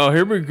red. Oh,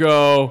 here we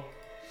go.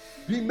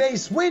 Be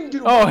Mace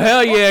Windu. Oh,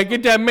 hell yeah.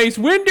 Get that Mace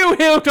Windu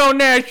hilt on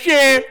that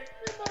shit.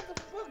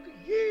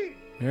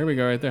 There we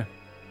go, right there.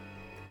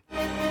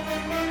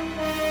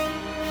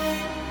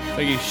 It's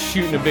like he's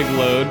shooting a big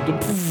load.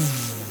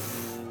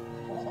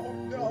 Oh,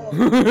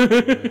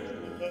 no.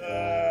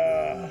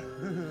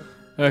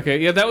 Okay,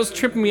 yeah, that was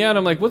tripping me out.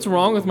 I'm like, what's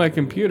wrong with my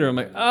computer? I'm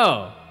like,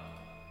 oh.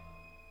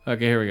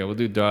 Okay, here we go. We'll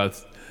do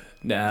Darth.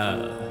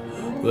 Now,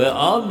 we're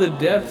on the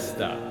Death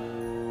Star.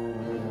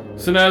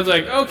 So now it's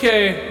like,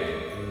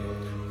 okay.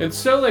 It's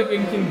so, like,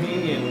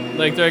 inconvenient.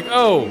 Like, they're like,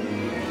 oh.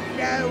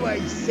 Now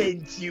I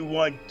sense you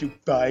want to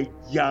fight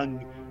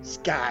young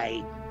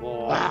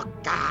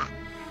Skywalker.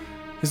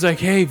 He's like,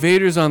 hey,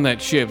 Vader's on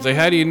that ship. It's like,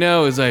 how do you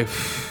know? It's like,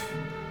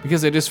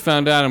 because I just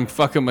found out I'm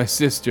fucking my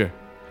sister.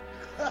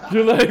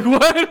 You're like,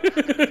 what?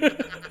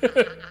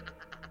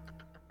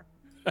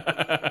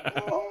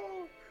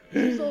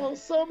 So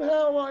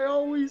somehow I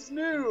always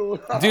knew.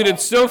 Dude,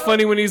 it's so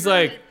funny when he's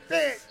like,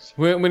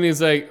 when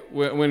he's like,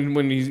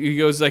 when he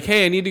goes like,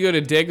 hey, I need to go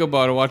to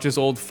Dagobah to watch this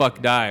old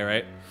fuck die,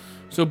 right?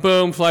 So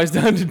boom, flies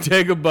down to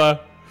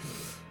Dagobah,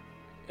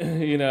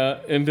 you know,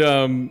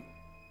 and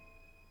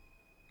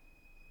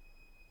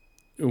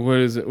what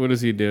is it? What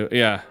does he do?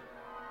 Yeah.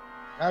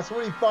 That's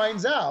when he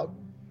finds out.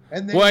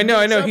 And then well, I know.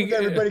 He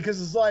everybody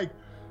because it's like,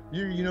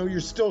 you know,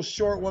 you're still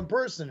short one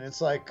person. It's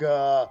like,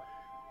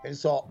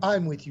 it's all,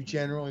 I'm with you,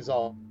 General. He's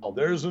all, oh,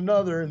 there's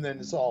another, and then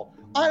it's all,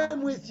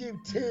 I'm with you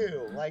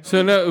too. Like,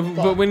 so no,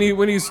 but when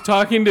he's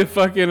talking to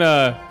fucking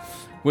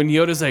when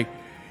Yoda's like,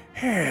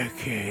 hey,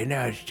 okay,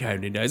 now it's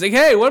time to die. He's like,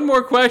 hey, one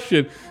more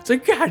question. It's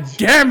like, God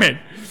damn it.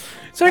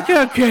 It's like,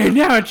 okay,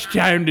 now it's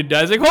time to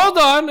die. It's like, hold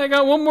on, I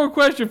got one more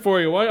question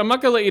for you. I'm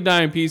not gonna let you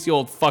die in peace, you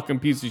old fucking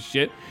piece of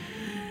shit.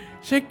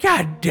 It's like,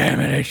 God damn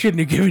it, I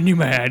shouldn't have given you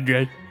my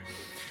address.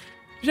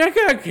 He's like,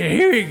 okay,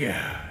 here we go.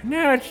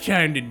 Now it's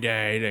time to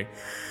die. He's like,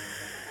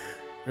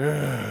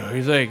 ugh.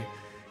 He's like,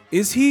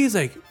 is he? He's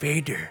like,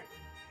 Vader,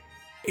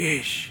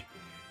 ish.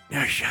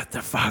 Now shut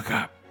the fuck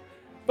up.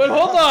 But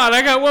hold on,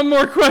 I got one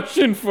more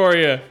question for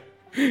you.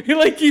 He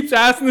like keeps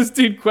asking this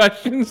dude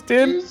questions,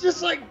 dude. He's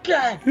just like,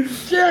 God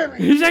damn it.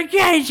 He's like,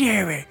 God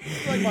damn it.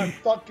 He's like my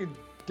fucking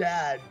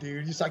dad,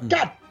 dude. He's like,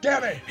 God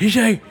damn it. He's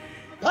like,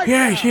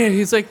 yeah, shit.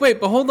 He's like, wait,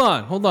 but hold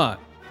on.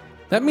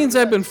 That means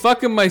I've been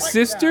fucking my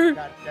sister?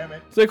 God damn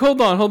it. It's like, hold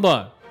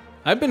on.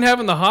 I've been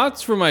having the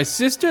hots for my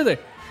sister?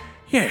 Like,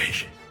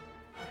 yes,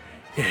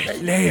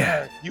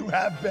 Leia. You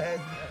have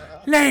been.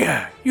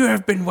 Leia, you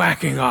have been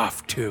whacking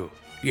off too.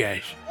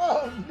 Yes.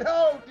 Oh,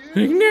 no,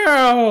 dude.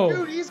 No.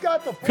 Dude, he's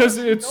got the... Because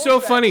it's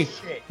so funny.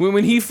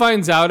 When he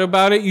finds out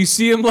about it, you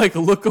see him like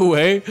look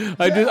away.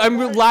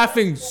 I'm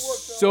laughing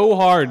so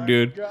hard,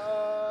 dude.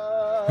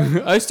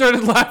 I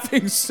started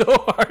laughing so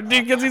hard,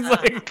 dude, because he's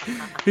like,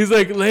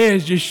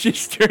 Leia's your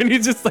sister, and he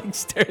just like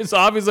stares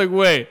off. He's like,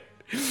 wait.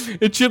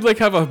 It should like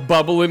have a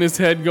bubble in his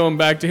head going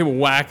back to him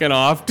whacking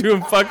off to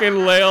him fucking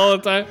Leia all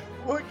the time.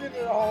 Looking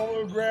at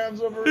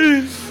holograms over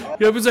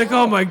Yep, it's like,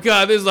 oh my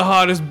god, this is the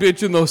hottest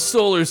bitch in the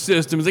solar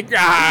system. It's like,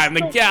 in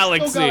the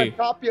galaxy. Still got a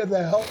copy of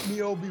the Help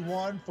Me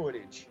Obi-Wan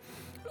footage.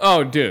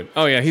 Oh, dude.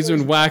 Oh, yeah, he's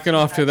been whacking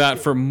off to that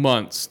for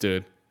months,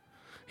 dude.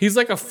 He's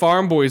like a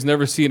farm boy who's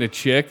never seen a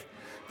chick.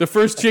 The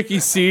first chick he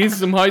sees,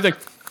 somehow he's like,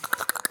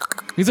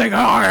 oh,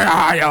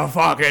 yeah, you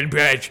fucking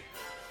bitch.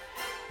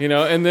 You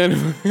know, and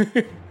then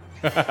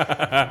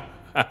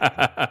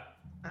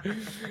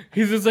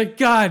he's just like,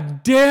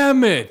 God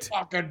damn it.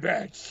 Fucking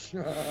bitch.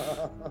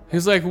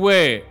 He's like,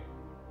 wait,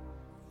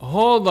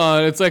 hold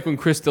on. It's like when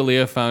Chris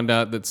D'Elia found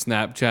out that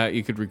Snapchat,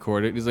 you could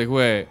record it. He's like,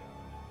 wait,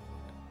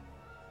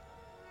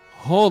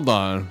 hold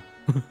on.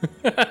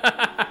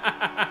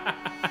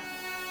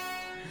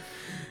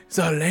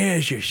 So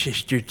Leia's your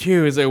sister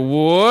too. He's like,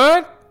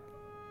 what?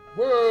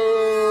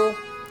 Whoa.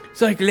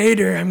 It's like,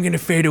 later, I'm gonna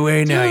fade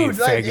away now, you Dude,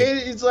 like,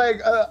 faggot. it's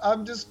like,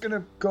 I'm just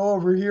gonna go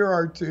over here,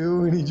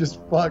 R2, and he just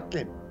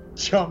fucking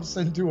jumps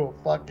into a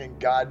fucking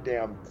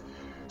goddamn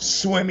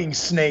swimming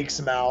snake's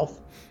mouth.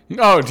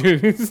 Oh,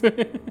 dude.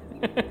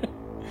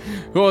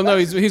 Well, no,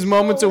 he's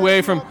moments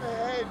away from.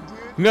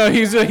 No,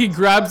 he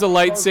grabs a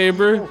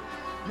lightsaber.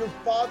 Your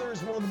father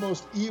is one of the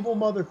most evil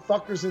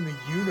motherfuckers in the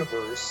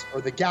universe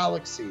or the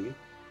galaxy.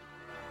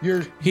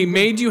 He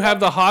made you have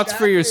the hots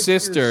for your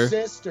sister.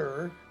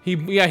 He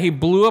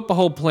blew up a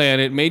whole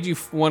planet, made you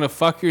want to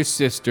fuck your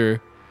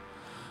sister.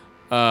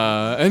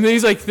 And then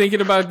he's like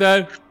thinking about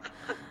that.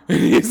 And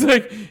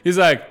he's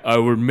like, I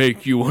would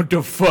make you want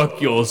to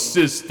fuck your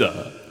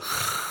sister.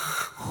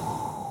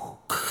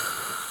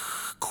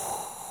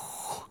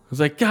 I was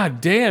like, God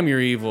damn,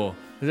 you're evil.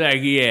 He's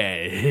like,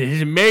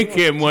 yeah, make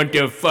him want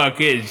to fuck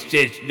his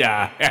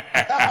sister.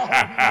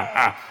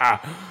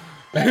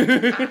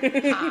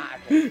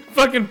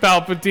 Fucking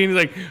Palpatine is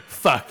like,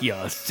 fuck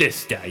your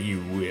sister,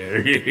 you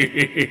weird.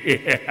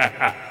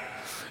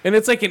 And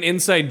it's like an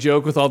inside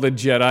joke with all the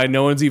Jedi.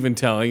 No one's even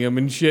telling him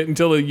and shit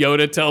until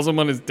Yoda tells him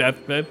on his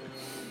deathbed.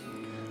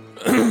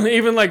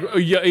 even like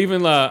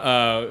Obi-Wan's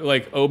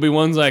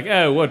like,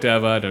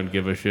 whatever, I don't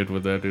give a shit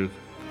what that is.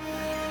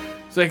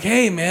 It's like,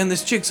 hey man,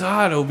 this chick's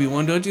hot,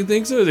 Obi-Wan, don't you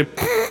think so? Like,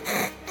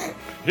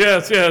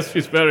 yes,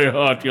 she's very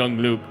hot, young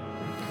Luke.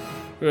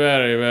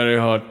 Very, very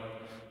hot.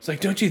 It's like,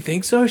 don't you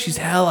think so? She's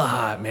hella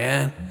hot,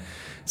 man.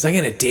 It's like,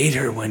 I'm gonna date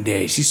her one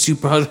day. She's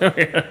super hot.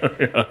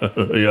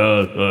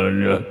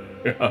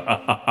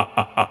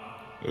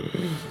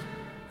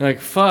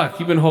 Like, fuck,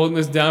 you've been holding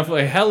this down for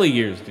like hella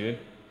years, dude.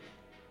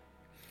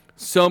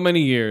 So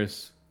many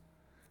years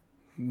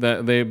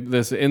that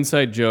this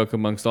inside joke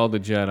amongst all the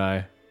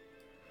Jedi.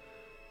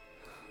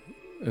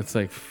 It's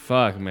like,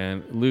 fuck,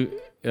 man.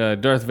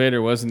 Darth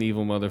Vader was an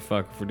evil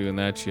motherfucker for doing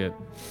that shit.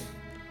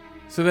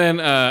 So then,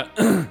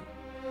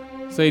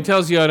 so he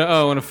tells Yoda,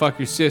 oh, I want to fuck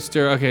your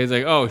sister. Okay, he's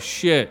like, oh,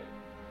 shit.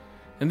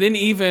 And then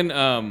even,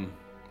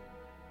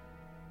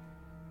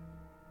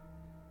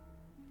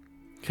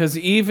 because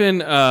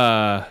even,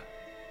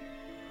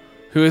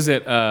 who is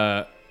it?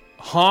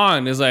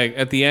 Han is like,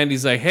 at the end,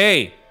 he's like,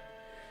 hey,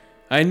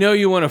 I know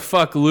you want to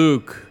fuck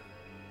Luke.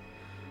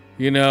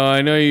 You know,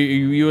 I know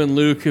you and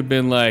Luke have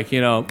been like, you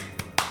know,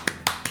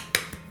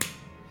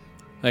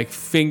 like,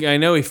 I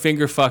know he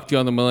finger fucked you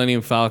on the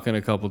Millennium Falcon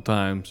a couple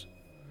times.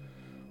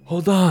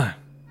 Hold on.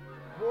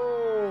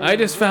 I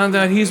just found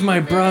out he's my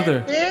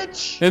brother.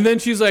 Bitch. And then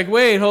she's like,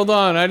 wait, hold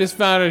on. I just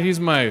found out he's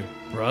my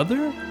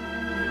brother?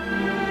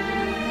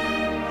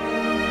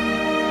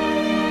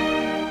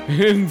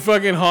 And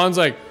fucking Han's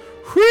like,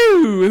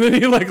 whew. And then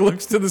he like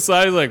looks to the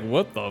side, he's like,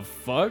 what the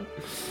fuck?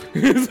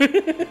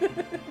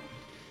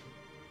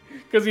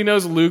 Because he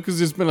knows Luke has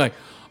just been like,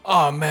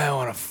 oh man, I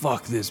want to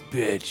fuck this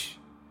bitch.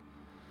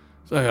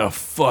 So I gotta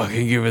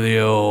fucking give her the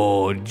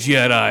old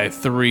Jedi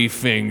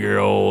 3-finger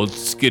old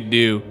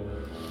skidoo.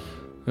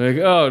 Like,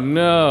 oh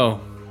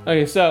no.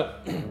 Okay, so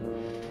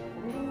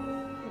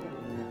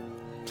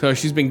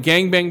she's been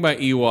gangbanged by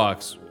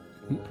Ewoks.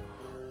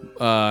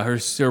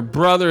 Her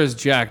brother has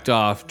jacked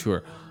off to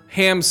her.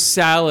 Ham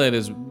Salad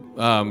has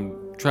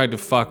tried to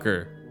fuck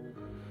her.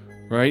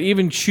 Right?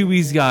 Even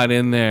Chewie's got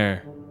in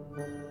there.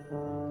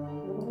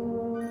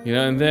 You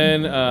know, and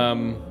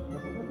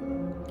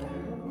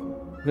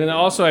then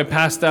also I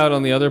passed out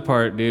on the other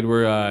part, dude,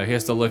 where he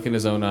has to look in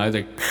his own eyes,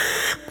 like,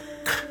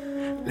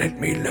 let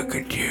me look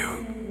at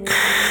you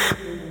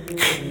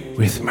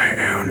with my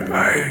own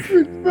eyes.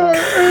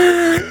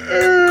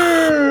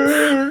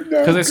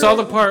 Because I saw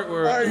the part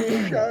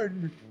where,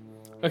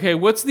 okay,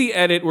 what's the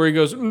edit where he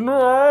goes,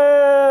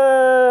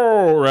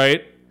 no,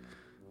 right,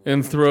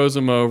 and throws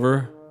him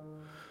over?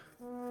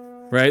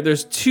 Right?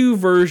 There's two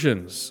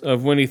versions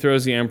of when he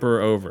throws the Emperor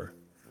over.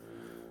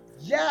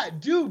 Yeah,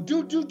 dude,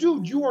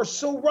 you are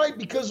so right,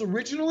 because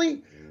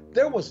originally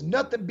there was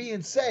nothing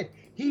being said.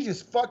 He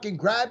just fucking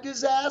grabbed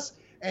his ass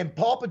and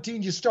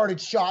Palpatine just started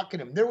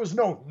shocking him. There was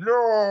no.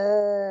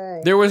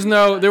 There was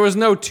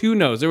no two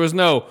no's. There was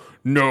no,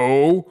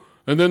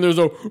 and then there's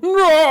no.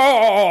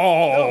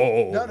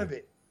 None of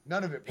it.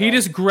 Bro. He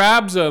just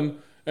grabs him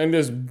and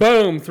just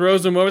boom,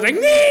 throws him over. It's like,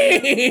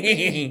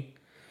 nee!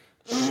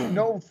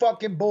 No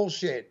fucking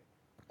bullshit.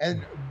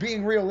 And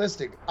being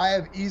realistic, I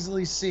have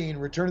easily seen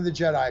Return of the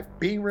Jedi.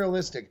 Being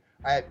realistic,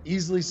 I have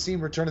easily seen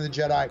Return of the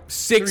Jedi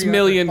 6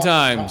 million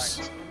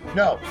times.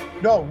 No,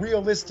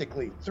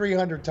 realistically,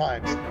 300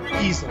 times.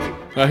 Easily.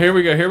 Oh, here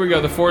we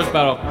go, the Force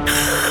battle.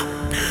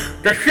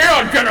 The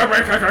shield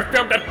generators are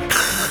still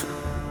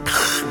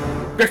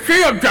the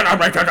shield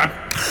generators are...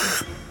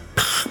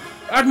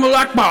 Admiral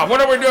Akbar, what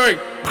are we doing?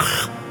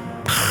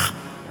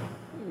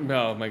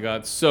 Oh my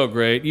god, so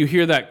great. You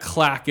hear that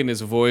clack in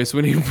his voice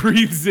when he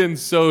breathes in,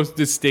 so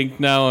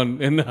distinct now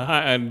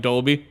in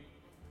Dolby.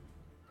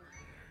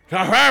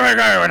 But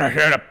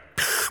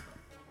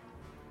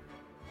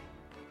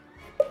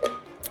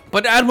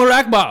Admiral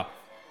Akbar,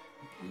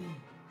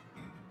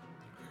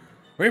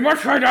 we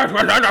must find out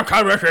what other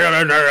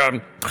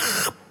conversation.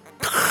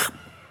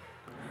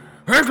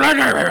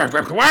 It's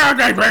like why are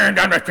they bringing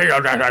down the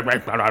field?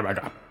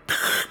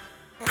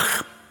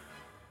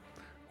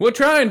 We're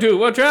trying to,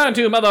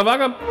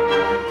 motherfucker.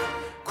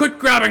 Quit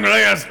grabbing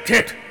Leia's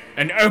tit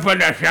and open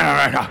the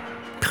generator.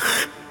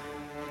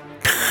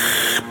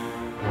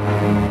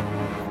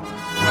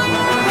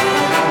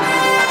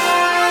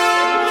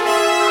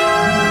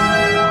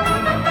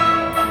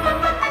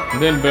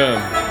 Then boom.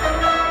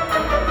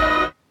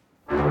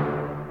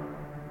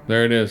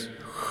 There it is.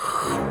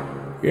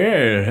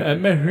 Yeah,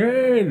 I'm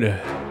afraid.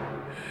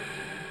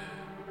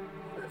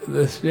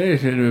 The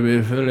station will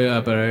be fully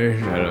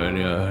operational when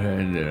you're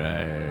in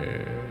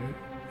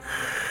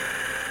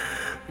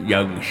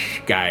young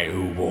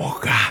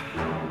Skywalker.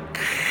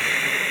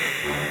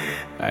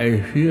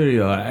 I feel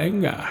your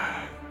anger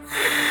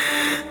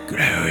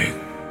growing.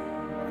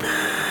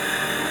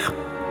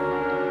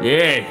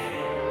 Yes.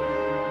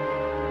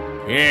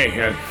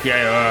 Yes,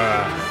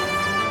 Skywalker.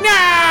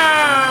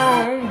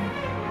 No!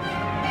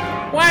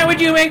 Why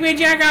would you make me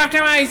jack off to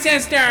my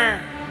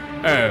sister?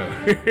 Oh.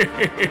 I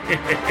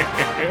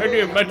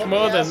do much Let me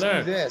more than ask you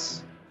that.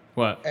 this,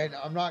 What? and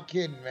I'm not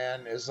kidding,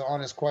 man. It's an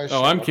honest question.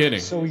 Oh, I'm Okay, kidding.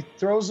 So he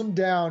throws him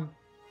down.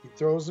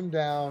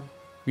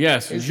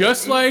 Yes, Is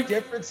just there any like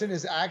difference in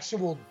his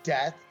actual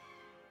death,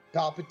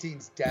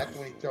 Palpatine's death,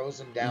 when he throws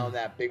him down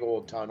that big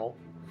old tunnel?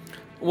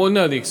 well,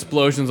 no, the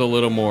explosion's a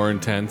little more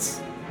intense.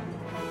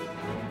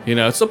 You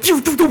know, so It's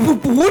just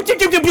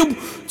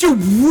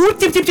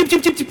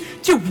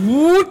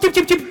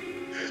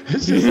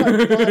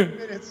like 5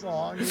 minutes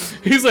long.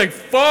 he's like,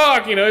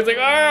 fuck, you know, he's like,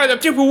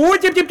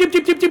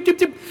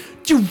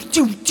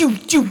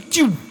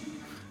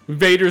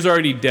 Vader's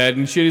already dead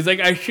and shit. He's like,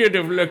 I should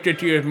have looked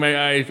at you with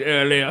my eyes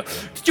earlier.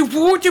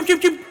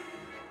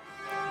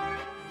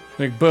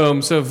 Like,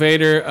 boom. So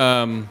Vader,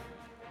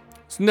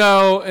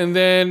 no, and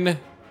then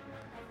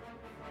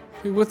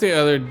what the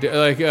other,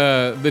 like,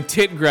 the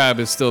tit grab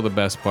is still the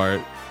best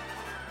part.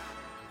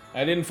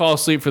 I didn't fall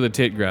asleep for the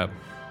tit grab.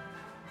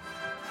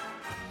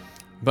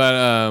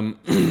 But,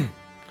 the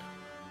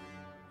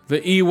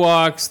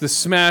Ewoks, the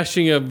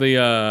smashing of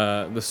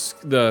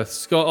the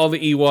skull, all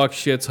the Ewok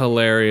shit's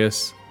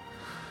hilarious.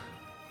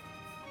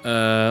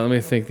 Let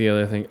me think the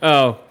other thing.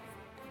 Oh.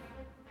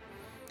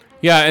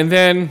 Yeah, and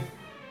then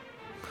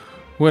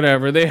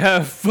whatever. They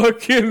have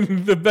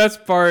fucking the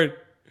best part.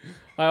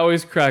 I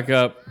always crack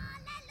up.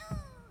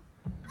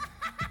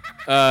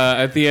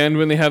 At the end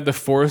when they have the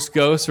Force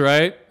Ghost,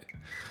 right?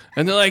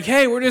 And they're like,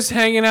 hey, we're just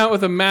hanging out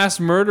with a mass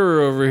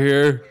murderer over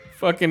here.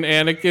 Fucking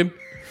Anakin.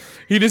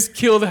 He just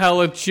killed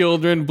hella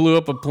children, blew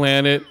up a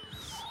planet,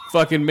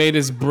 fucking made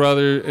his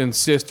brother and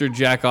sister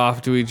jack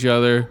off to each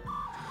other.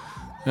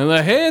 And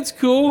like, hey, it's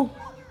cool.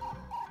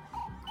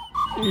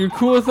 You're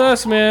cool with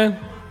us, man.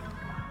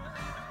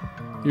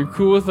 You're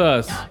cool with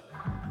us.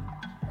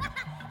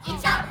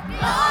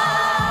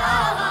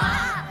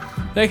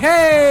 Like,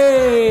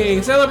 hey,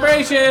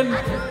 celebration.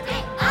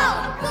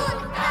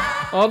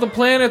 All the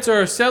planets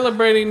are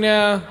celebrating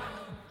now.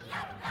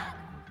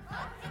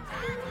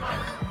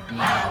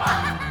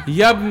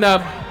 Yub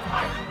nub.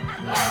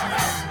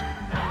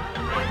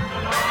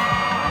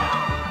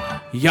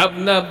 Yub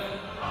nub.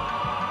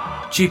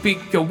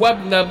 Cheapika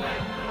wub nub.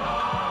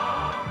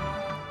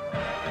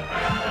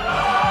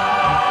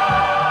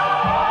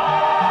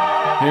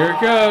 Here it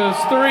goes.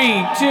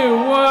 3, 2,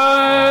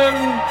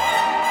 1.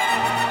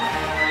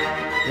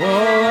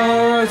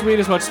 Wars, we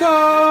just watched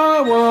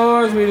Star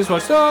Wars. We just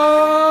watched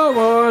Star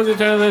Wars.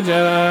 Return of the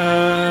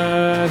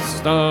Jedi.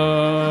 Star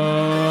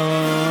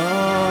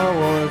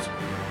Wars.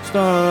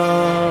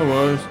 Star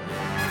Wars.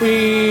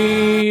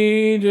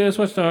 We just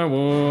watched Star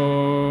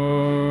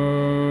Wars.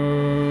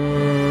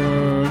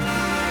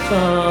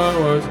 Star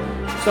Wars.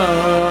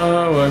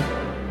 Star Wars.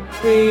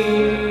 We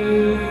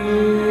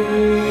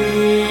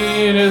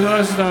just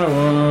watched Star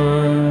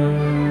Wars.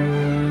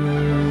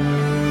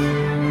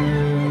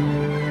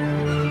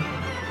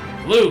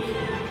 Luke.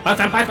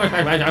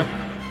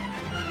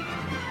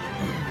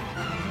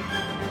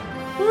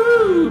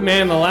 Woo,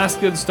 man, the last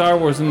good Star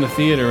Wars in the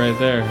theater right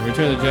there.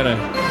 Return of the Jedi.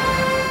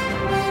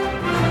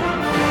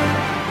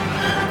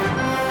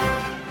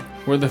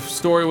 Where the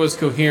story was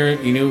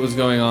coherent, you knew what was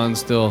going on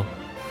still.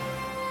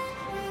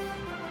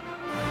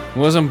 It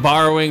wasn't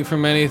borrowing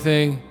from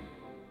anything.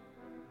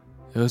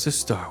 It was a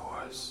Star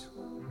Wars.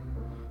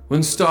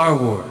 When Star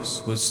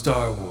Wars was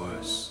Star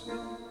Wars.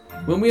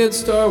 When we had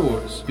Star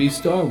Wars be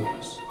Star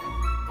Wars.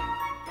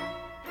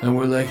 And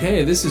we're like,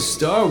 hey, this is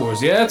Star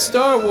Wars. Yeah, it's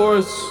Star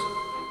Wars.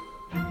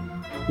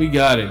 We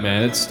got it,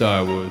 man. It's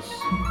Star Wars.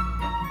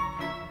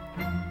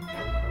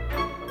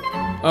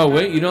 Oh,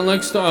 wait, you don't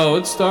like Star... Oh,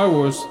 it's Star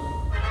Wars.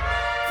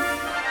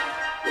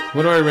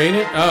 What do I rate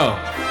it? Oh.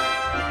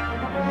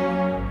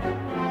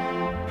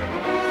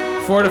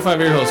 4 to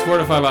 5 ear holes, 4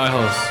 to 5 eye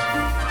holes.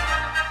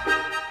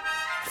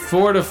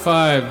 4 to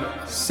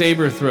 5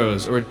 saber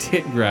throws or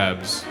tit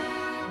grabs.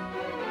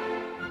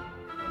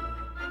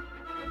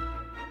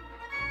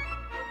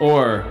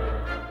 Or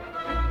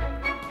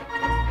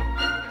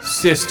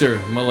sister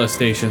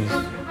molestations.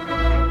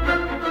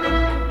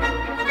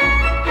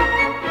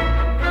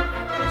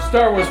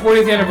 Star Wars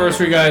 40th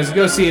anniversary, guys.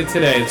 Go see it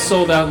today. It's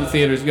sold out in the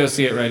theaters. Go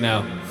see it right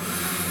now.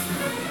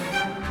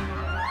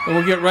 And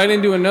we'll get right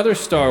into another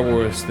Star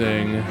Wars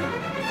thing.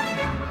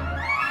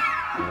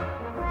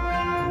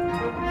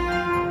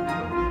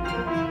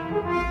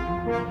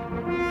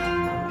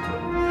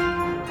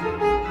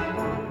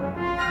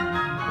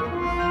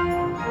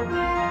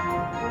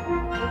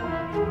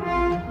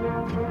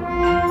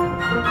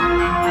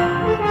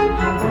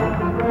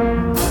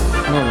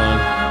 Hold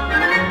on.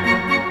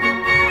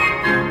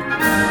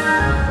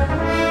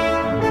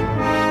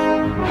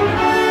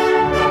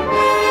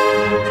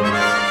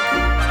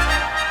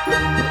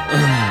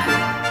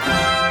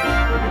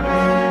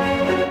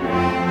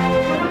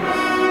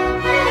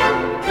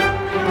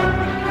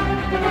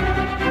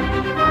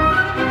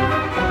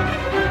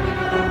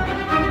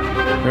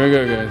 Here we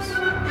go, guys.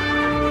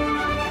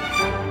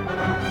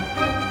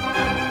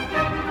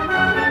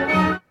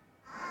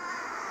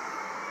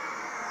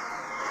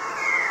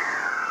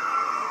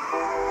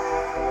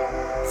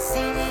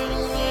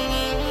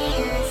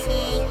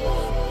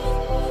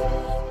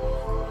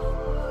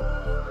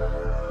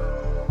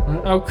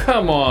 Oh,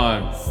 come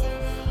on.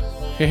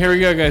 Okay, here we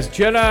go, guys.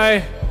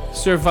 Jedi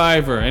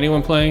Survivor.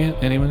 Anyone playing it?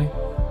 Anybody?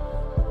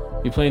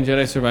 You playing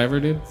Jedi Survivor,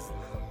 dude?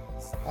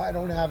 I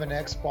don't have an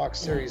Xbox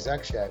Series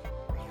X yet.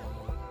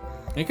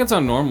 I think it's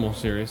on normal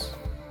series.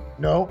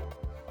 No.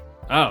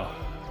 Oh.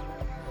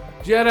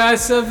 Jedi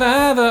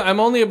Survivor.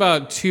 I'm only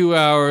about 2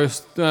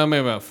 hours, maybe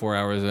about 4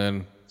 hours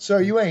in. So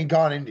you ain't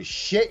gone into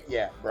shit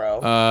yet,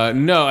 bro.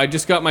 No, I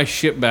just got my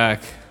shit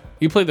back.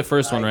 You played the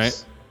first one,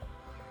 right?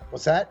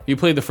 What's that? You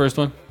played the first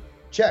one?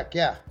 Check,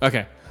 yeah.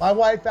 Okay. My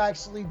wife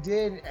actually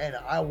did, and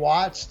I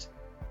watched.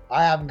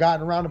 I haven't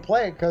gotten around to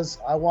play it because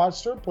I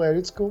watched her play it.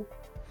 It's cool.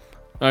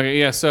 Okay,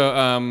 yeah, so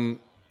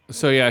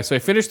I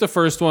finished the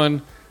first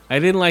one. I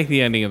didn't like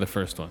the ending of the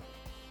first one.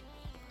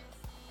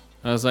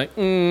 I was like,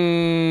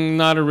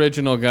 not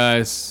original,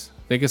 guys.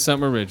 Think of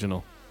something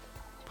original.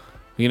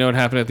 You know what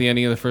happened at the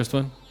ending of the first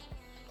one?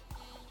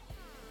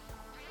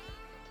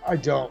 I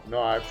don't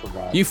know. I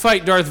forgot. You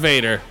fight Darth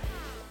Vader.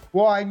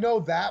 Well, I know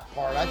that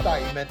part. I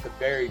thought you meant the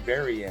very,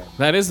 very end.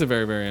 That is the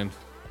very, very end.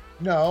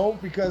 No,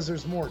 because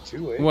there's more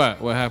to it. What?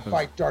 What happened?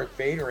 Fight Darth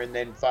Vader, and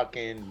then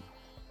fucking,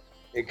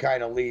 it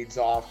kind of leads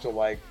off to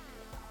like.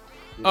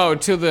 Oh,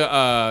 to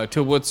the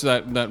to what's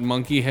that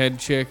monkey head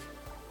chick?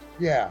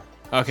 Yeah.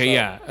 Okay, so,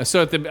 yeah.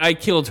 So I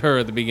killed her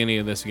at the beginning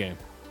of this game.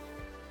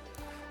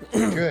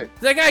 Good.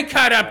 It's like, I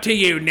caught up to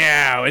you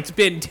now. It's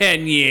been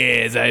 10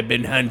 years I've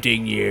been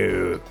hunting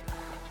you.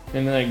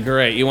 And they're like,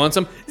 great. You want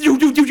some?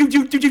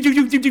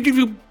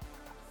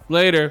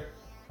 Later.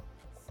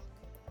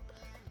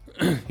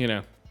 You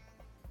know,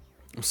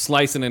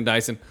 slicing and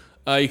dicing.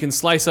 You can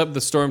slice up the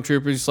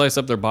stormtroopers, slice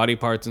up their body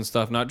parts and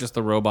stuff, not just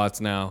the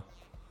robots now.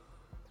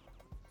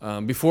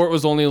 Before it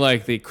was only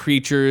like the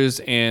creatures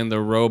and the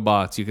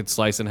robots you could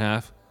slice in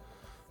half.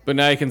 But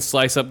now you can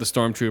slice up the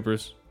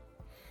stormtroopers.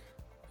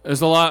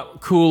 There's a lot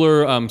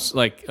cooler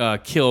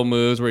kill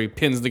moves where he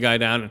pins the guy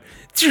down and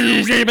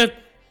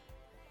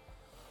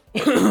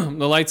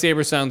the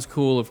lightsaber sounds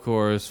cool, of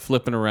course.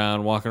 Flipping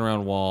around, walking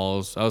around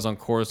walls. I was on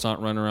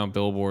Coruscant running around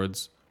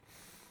billboards.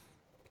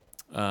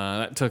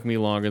 That took me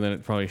longer than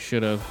it probably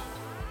should have.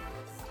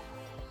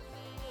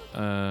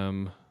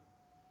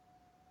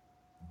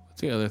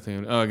 What's the other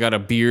thing? Oh, I got a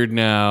beard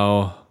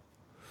now.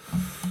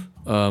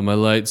 My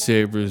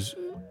lightsabers.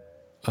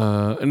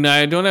 And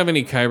I don't have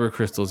any kyber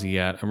crystals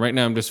yet. Right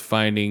now I'm just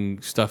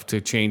finding stuff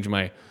to change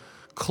my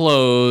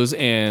clothes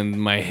and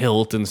my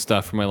hilt and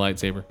stuff for my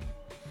lightsaber.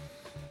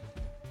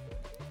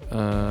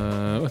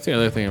 What's the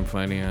other thing I'm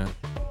finding out?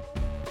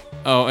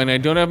 Oh, and I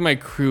don't have my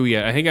crew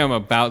yet. I think I'm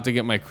about to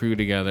get my crew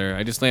together.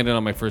 I just landed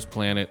on my first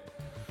planet.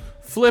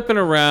 Flipping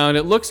around.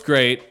 It looks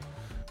great,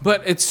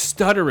 but it's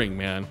stuttering,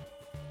 man.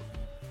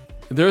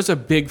 There's a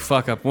big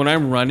fuck up. When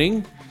I'm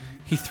running,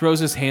 he throws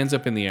his hands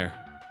up in the air.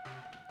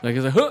 Like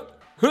he's like, huh,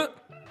 huh,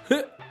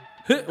 huh,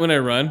 huh, when I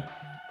run.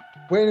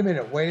 Wait a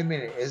minute.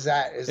 It's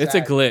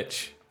a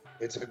glitch.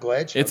 It's a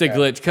glitch? It's a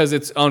glitch because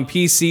it's on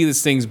PC.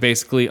 This thing's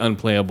basically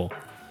unplayable.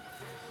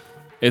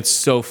 It's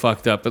so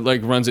fucked up. It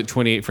like runs at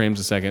 28 frames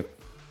a second.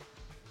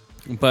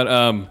 But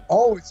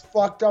oh, it's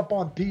fucked up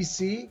on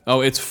PC?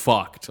 Oh, it's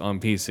fucked on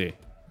PC.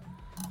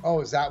 Oh,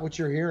 is that what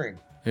you're hearing?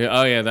 Yeah,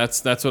 oh yeah,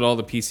 that's what all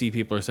the PC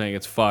people are saying.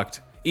 It's fucked.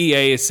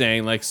 EA is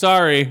saying like,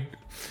 sorry.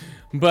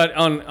 But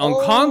on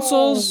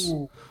consoles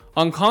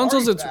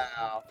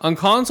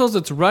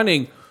it's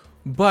running,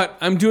 but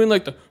I'm doing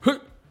like the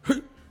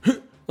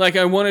like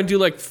I want to do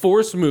like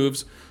force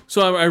moves.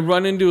 So I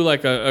run into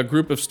like a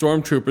group of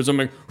stormtroopers.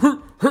 I'm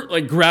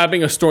like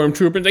grabbing a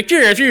stormtrooper and like,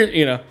 cheers,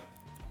 you know.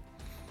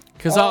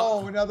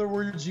 In other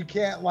words, you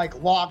can't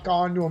like lock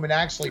onto him and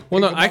actually.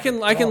 Well, no, I can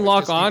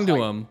lock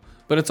onto him,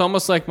 but it's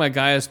almost like my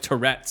guy has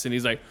Tourette's, and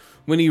he's like,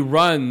 when he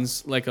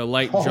runs like a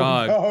light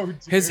jog, no, dude,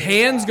 his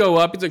hands go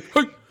up. He's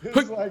like,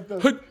 it's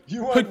like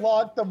you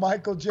unlocked the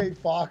Michael J.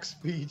 Fox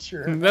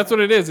feature. That's what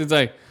it is. It's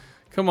like,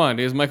 come on,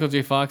 there's Michael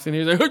J. Fox in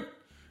here. He's like,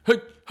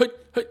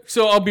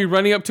 so I'll be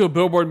running up to a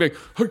billboard and be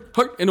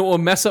like, and it will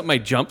mess up my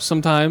jumps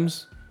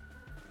sometimes.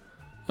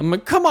 I'm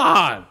like, come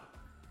on.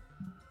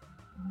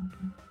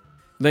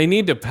 They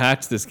need to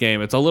patch this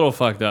game. It's a little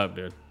fucked up,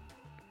 dude.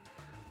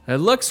 It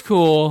looks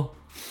cool.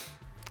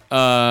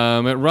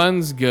 It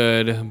runs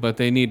good, but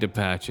they need to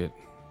patch it.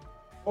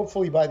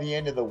 Hopefully by the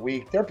end of the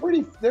week. They're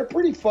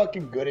pretty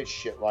fucking good at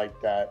shit like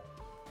that.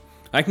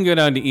 I can go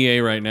down to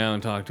EA right now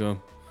and talk to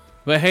him.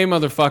 But hey,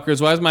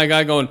 motherfuckers, why is my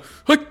guy going,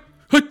 hut,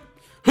 hut,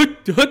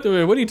 hut, hut?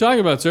 What are you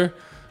talking about, sir?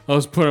 I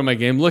was putting on my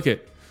game. Look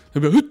it.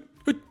 I'd be like, hut,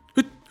 hut,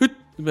 hut, hut.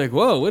 I'd be like,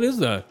 whoa, what is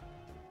that?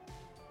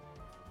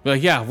 I'd be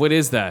like, yeah, what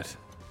is that?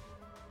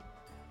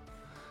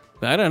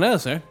 I don't know,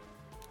 sir.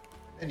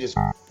 And just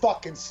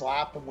fucking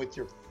slap him with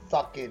your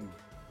fucking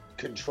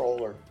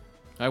controller.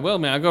 I will,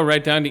 man. I'll go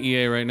right down to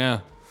EA right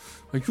now.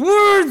 Like,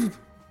 what?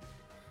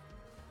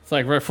 It's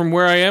like right from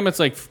where I am, it's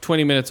like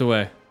 20 minutes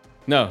away.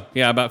 No,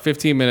 yeah, about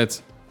 15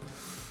 minutes.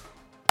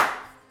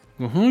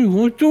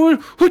 What doing?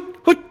 Hut,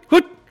 hut,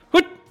 hut,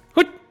 hut,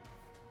 hut.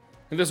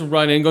 And just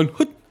run in going,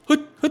 hut,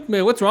 hut, hut.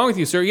 Man, what's wrong with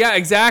you, sir? Yeah,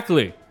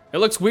 exactly. It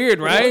looks weird,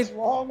 right? What's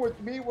wrong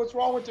with me? What's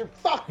wrong with your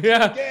fucking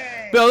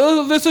game?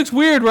 Bill, this looks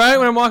weird, right?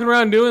 When I'm walking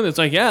around doing this.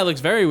 Like, yeah, it looks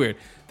very weird.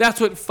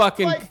 That's what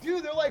fucking... Like,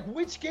 dude, they're like,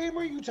 which game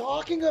are you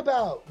talking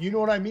about? You know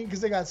what I mean?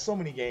 Because they got so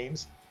many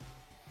games.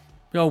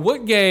 Yo,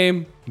 what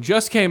game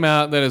just came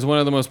out that is one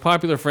of the most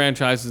popular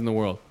franchises in the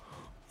world?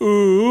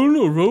 Oh,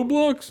 no,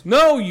 Roblox?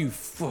 No, you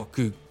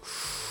fucking...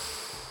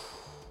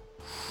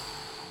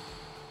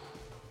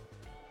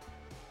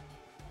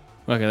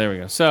 Okay, there we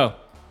go. So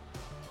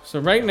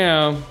right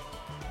now,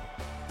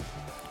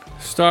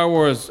 Star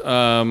Wars,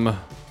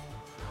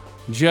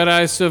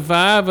 Jedi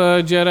Survivor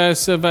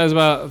is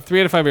about 3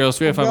 out of 5 years,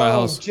 3 out of 5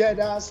 hours.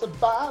 Jedi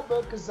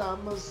Survivor, cause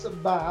I'm a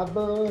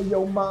survivor,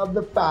 your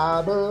mother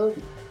fiber.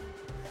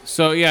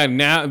 So yeah,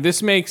 now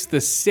this makes the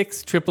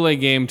 6th AAA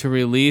game to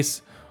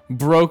release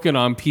broken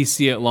on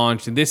PC at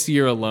launch this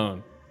year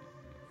alone.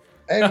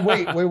 And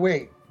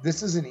wait.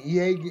 This is an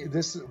EA.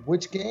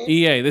 Which game?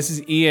 EA. This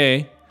is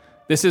EA.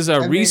 This is a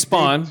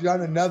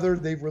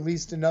Respawn. They've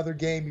released another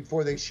game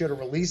before they should have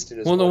released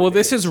it.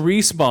 This is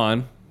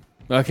Respawn.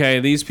 Okay,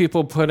 these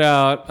people put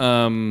out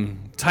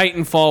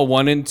Titanfall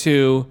 1 and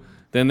 2.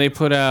 Then they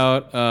put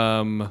out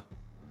God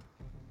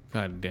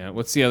damn,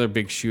 what's the other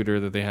big shooter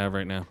that they have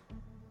right now?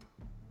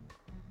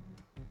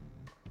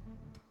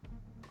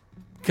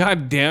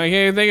 God damn, I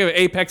can't even think of it.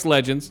 Apex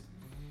Legends.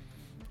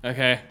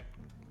 Okay.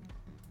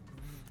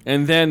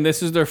 And then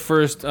this is their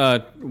first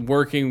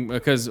working,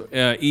 because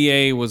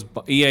EA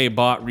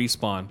bought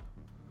Respawn,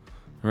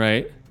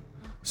 right?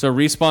 So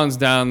Respawn's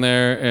down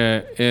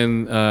there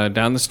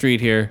down the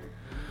street here,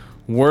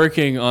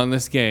 working on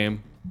this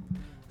game.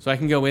 So I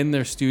can go in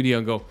their studio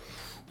and go,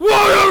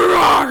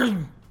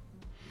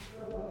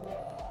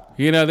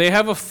 you know, they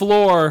have a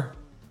floor.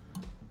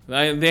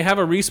 They have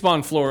a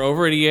Respawn floor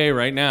over at EA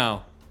right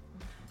now.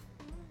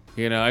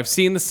 You know, I've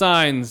seen the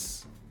signs.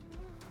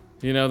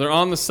 You know, they're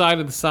on the side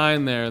of the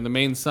sign there, the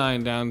main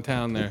sign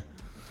downtown there.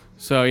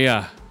 So,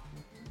 yeah.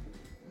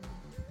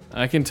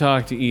 I can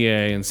talk to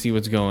EA and see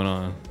what's going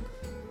on.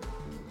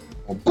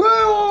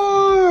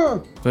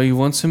 But you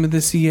want some of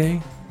this, EA?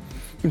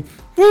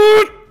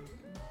 What?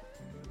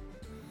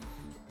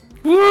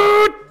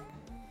 What?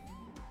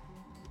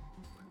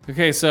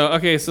 Okay, so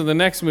the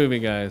next movie,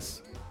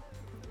 guys.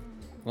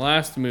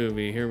 Last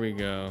movie, here we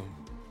go.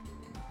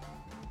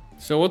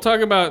 So we'll talk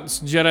about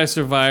Jedi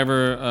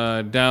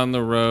Survivor down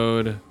the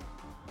road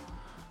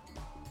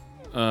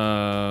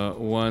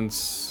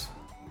once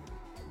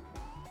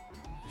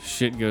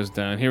shit goes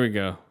down. Here we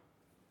go.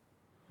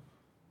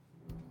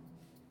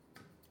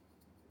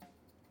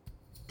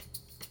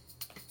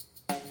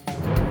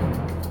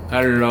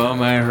 Hello,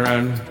 my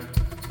friend.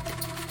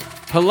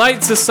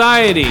 Polite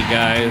Society,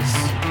 guys.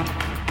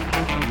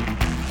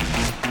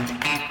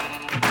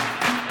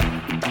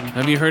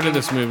 Have you heard of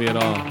this movie at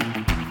all?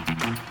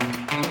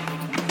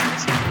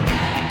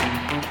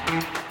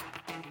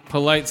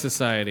 Polite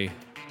Society.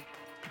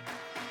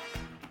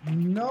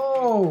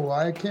 No,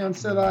 I can't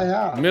say that I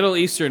have. Middle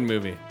Eastern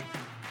movie.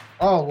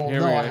 Oh well,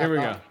 Here we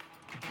go.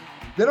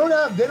 They don't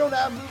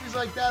have movies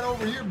like that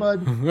over here,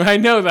 bud. I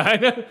know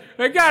that.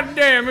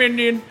 Goddamn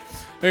Indian.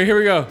 Hey, here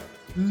we go.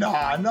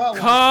 Nah, not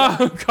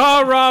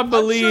Kara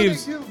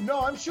believes. I'm sure they do.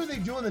 No, I'm sure they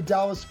do in the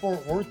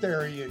Dallas-Fort Worth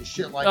area and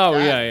shit like that. Oh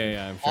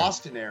yeah. I'm sure.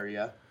 Austin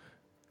area.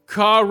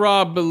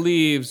 Kara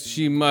believes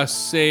she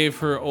must save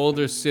her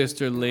older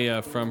sister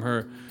Leia from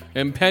her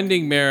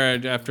impending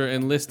marriage after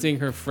enlisting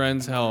her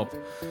friend's help.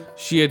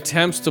 She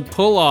attempts to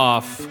pull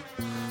off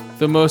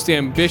the most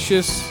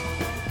ambitious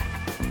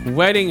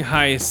wedding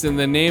heist in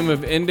the name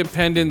of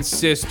independent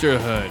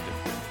sisterhood.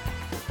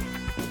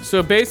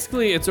 So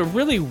basically, it's a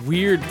really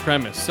weird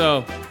premise.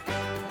 So,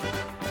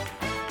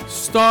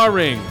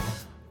 starring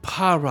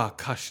Para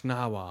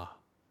Kashnawa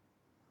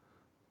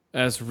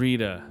as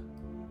Rita,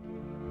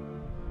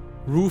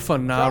 Rufa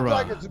Nara Sounds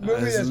like it's a movie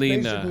as that's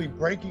Lena. basically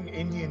breaking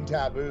Indian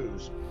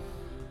taboos.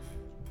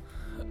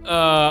 They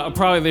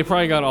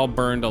probably got all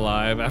burned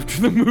alive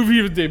after the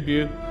movie was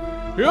debuted.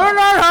 You're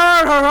not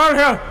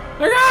hurt.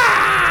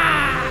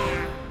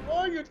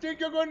 Oh, you think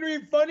you're going to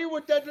be funny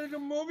with that little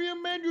movie,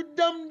 man? You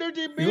dumb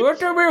dirty bitch. You want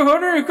to be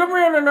honey? Come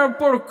here and I'll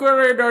put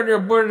curry on your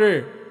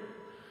booty.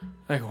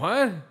 Like,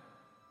 what?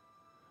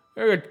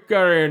 I got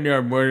curry in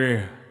your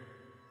booty.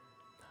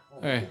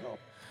 Okay.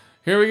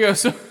 Here we go.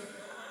 So,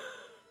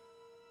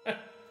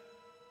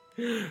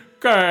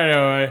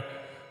 anyway.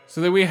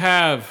 So then we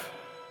have.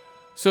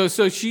 So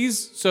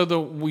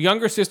the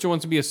younger sister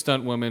wants to be a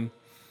stunt woman.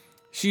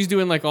 She's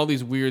doing like all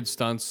these weird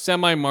stunts,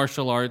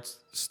 semi-martial arts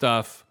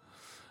stuff.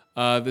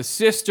 The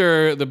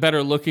sister, the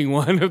better looking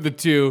one of the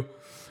two,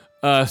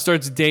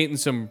 starts dating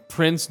some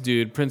prince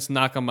dude, Prince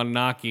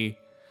Nakamanaki.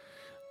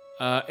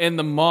 And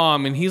the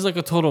mom, and he's like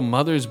a total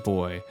mother's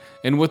boy.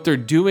 And what they're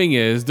doing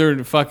is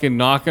they're fucking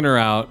knocking her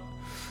out,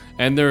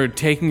 and they're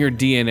taking her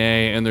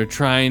DNA, and they're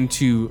trying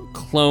to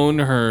clone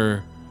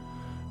her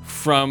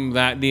from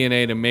that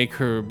DNA to make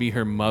her be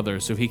her mother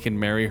so he can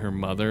marry her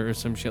mother or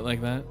some shit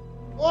like that.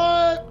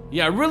 What?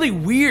 Yeah, really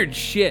weird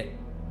shit.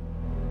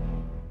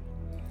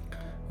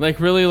 Like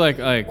really like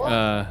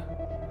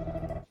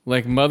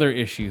mother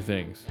issue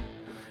things.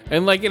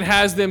 And like it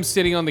has them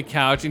sitting on the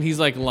couch and he's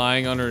like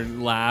lying on her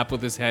lap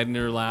with his head in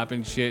her lap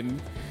and shit,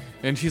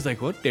 and she's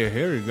like, what the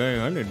hell is going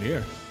on in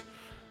here?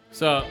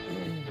 So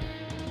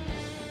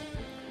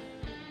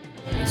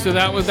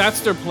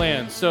that's their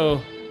plan.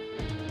 So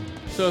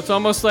it's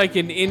almost like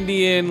an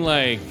Indian,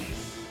 like,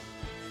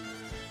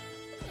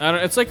 I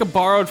don't. It's like a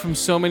borrowed from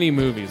so many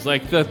movies.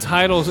 Like the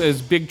title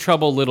is Big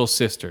Trouble Little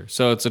Sister.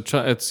 So it's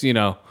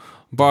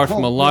borrowed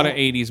from a lot of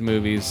 80s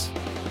movies.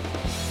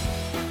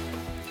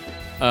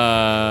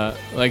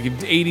 Like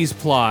 80s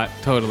plot,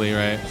 totally,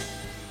 right?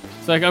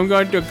 It's like, I'm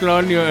going to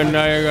clone you and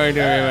now you're going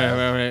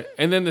to...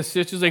 And then the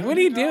sister's like, what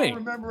are you doing? I don't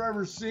remember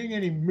ever seeing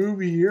any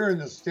movie here in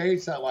the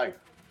States that like,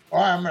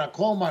 all right, I'm going to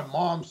clone my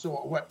mom, so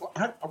what?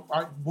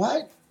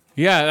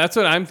 Yeah, that's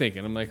what I'm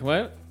thinking. I'm like,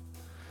 what?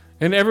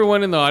 And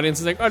everyone in the audience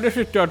is like, oh, this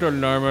is total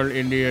normal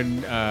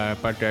Indian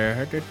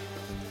pattern.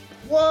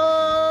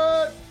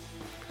 What?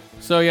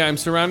 So yeah, I'm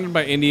surrounded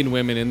by Indian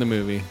women in the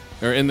movie,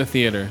 or in the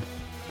theater.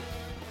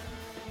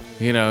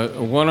 You know,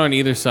 one on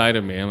either side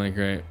of me. I'm like,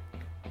 great.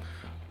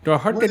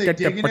 Were they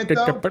digging it,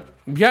 though?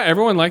 Yeah,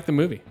 everyone liked the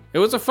movie. It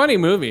was a funny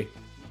movie.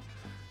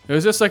 It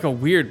was just like a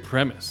weird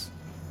premise.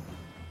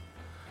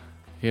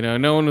 You know,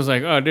 no one was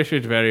like, oh, this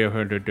is very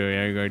hard to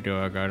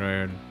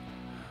do.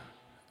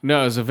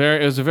 No, it was a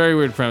very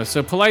weird premise.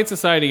 So polite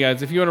society,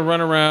 guys. If you want to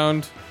run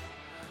around,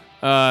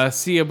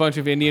 see a bunch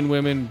of Indian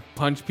women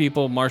punch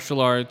people,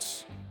 martial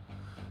arts.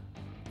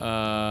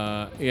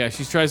 Yeah,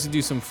 she tries to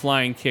do some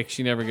flying kick.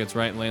 She never gets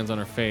right and lands on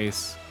her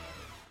face.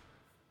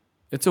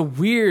 It's a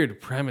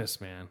weird premise,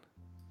 man.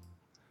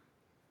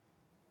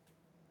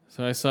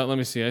 So I saw it. Let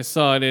me see. I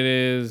saw it. It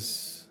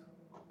is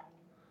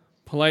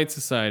Polite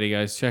Society,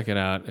 guys. Check it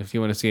out if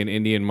you want to see an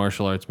Indian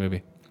martial arts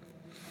movie.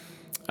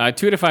 2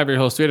 out of 5 ear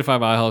holes, 2 out of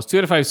 5 eye holes, 2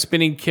 out of 5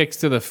 spinning kicks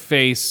to the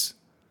face.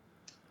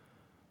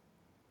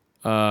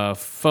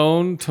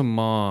 Phone to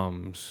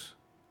moms.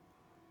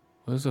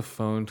 What is a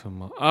phone to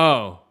mom?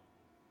 Oh.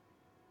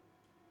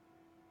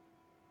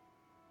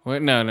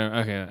 Wait, no.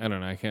 Okay, I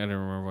don't know. I don't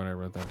remember when I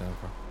wrote that down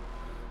from.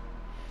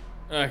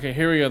 Okay,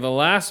 here we go. The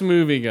last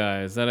movie,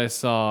 guys, that I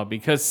saw,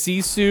 because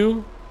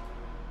Sisu.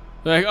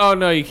 Like, oh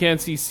no, you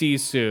can't see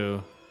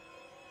Sisu.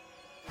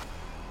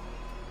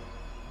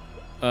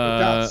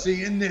 Without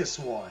seeing this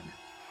one.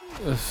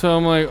 So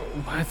I'm like,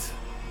 what?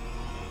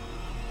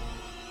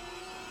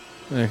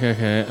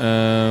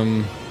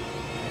 Okay.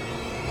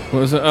 What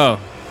was it? Oh.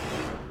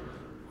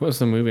 What was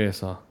the movie I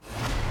saw?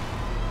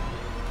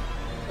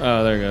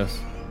 Oh, there it goes.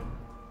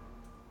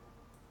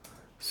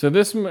 So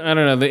this, I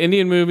don't know, the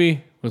Indian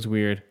movie was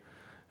weird.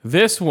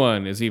 This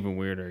one is even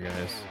weirder,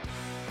 guys.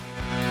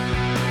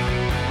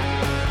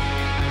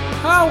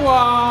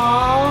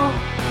 Hello!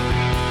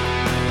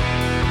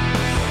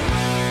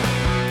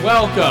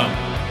 Welcome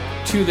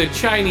to the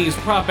Chinese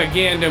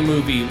propaganda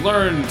movie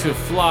Learn to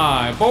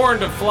Fly, Born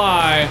to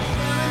Fly.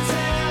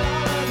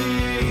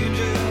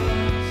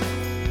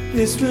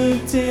 This will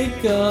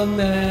take all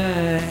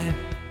night.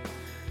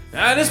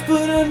 I just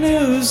put a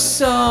new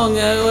song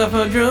out of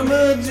a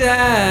drummer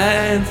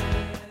dance.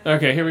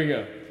 Okay, here we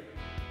go.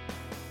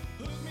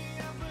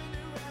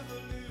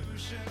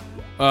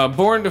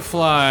 Born to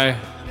Fly.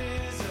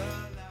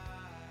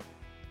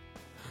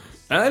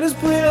 I just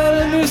put out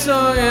a new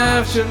song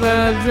after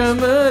my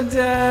drummer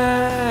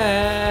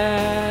died.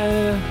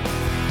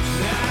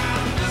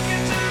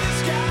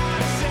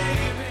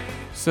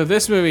 So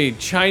this movie,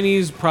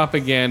 Chinese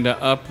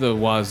propaganda up the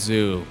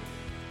wazoo.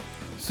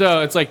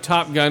 So it's like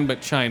Top Gun, but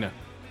China.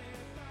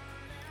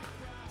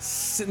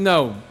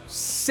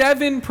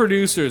 7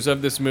 producers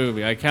of this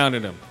movie. I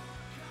counted them.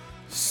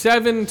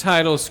 7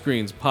 title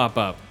screens pop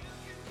up.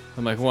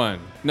 I'm like, 1.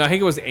 No, I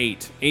think it was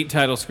 8. 8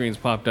 title screens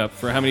popped up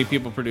for how many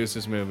people produced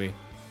this movie.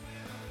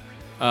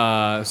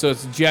 So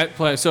it's jet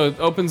plane. So it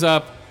opens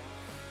up.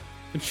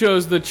 It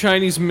shows the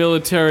Chinese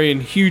military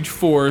in huge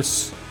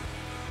force.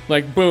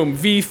 Like, boom,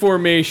 V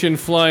formation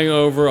flying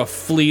over a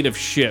fleet of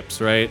ships,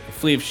 right? A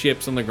fleet of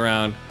ships on the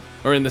ground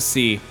or in the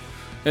sea.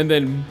 and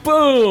then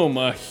boom,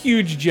 a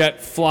huge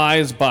jet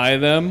flies by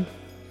them,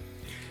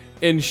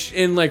 and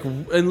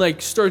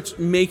starts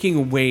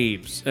making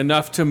waves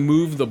enough to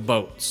move the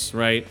boats,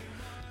 right?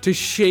 To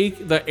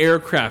shake the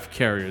aircraft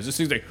carriers. This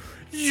thing's like,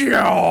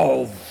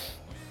 yo,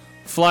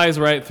 flies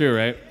right through,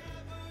 right?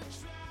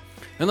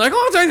 And like,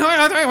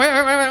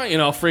 oh, you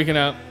know, freaking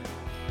out.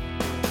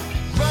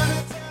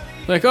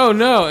 Like, oh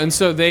no! And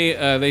so they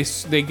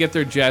get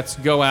their jets,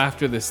 go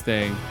after this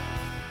thing,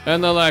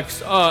 and they're like,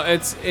 oh,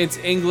 it's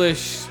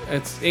English,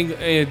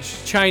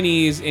 it's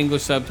Chinese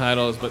English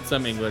subtitles, but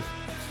some English.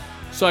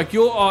 So like,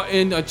 you are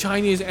in a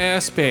Chinese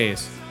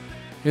airspace.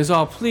 It's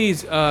all,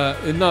 please,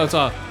 no, it's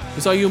all,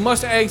 you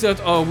must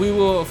exit, or we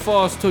will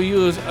force to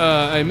use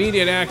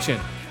immediate action.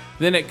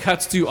 Then it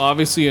cuts to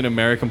obviously an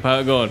American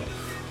pilot going,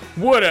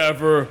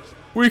 whatever,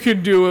 we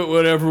can do it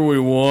whatever we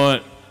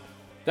want.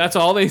 That's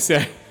all they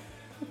say.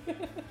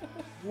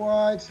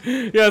 What?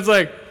 Yeah, it's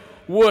like,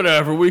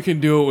 whatever, we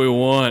can do what we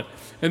want.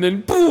 And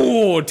then,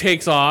 boom,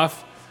 takes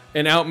off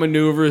and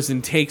outmaneuvers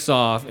and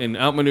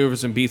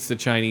beats the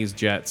Chinese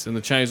jets. And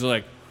the Chinese are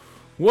like,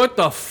 what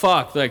the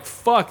fuck? They're like,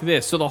 fuck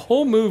this. So the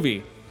whole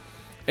movie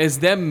is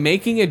them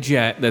making a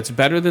jet that's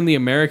better than the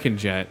American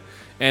jet,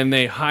 and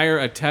they hire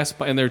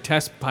and they're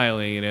test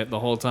piloting it the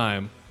whole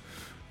time,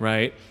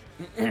 right?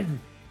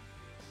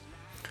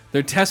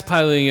 They're test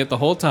piloting it the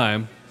whole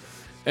time,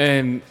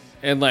 and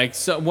like,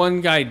 so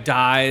one guy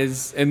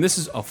dies, and this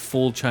is a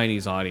full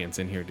Chinese audience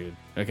in here, dude.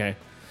 Okay,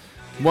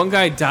 one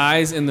guy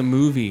dies in the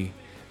movie,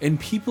 and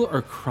people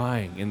are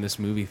crying in this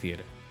movie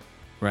theater,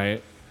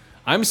 right?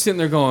 I'm sitting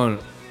there going,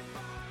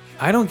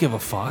 I don't give a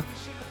fuck,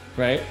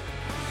 right?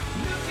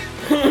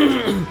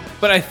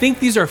 But I think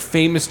these are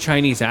famous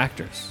Chinese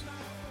actors,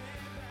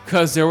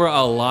 because there were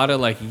a lot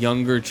of like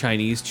younger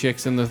Chinese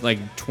chicks in the like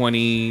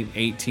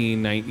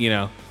 2018, you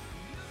know,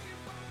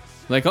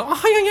 like,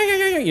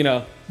 oh, you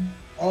know.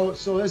 Oh,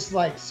 so it's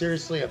like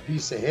seriously a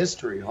piece of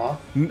history, huh?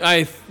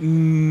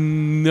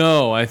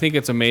 No, I think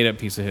it's a made-up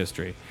piece of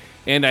history,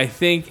 and I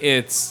think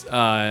it's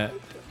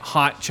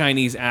hot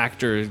Chinese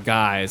actors,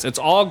 guys. It's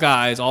all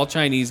guys, all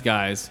Chinese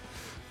guys,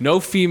 no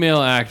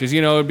female actors.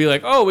 You know, it'd be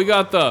like, oh, we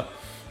got the,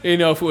 you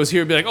know, if it was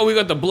here, it'd be like, oh, we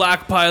got the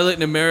black pilot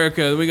in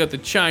America, we got the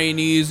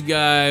Chinese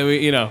guy,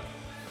 you know,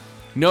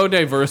 no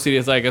diversity.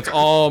 It's like, it's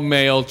all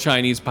male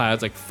Chinese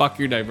pilots. Like, fuck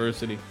your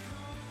diversity.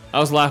 I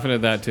was laughing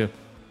at that too.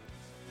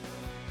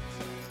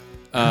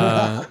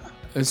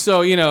 And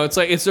so, you know, it's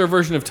like, it's their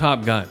version of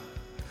Top Gun.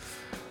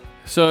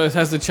 So it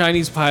has the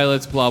Chinese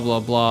pilots, blah, blah,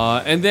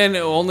 blah. And then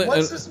only...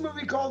 What's this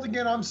movie called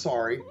again? I'm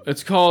sorry.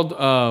 It's called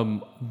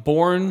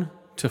Born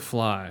to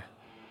Fly.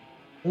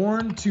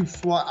 Born to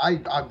Fly.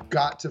 I've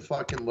got to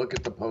fucking look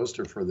at the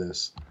poster for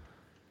this.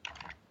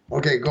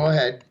 Okay, go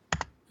ahead.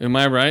 Am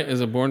I right? Is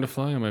it Born to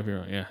Fly? I might be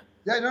wrong. Yeah.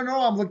 Yeah, no,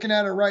 I'm looking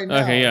at it right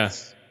now. Okay, yeah.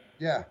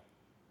 Yeah.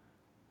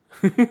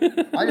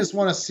 I just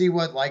want to see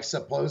what, like,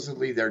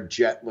 supposedly their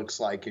jet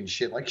looks like and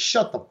shit. Like,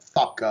 shut the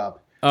fuck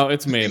up. Oh,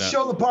 it's made up. Do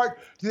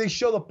they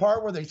show the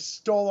part where they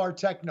stole our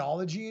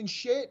technology and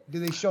shit? Do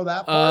they show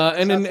that part?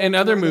 And in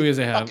other movies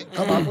they have.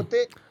 Come up with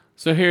it.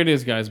 So here it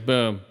is, guys.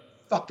 Boom.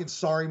 Fucking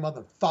sorry,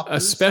 motherfuckers. A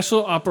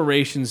special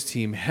operations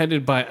team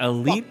headed by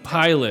elite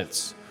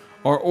pilots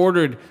are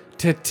ordered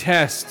to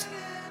test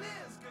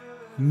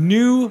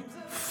new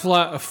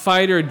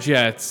fighter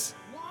jets.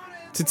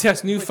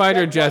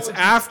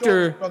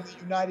 After from the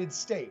United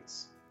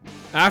States.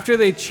 After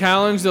they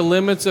challenge the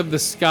limits of the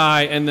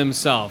sky and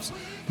themselves.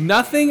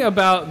 Nothing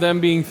about them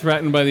being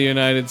threatened by the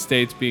United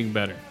States being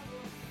better.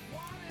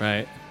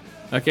 Right?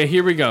 Okay,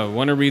 here we go.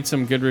 Want to read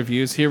some good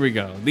reviews? Here we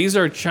go. These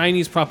are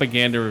Chinese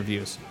propaganda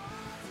reviews.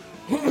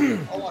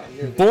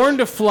 Born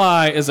to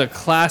Fly is a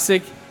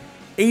classic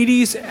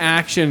 80s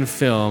action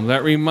film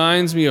that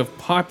reminds me of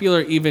popular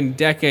even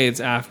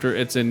decades after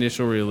its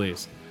initial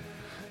release.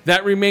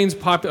 That remains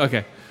popular.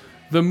 Okay.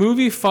 The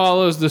movie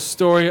follows the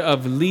story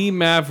of Lee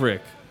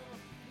Maverick.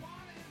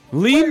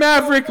 Ming. Wait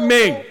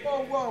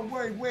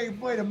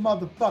a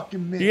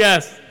motherfucking minute.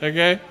 Yes,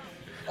 okay?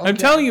 I'm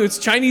telling you, it's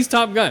Chinese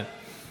Top Gun.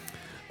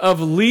 Of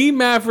Lee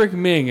Maverick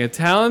Ming, a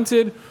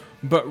talented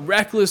but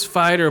reckless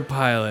fighter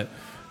pilot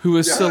who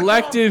was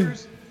selected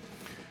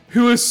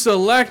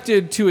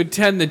to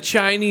attend the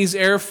Chinese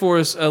Air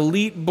Force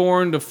elite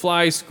Born to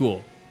Fly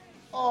school.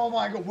 Oh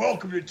my God!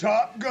 Welcome to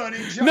Top Gun.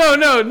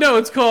 No.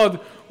 It's called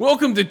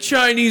Welcome to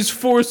Chinese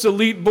Force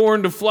Elite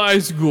Born to Fly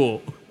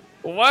School.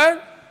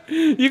 What?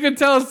 You can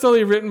tell it's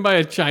totally written by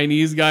a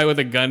Chinese guy with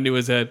a gun to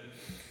his head.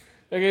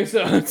 Okay,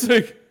 so it's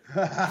like,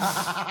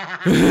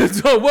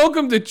 so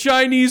welcome to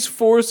Chinese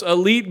Force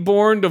Elite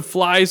Born to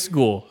Fly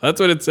School.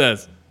 That's what it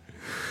says.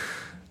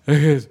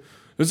 Okay,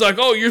 it's like,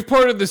 oh, you're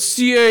part of the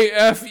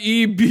CAFEBFS.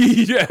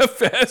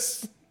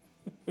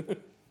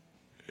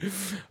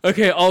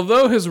 Okay,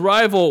 although his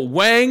rival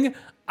Wang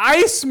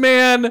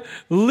Iceman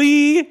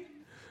Lee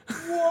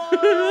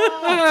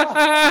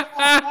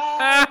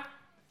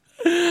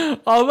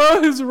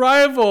although his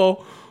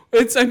rival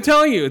I'm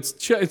telling you, it's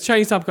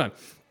Chinese Top Gun.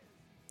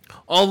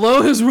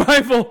 Although his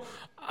rival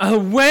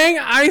Wang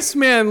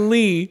Iceman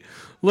Lee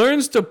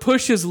learns to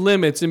push his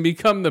limits and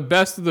become the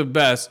best of the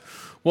best,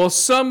 while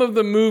some of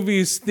the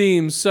movie's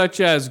themes, such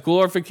as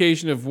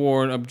glorification of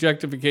war and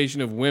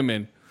objectification of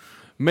women,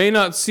 may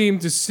not seem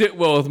to sit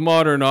well with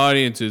modern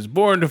audiences,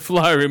 Born to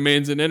Fly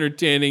remains an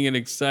entertaining and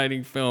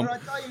exciting film. But I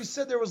thought you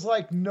said there was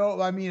like no.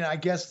 I mean, I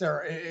guess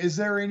is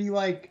there any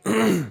like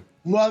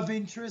love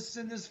interests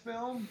in this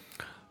film?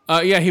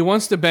 Yeah, he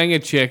wants to bang a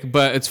chick,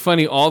 but it's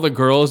funny. All the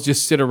girls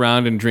just sit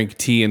around and drink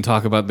tea and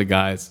talk about the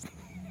guys.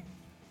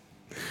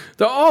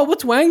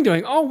 What's Wang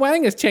doing? Oh,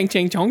 Wang is chang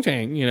chang chong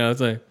chang. You know,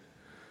 it's like,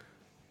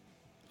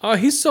 oh,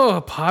 he's so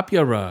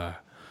popular.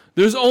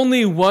 There's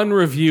only one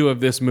review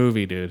of this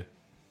movie, dude.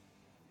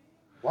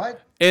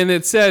 What? And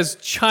it says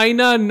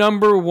China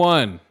number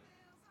 1.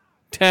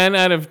 10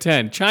 out of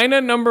 10. China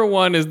number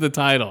 1 is the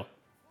title.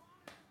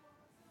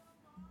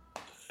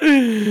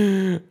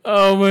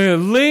 Oh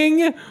man,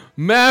 Ling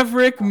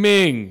Maverick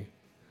Ming.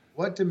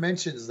 What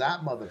dimension is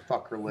that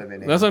motherfucker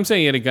living in? That's what I'm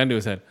saying. He had a gun to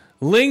his head.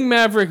 Ling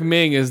Maverick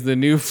Ming is the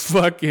new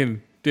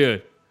fucking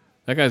dude.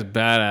 That guy's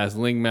badass.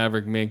 Ling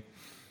Maverick Ming.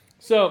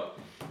 So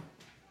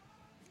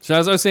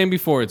as I was saying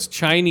before, it's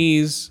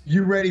Chinese.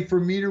 You ready for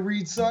me to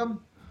read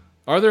some?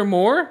 Are there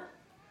more?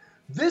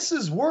 This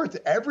is worth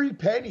every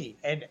penny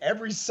and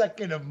every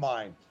second of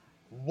mine.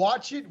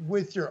 Watch it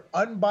with your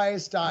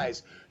unbiased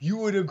eyes. You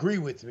would agree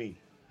with me.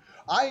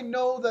 I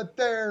know that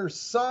there's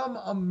some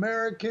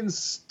Americans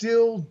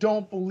still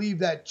don't believe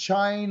that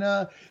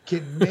China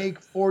can make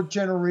fourth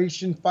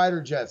generation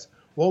fighter jets.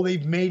 Well,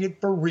 they've made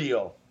it for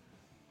real.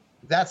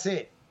 That's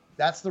it.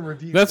 That's the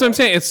review. That's what I'm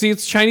saying.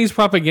 It's Chinese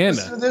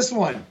propaganda. Listen to this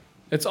one.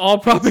 It's all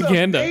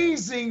propaganda.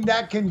 It's amazing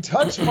that can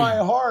touch my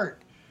heart.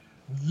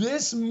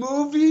 This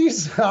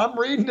movies, I'm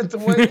reading it the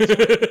way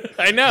it's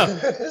I know.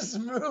 This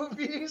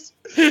movies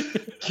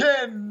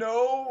can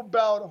know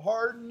about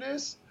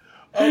hardness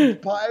of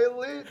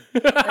pilot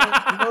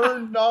and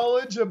learn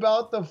knowledge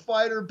about the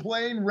fighter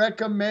plane.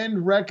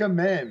 Recommend.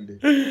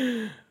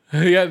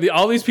 Yeah,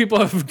 all these people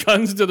have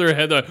guns to their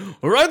head. They're like,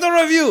 write the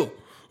review.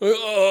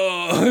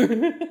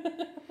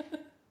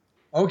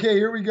 Okay,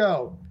 here we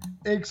go.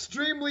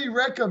 Extremely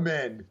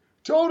recommend.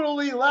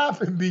 Totally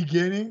laughing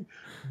beginning,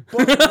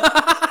 but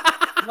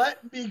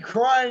let me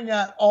crying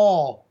at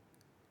all.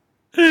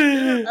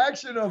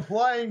 Interaction of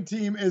flying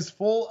team is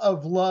full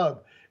of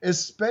love,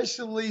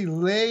 especially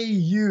Lei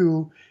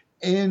Yu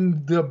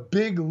and the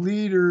big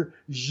leader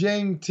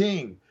Zhang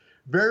Ting.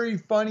 Very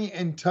funny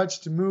and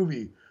touched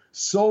movie.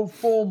 So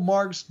full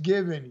marks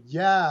given.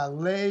 Yeah,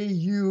 Lei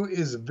Yu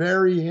is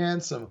very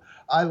handsome.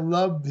 I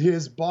loved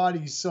his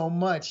body so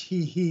much.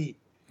 He.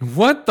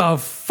 What the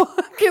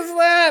fuck is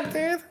that,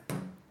 dude?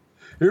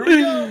 Here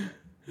we go.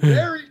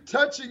 Very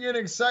touching and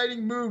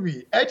exciting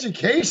movie.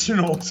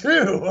 Educational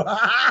too.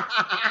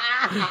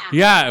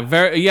 Yeah,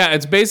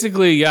 it's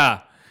basically,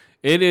 it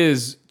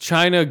is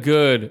China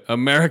good,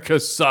 America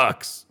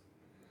sucks.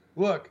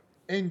 Look,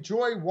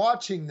 enjoy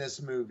watching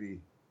this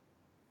movie.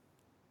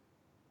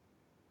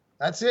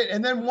 That's it.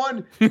 And then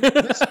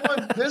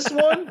this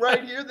one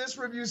right here, this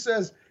review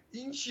says,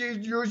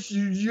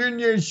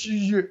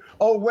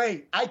 oh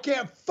wait, I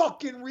can't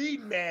fucking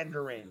read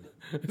Mandarin.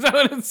 Is that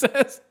what it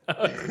says?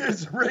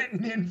 It's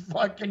written in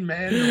fucking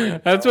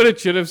Mandarin. That's what it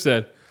should have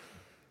said.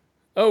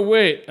 Oh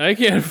wait, I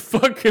can't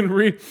fucking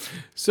read.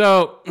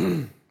 So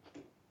one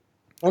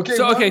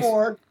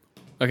more.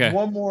 Okay.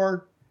 One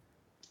more.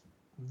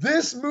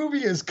 This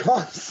movie is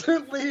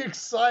constantly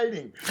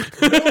exciting.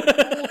 No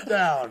cool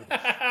down.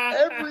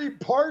 Every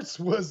parts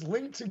was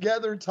linked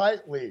together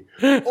tightly.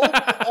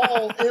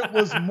 Overall, it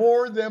was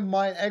more than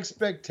my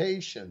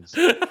expectations.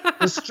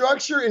 The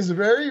structure is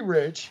very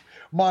rich.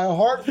 My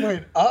heart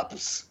went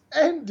ups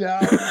and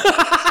downs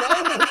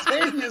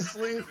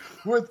simultaneously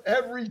with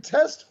every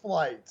test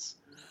flights.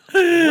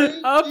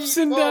 Ups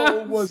and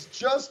downs. Was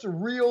just a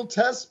real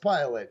test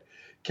pilot.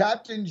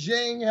 Captain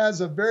Zhang has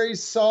a very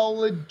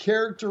solid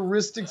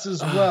characteristics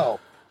as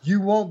well.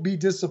 You won't be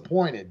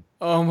disappointed.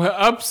 Oh, my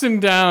ups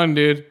and down,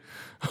 dude.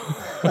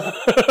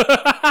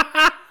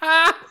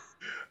 I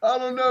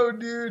don't know,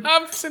 dude.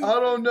 Ups and I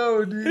don't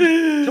know,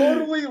 dude.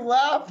 Totally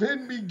laugh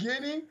in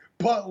beginning,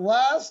 but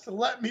last,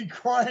 let me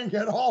crying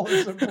at all.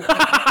 Is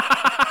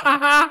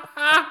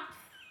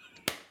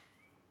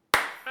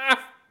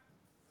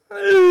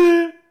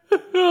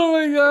Oh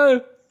my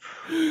god.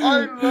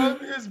 I love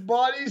his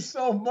body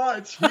so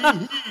much.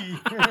 Oh,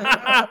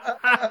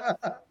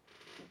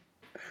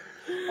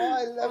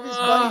 I love his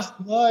body so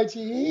much.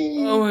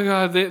 Oh my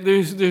god,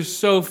 they're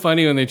so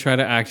funny when they try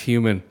to act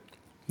human.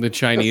 The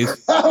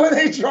Chinese. How when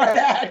they try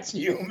to act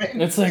human.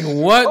 It's like,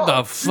 what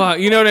the fuck?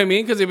 You know what I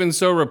mean? Because they've been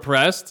so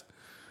repressed.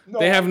 No,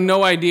 they have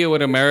no idea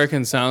what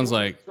American sounds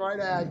like. Try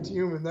to act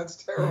human. That's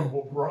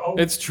terrible, bro.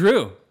 It's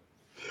true.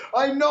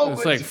 I know,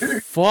 it's but like,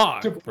 dude,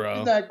 fuck, to bro.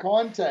 In that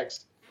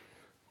context.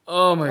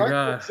 Oh my I know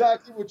god.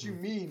 exactly what you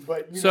mean,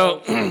 but you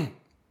know.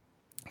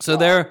 So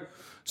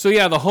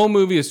yeah, the whole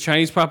movie is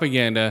Chinese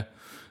propaganda.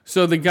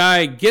 So the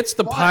guy gets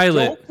the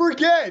pilot.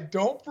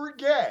 Don't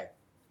forget.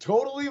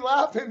 Totally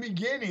laugh in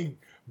beginning,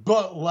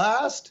 but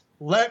last,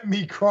 let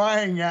me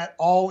crying at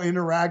all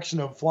interaction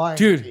of flying.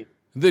 Dude,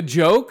 the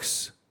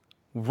jokes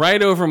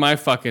right over my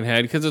fucking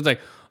head because it's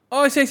like,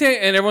 oh, say,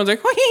 and everyone's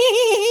like,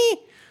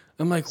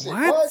 I'm like,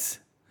 what?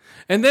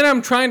 And then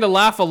I'm trying to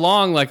laugh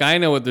along like I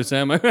know what they're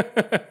saying. I'm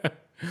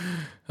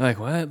like,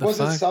 what the fuck? Was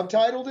it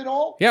subtitled at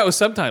all? Yeah, it was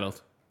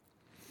subtitled.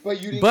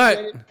 But you didn't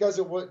get it because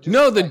it was...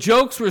 No, the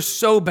jokes were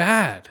so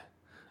bad.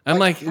 I'm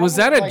like was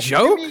that a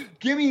joke?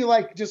 Give me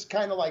like, just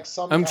kind of like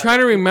some... I'm trying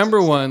to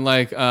remember one,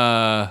 like,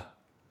 God,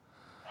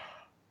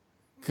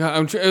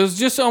 it was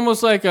just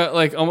almost like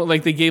almost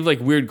like they gave like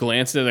weird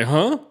glances, like,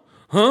 huh,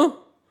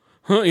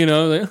 you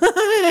know, like,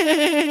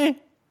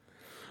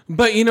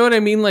 but you know what I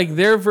mean? Like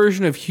their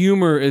version of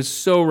humor is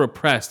so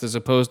repressed as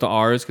opposed to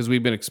ours because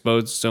we've been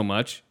exposed so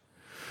much.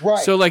 Right.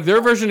 So like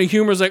their version of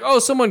humor is like, oh,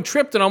 someone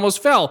tripped and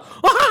almost fell,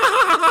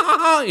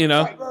 you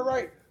know?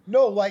 Right.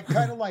 No, like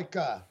kind of like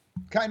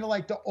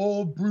the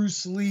old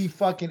Bruce Lee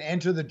fucking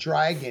Enter the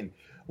Dragon,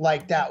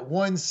 like that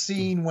one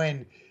scene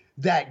when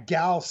that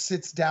gal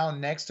sits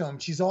down next to him.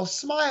 She's all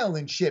smile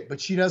and shit,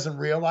 but she doesn't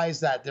realize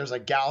that there's a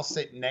gal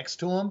sitting next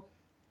to him.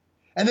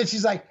 And then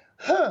she's like,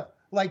 huh,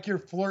 like you're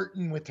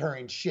flirting with her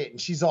and shit. And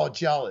she's all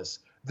jealous.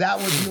 That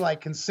would be like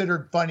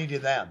considered funny to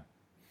them.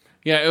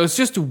 Yeah, it was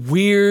just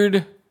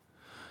weird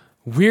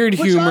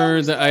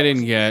humor that I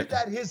didn't get.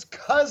 That his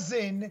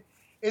cousin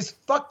is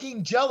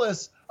fucking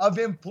jealous of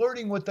him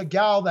flirting with the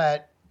gal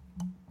that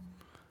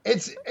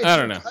it's I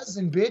don't your know.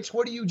 cousin, bitch.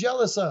 What are you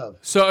jealous of?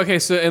 So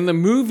in the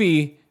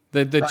movie,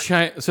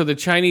 the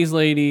Chinese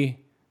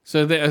lady,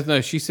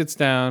 no, she sits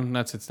down,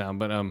 not sits down,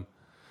 but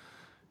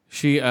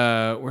she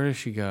where does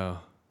she go?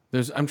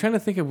 I'm trying to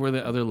think of where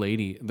the other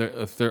lady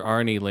if there are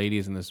any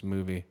ladies in this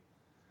movie.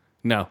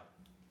 No,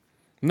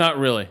 not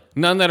really.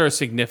 None that are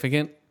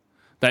significant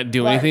that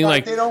do anything.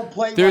 Like they don't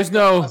play. There's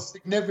a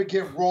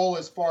significant role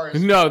as far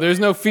as there's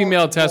no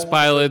female test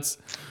pilots.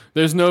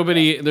 There's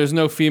nobody. There's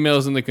no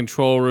females in the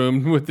control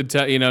room with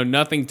the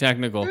nothing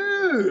technical.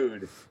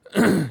 Dude.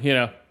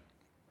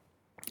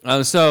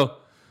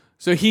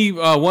 So he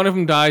one of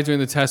them died during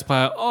the test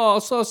pilot. Oh,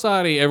 so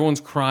sorry.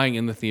 Everyone's crying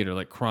in the theater,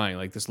 like crying.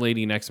 Like this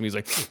lady next to me is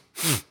like,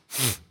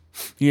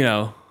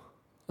 I'm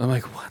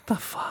like, what the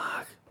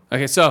fuck?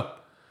 Okay, so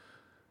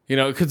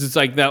because it's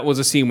like that was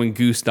a scene when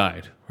Goose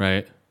died,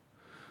 right?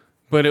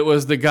 But it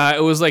was the guy.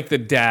 It was like the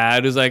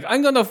dad who's like,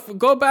 I'm gonna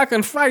go back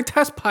and fight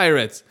test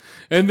pirates.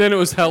 And then it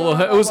was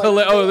hilarious. It was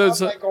hilarious. Oh,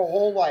 there's like a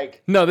whole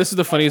like. No, this is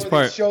the funniest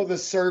part. Show the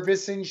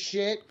service and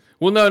shit.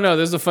 Well, no,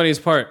 this is the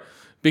funniest part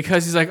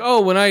because he's like,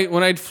 oh, when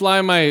I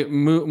fly my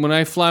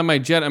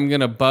jet, I'm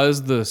gonna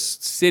buzz the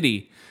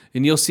city,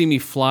 and you'll see me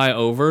fly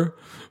over.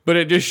 But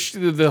it just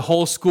the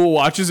whole school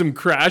watches him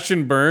crash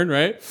and burn,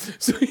 right?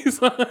 So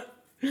he's like,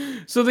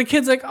 so the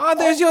kid's like, oh,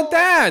 there's your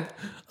dad.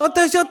 Oh,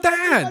 there's your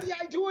dad. What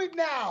are you doing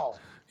now?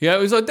 Yeah, it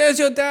was like, there's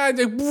your dad.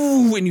 Like,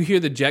 woo, and you hear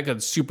the jet go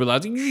super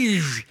loud. Like,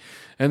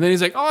 and then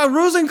he's like, oh, I'm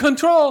losing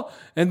control.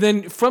 And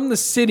then from the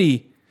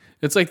city,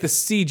 it's like the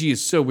CG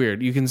is so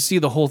weird. You can see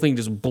the whole thing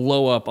just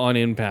blow up on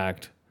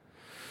impact.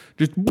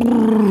 Just,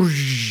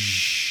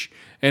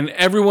 and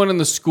everyone in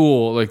the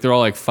school, like they're all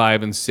like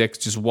 5 and 6,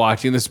 just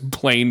watching this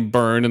plane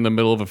burn in the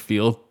middle of a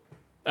field.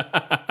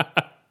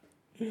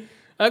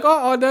 Like,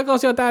 oh, there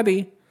goes your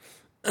daddy.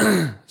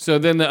 So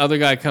then the other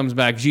guy comes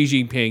back, Xi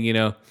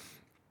Jinping,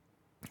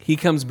 he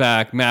comes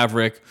back,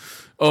 Maverick.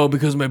 Oh,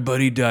 because my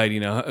buddy died,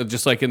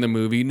 just like in the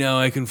movie. Now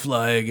I can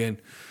fly again.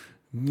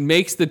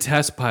 Makes the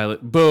test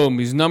pilot. Boom,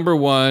 he's number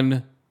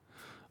 1.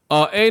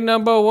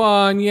 number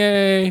 1,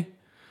 yay.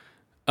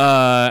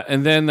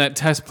 And then that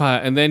test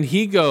pilot, and then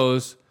he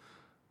goes,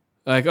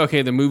 like,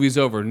 okay, the movie's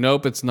over.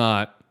 Nope, it's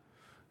not.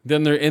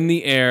 Then they're in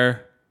the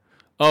air.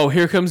 Oh,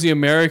 here comes the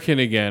American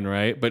again,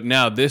 right? But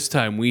now this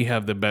time we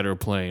have the better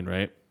plane,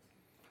 right?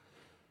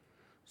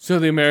 So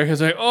the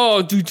American's like,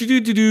 oh,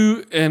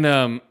 do,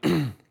 and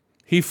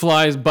he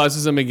flies,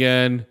 buzzes him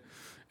again,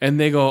 and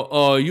they go,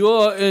 oh,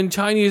 you're in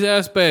Chinese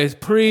airspace,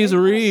 please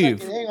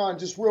leave. Hang on,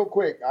 just real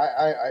quick.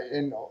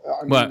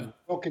 What?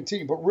 We'll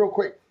continue, but real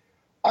quick,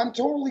 I'm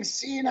totally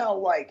seeing how,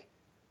 like,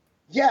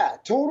 yeah,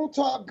 total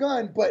Top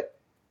Gun, but.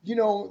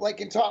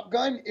 Like in Top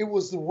Gun, it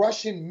was the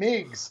Russian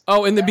MiGs.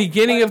 Oh, in the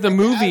beginning of the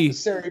movie.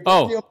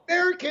 The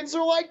Americans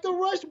are like the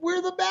Russians.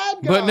 We're the bad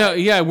guys. But no,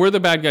 yeah, we're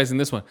the bad guys in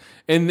this one.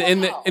 In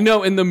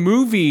the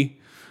movie,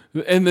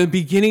 in the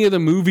beginning of the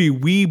movie,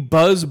 we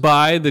buzz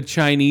by the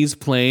Chinese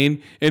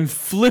plane and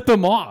flip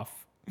them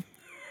off.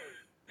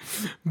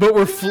 But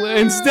we're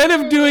instead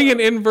of doing an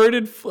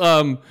inverted,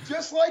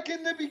 just like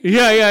in the beginning.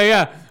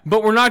 Yeah.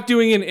 But we're not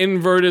doing an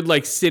inverted,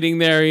 like sitting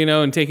there,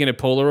 and taking a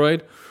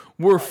Polaroid.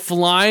 We're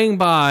flying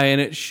by,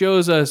 and it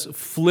shows us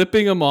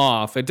flipping them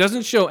off. It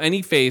doesn't show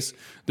any face.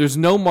 There's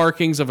no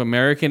markings of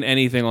American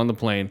anything on the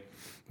plane.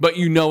 But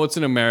it's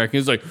an American.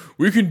 He's like,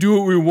 we can do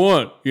what we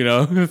want,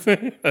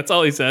 That's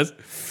all he says.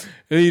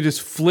 And he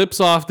just flips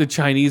off the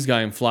Chinese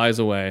guy and flies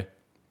away.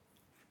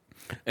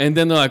 And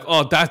then they're like,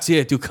 oh, that's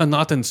it. You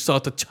cannot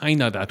insult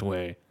China that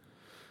way.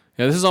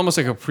 Yeah, this is almost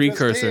like a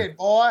precursor. Did,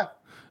 boy.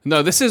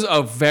 No, this is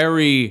a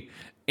very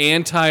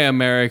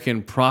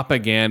anti-American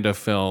propaganda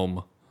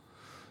film.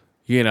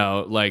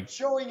 Like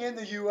showing in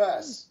the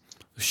U.S.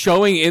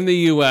 showing in the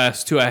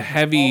U.S. to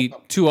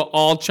to an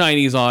all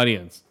Chinese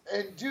audience.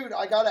 And dude,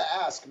 I gotta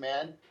ask,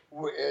 man,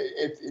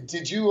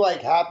 did you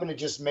like happen to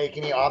just make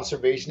any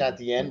observation at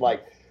the end,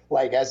 like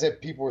as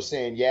if people were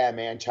saying, "Yeah,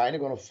 man, China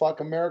gonna fuck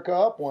America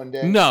up one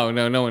day"? No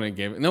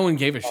one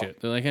gave a shit.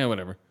 They're like, yeah,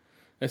 whatever.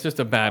 It's just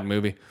a bad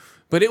movie,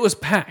 but it was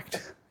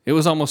packed. It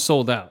was almost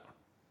sold out.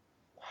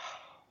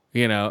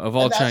 You know, of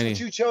all and that's Chinese.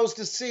 What you chose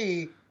to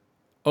see.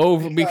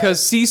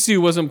 Because Sisu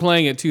wasn't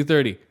playing at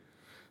 2:30.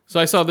 So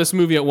I saw this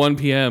movie at 1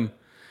 p.m.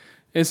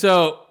 And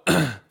so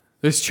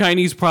this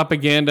Chinese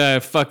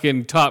propaganda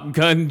fucking Top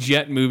Gun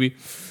jet movie.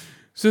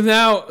 So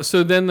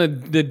then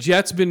the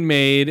jet's been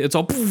made. It's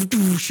all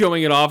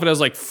showing it off. It has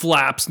like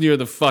flaps near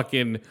the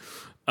fucking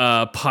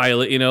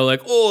pilot, you know,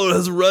 like, oh, it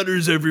has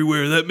rudders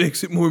everywhere. That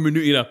makes it more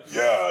you know.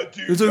 Yeah,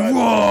 dude. It's like,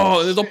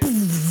 whoa. There's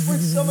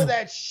some of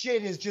that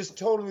shit is just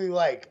totally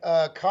like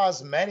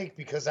cosmetic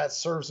because that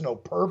serves no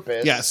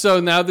purpose. Yeah, so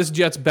now this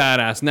jet's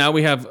badass. Now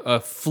we have a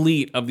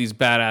fleet of these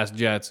badass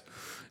jets.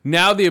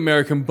 Now the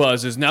American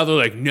buzzes. Now they're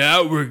like,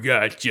 now we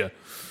got you.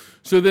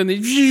 So then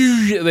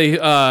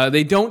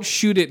they don't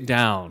shoot it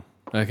down,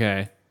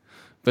 okay?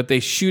 But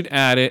they shoot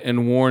at it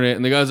and warn it.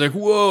 And the guy's like,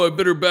 whoa, I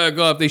better back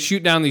off. They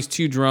shoot down these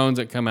 2 drones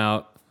that come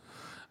out.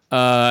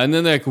 And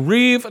then they're like,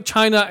 leave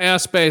China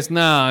airspace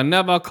now.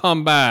 Never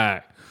come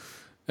back.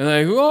 And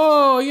they're like,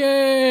 oh,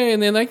 yay.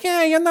 And they're like,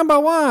 yeah, you're number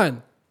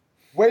 1.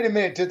 Wait a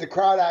minute. Did the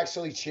crowd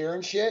actually cheer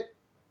and shit?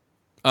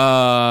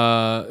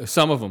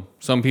 Some of them.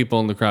 Some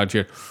people in the crowd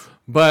cheered.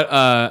 But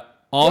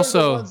also... Those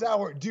are the ones that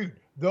were, dude,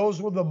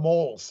 those were the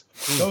moles.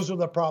 Those were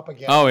the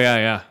propaganda. Oh,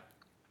 yeah.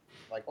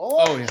 Like,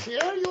 oh yeah.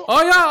 Cheer you.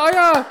 Oh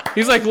yeah.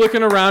 He's like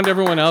looking around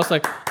everyone else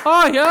like,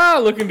 oh yeah,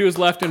 looking to his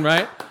left and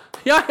right.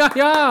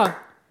 Yeah.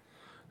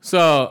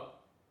 So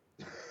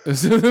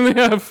then they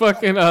have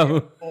fucking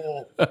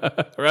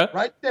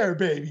right there,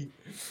 baby.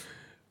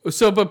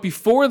 So, but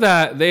before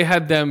that, they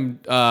had them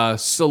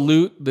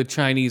salute the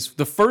Chinese.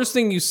 The first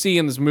thing you see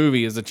in this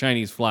movie is the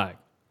Chinese flag.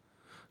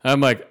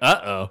 I'm like,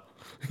 uh-oh.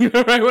 You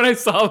know, right when I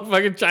saw the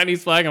fucking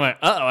Chinese flag, I'm like,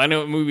 uh-oh, I know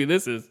what movie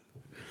this is.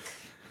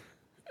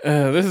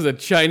 This is a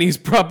Chinese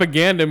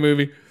propaganda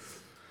movie.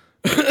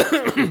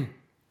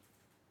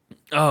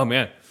 Oh,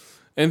 man.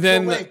 And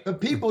then... So wait,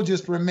 but people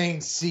just remain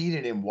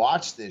seated and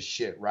watch this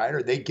shit, right?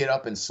 Or they get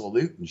up and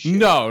salute and shit?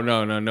 No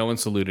one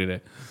saluted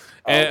it.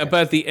 Okay.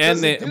 But at the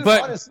end...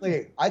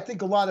 honestly, I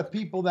think a lot of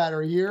people that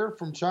are here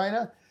from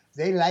China,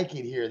 they like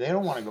it here. They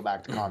don't want to go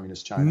back to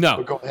communist China. No.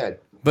 But go ahead.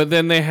 But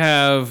then they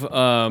have...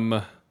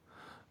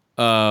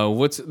 They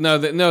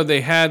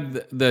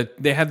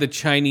had the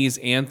Chinese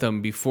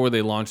anthem before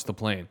they launched the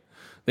plane.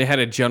 They had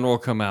a general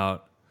come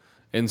out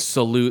and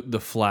salute the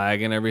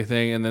flag and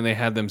everything, and then they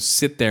had them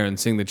sit there and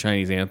sing the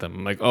Chinese anthem.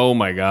 I'm like, oh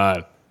my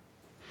god!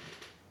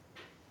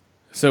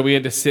 So we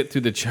had to sit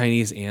through the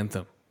Chinese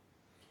anthem.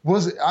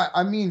 Was it?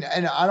 I mean,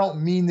 and I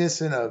don't mean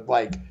this in a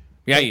like.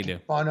 Yeah, you do.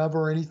 Fun of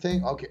or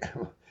anything. Okay.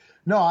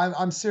 No,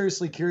 I'm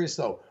seriously curious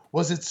though.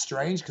 Was it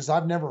strange? Because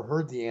I've never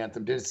heard the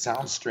anthem. Did it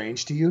sound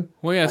strange to you?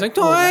 Well, yeah, it's like...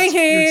 You're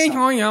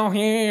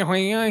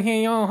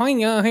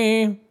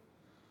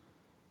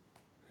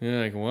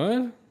like,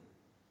 what?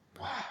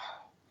 Wow.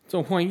 So,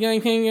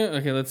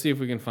 okay, let's see if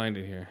we can find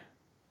it here.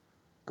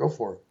 Go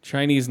for it.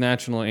 Chinese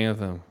national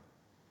anthem.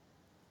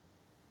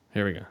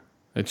 Here we go.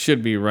 It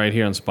should be right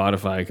here on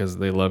Spotify because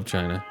they love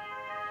China.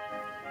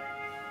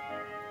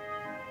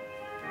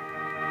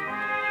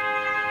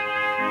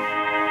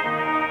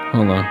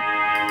 Hold on.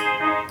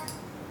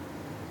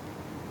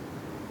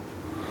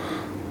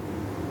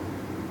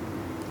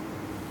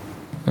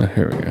 Oh,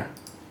 here we go.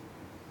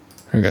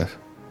 Here it goes.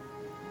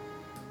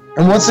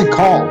 And what's it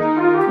called?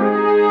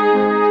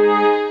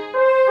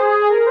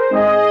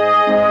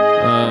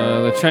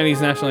 The Chinese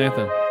national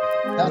anthem.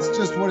 That's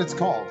just what it's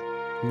called.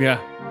 Yeah.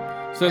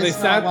 So it's they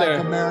sat not like there.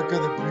 America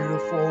the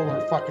Beautiful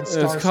or fucking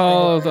Star It's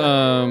called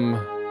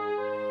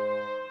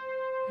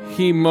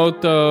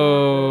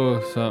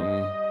Himoto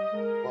something.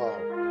 Whoa.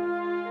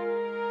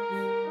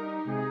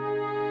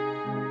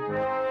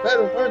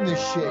 Better learn this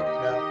shit, you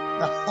know.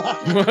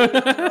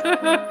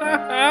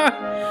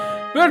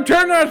 Better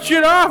turn that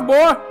shit off,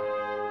 boy.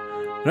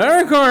 That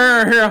ain't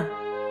going here.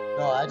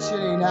 No, that shit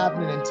ain't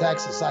happening in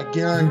Texas. I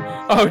guarantee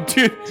Oh,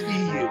 dude.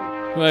 you.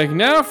 Like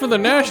now for the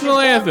national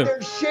anthem.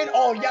 Shit.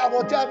 Oh yeah,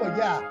 whatever.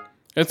 Yeah.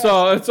 It's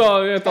all at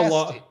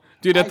the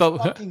dude at the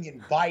fucking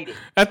invited.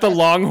 At the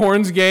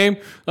Longhorns game.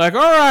 Like,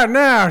 all right,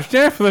 now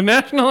stand for the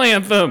national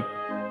anthem.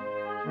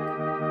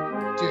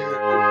 Dude.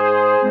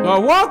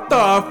 What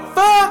the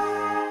fuck?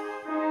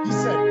 You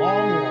said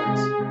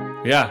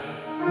Longhorns. Yeah.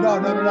 No.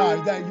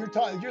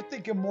 You're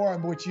thinking more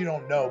on what you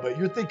don't know, but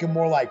you're thinking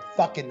more like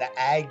fucking the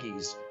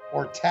Aggies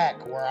or Tech.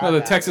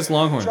 The Texas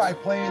Longhorns. Try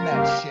playing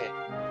that shit.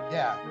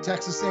 Yeah,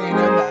 Texas A&M,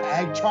 the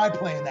Ag. Try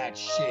playing that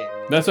shit.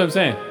 That's what I'm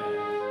saying.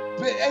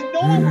 And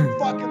no one would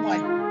fucking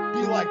like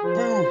be like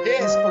boo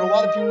hiss, but a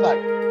lot of people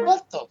like,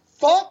 what the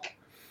fuck?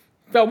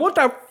 Now, what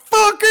the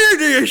fuck is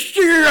this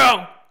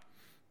shit?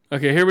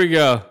 Okay, here we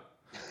go.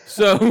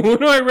 So, what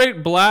do I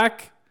rate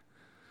Black?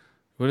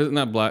 What is it?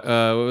 Not Black.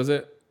 What was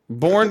it?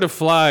 Born to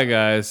Fly,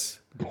 guys.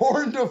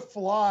 Born to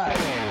Fly.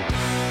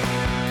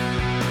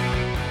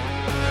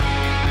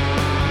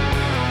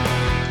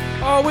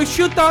 Oh, we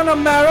shoot down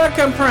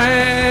American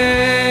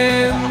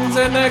planes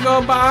and they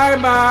go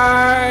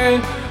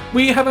bye-bye.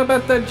 We have a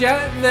better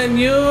jet than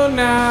you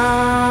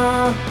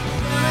now.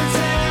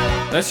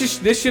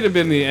 This should have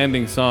been the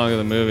ending song of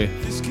the movie.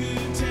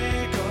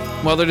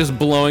 While they're just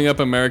blowing up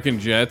American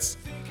jets.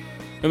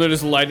 And they're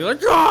just lighting,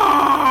 like,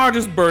 ah,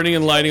 just burning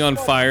and lighting on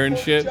fire and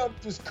shit.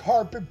 Just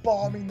carpet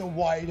bombing the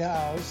White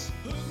House.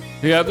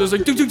 Yeah, there's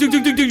like,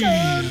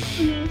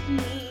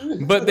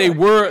 but they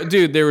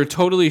were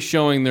totally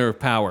showing their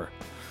power.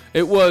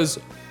 It was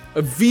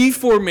a V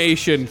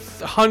formation,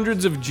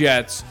 hundreds of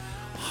jets,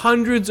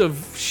 hundreds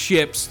of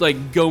ships,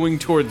 like, going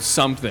towards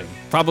something.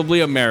 Probably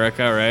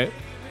America, right?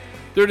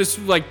 They're just,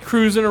 like,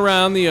 cruising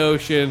around the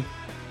ocean.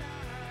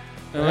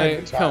 And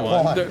like, come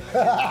on.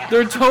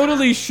 They're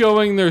totally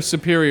showing their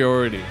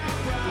superiority.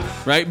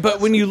 Right?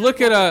 But when you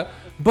look at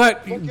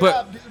but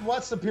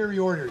what's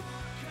superiority?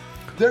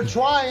 They're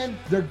trying.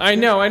 I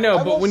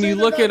know, but when you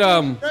look at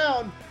ground,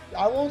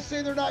 I won't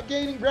say they're not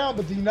gaining ground,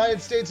 but the United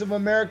States of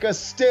America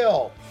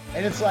still.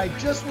 And it's like,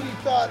 just when you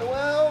thought,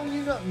 well,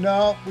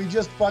 no, we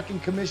just fucking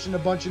commissioned a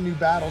bunch of new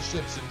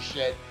battleships and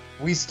shit.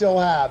 We still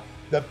have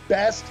the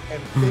best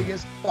and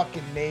biggest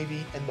fucking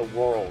navy in the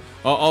world.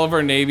 All of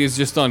our navy is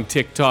just on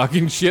TikTok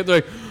and shit.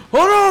 They're like,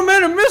 hold on,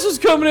 man, a missile's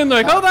coming in.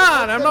 They're like, hold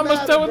on, I'm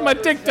almost done with my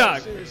TikTok.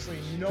 No, seriously,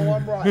 you know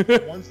I'm right.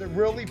 The ones that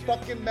really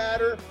fucking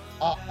matter,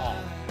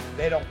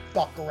 they don't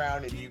fuck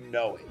around and you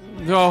know it.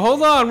 No,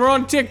 hold on, we're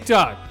on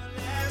TikTok.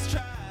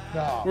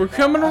 No, we're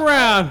coming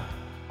around.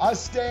 I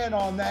stand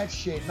on that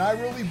shit, and I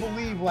really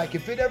believe, like,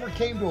 if it ever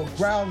came to a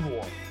ground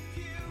war,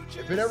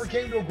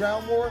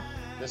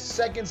 the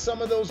second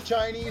some of those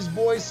Chinese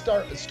boys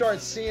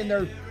start seeing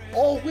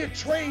we're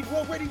trained,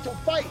 we're ready to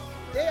fight.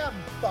 They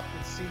haven't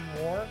fucking seen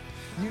war.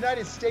 The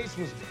United States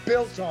was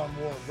built on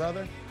war,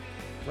 brother.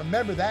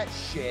 Remember that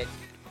shit.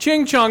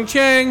 Ching chong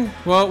chang.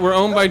 Well, we're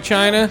owned by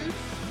China.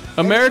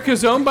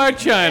 America's owned by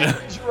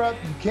China. You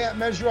can't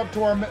measure up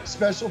to our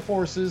special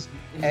forces,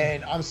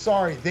 and I'm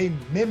sorry, they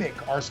mimic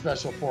our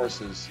special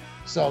forces.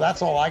 So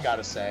that's all I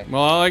gotta say.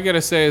 Well, all I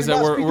gotta say is that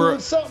we're doing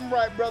something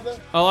right, brother.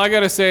 All I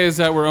gotta say is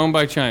that we're owned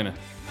by China.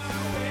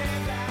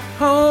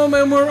 Home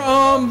and we're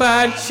owned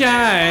by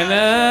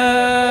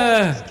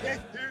China.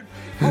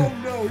 Oh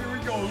no, here we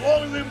go.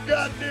 All of them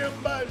goddamn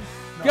buttons.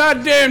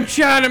 Goddamn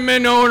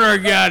Chinamen own our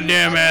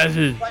goddamn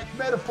asses. Like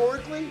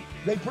metaphorically,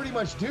 they pretty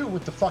much do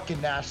with the fucking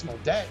national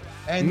debt.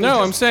 And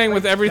no, I'm saying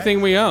with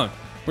everything we own.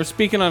 We're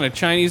speaking on a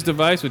Chinese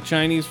device with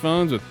Chinese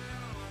phones with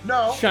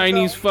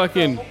Chinese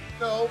fucking.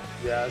 No.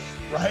 Yes.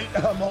 Right.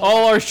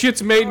 All our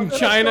shit's made in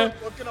China.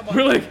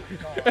 We're like,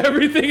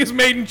 everything is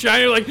made in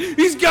China. Like,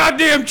 these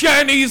goddamn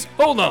Chinese.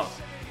 Hold on.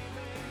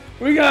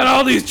 We got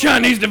all these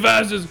Chinese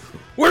devices.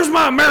 Where's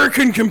my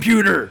American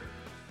computer?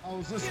 I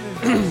was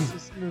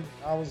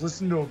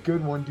listening to a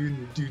good one, dude.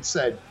 The dude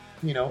said,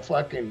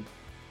 fucking,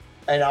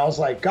 and I was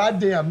like,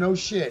 goddamn, no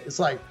shit. It's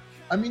like,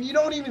 I mean, you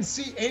don't even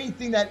see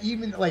anything that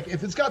even, like,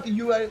 if it's got the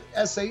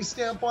USA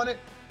stamp on it,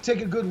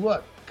 take a good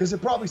look. Because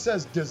it probably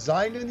says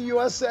designed in the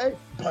USA,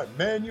 but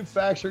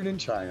manufactured in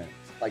China.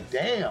 Like,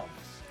 damn.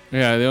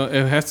 Yeah,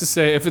 it has to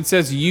say, if it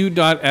says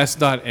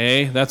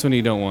U.S.A, that's when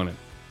you don't want it.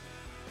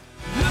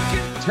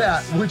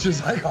 Yeah, which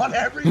is like on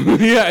everything.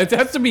 Yeah, it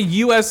has to be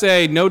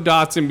USA, no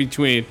dots in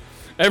between.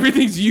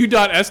 Everything's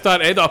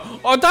U.S.A.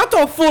 Oh, that's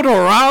a foot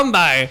around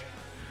there.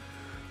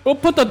 We'll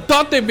put the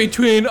dot in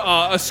between,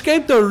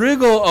 escape the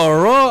rigor.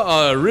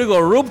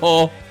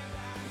 Well,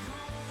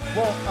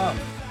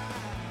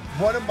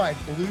 one of my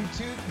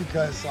Bluetooth,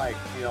 because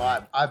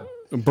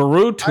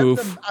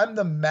I'm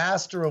the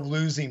master of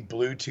losing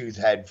Bluetooth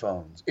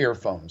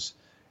earphones,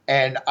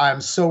 and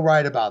I'm so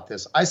right about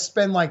this. I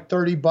spend like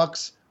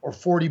 $30 or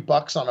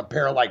 $40 on a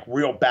pair of like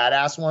real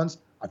badass ones.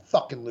 I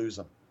fucking lose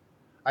them.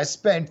 I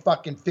spend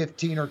fucking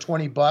 $15 or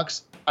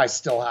 $20. I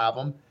still have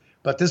them.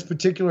 But this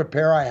particular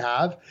pair I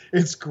have,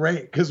 it's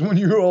great because when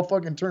you all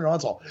fucking turn it on,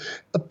 it's all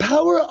a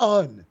power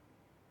on,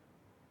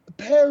 a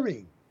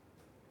pairing,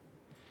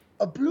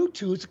 a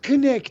Bluetooth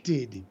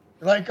connected.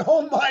 Like,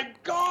 oh my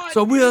God.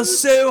 So we are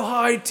so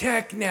high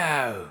tech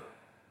now.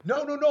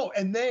 No.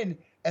 And then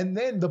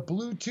the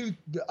Bluetooth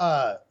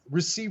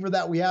receiver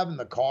that we have in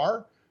the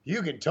car,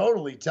 you can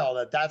totally tell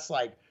that that's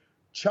like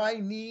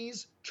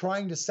Chinese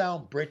trying to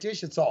sound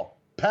British. It's all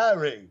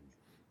pairing.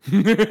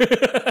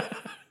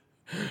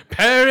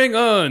 Pairing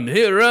on.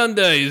 Hey,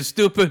 Randa, you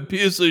stupid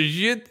piece of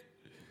shit.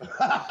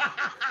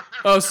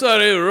 Oh,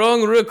 sorry,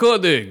 wrong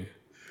recording.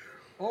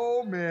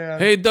 Oh, man.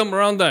 Hey, dumb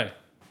Randa.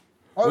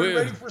 Are we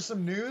ready for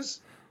some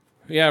news?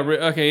 Yeah,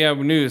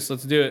 news.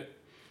 Let's do it.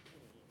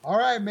 All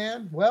right,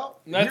 man. Well,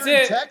 that's here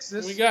it. In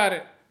Texas. We got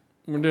it.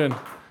 We're done.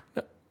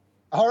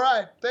 All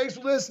right. Thanks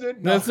for listening.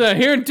 That's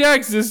here in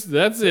Texas.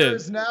 That's there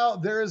it.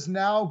 There is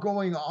now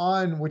going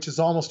on, which is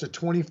almost a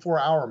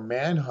 24-hour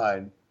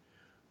manhunt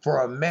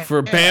for a man.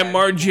 For Bam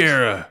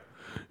Margera.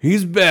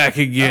 He's back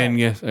again.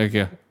 Yes.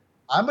 Okay.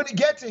 I'm going to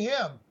get to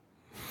him.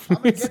 I'm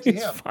gonna get to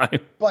He's him. fine.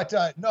 But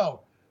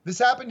no, this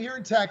happened here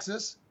in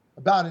Texas,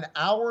 about an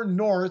hour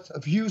north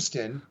of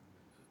Houston,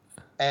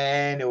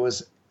 and it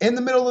was in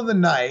the middle of the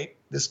night.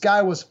 This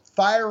guy was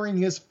firing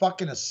his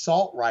fucking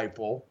assault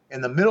rifle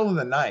in the middle of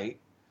the night.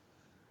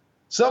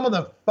 Some of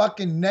the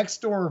fucking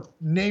next door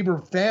neighbor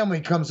family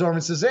comes over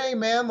and says, hey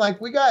man,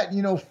 like we got,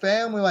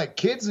 family, like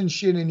kids and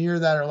shit in here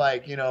that are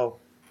like,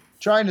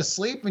 trying to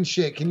sleep and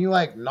shit. Can you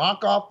like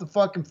knock off the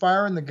fucking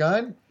firing the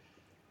gun?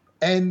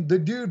 And the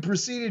dude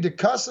proceeded to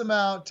cuss him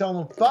out, tell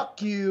him,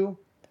 fuck you.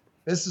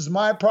 This is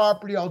my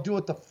property. I'll do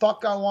what the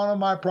fuck I want on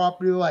my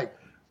property. Like,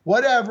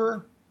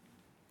 whatever.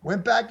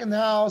 Went back in the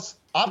house,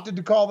 opted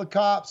to call the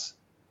cops.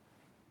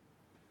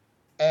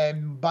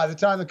 And by the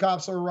time the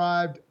cops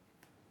arrived,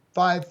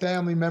 5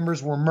 family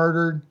members were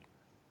murdered,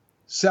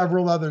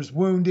 several others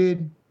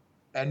wounded,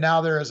 and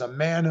now there is a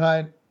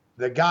manhunt.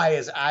 The guy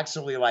is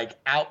actually like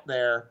out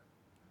there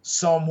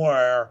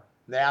somewhere.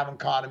 They haven't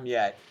caught him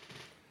yet.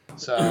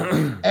 So,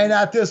 and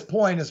at this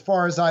point, as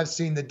far as I've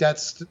seen, the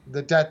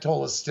death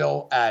toll is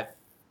still at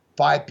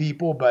 5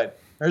 people, but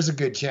there's a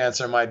good chance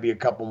there might be a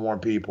couple more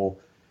people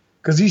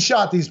because he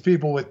shot these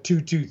people with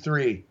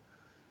 .223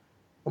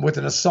 with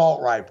an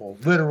assault rifle,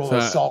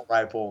 assault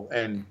rifle,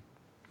 and.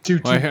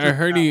 I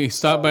heard he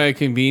stopped by a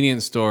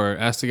convenience store,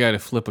 asked the guy to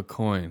flip a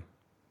coin.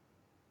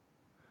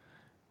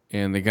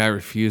 And the guy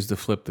refused to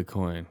flip the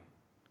coin.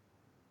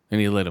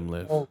 And he let him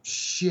live. Oh,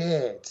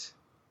 shit.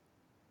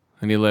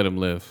 And he let him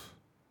live.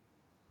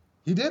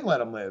 He did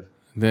let him live.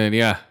 Then,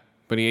 yeah.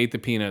 But he ate the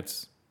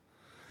peanuts.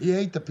 He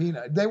ate the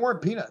peanut. They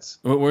weren't peanuts.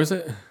 What was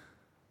it?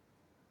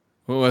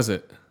 What was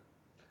it?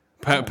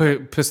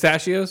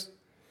 Pistachios?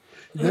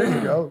 There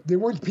you go. They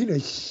weren't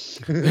peanuts.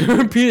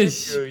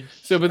 Peanuts.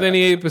 So, but then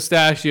he ate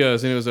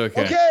pistachios and it was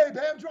okay. Okay,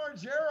 Bam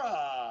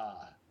Margera.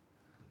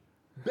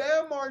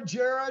 Bam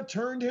Margera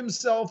turned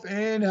himself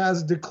in,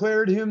 has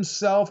declared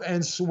himself,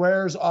 and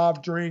swears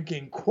off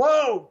drinking.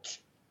 Quote,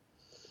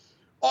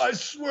 I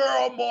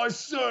swear on my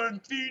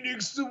son,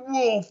 Phoenix the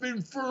Wolf,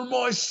 and for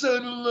my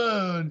son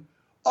alone,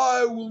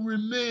 I will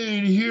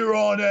remain here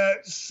on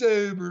at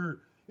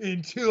sober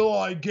until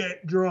I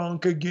get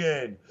drunk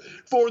again.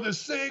 For the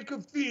sake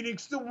of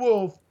Phoenix the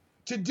Wolf,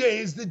 today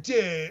is the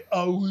day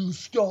I will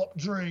stop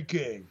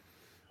drinking.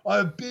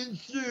 I've been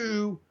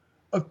through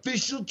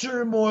official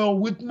turmoil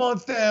with my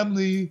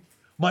family.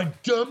 My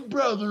dumb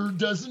brother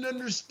doesn't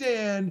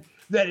understand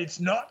that it's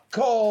not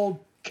called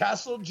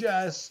Castle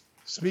Jess,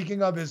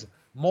 speaking of his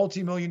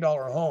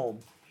multi-million-dollar home.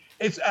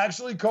 It's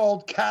actually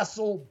called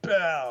Castle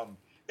Bam.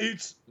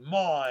 It's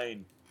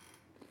mine.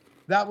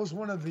 That was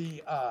one of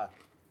the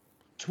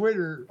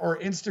Twitter or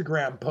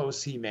Instagram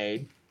posts he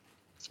made.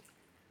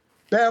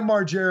 Bam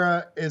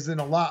Margera is in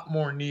a lot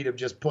more need of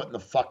just putting the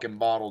fucking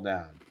bottle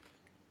down.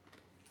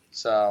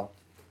 So,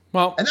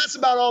 well, and that's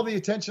about all the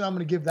attention I'm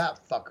going to give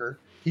that fucker.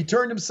 He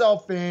turned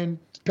himself in,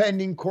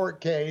 pending court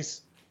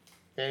case.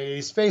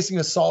 He's facing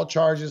assault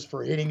charges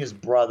for hitting his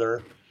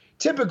brother.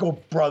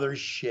 Typical brother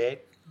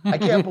shit. I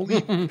can't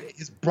believe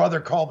his brother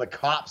called the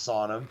cops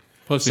on him.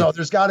 Pussy. So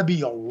there's got to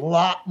be a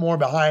lot more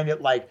behind it.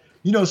 Like,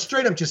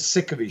 straight up just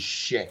sick of his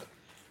shit.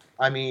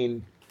 I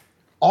mean,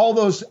 all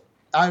those,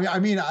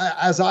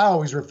 as I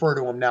always refer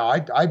to him now,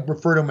 I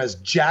refer to him as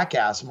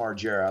Jackass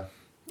Margera.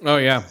 Oh,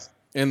 yeah.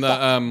 In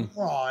the,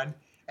 moron.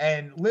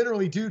 And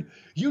literally, dude,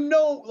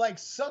 like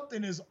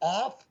something is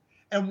off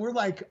and we're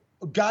like,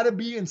 gotta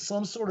be in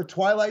some sort of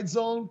Twilight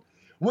Zone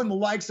when the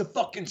likes of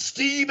fucking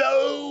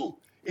Steve-O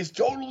is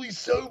totally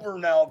sober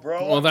now,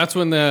 bro. Well, that's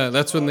when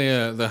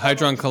the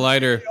Hadron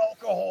Collider,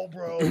 alcohol,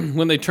 bro.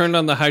 when they turned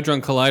on the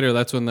Hadron Collider,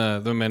 that's when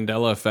the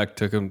Mandela effect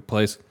took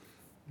place.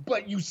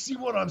 But you see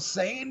what I'm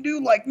saying,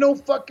 dude? Like, no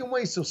fucking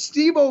way. So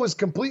Steve-O is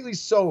completely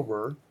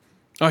sober.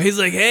 Oh, he's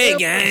like, hey,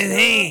 guys,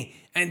 Hey,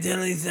 I'm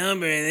totally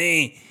sober.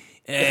 Hey,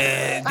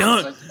 That's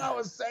what I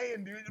was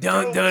saying, dude.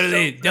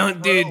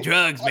 don't do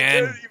drugs,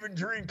 man. I can't even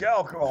drink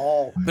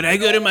alcohol. But I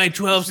go to my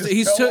 12.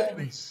 He's tell all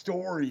these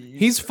stories.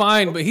 He's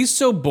fine, but he's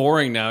so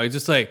boring now. He's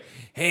just like,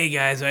 Hey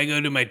guys, I go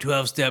to my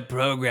 12-step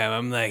program.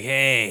 I'm like,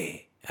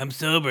 hey, I'm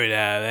sober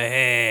now.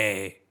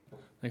 Hey,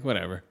 like,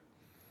 whatever.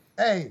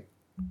 Hey,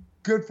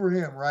 good for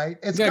him, right?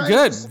 It's Yeah,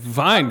 good.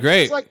 Fine,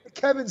 great. It's like the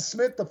Kevin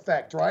Smith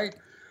effect, right?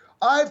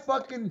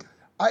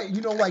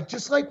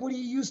 Just like when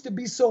he used to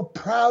be so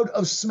proud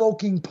of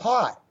smoking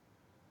pot.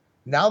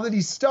 Now that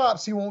he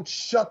stops, he won't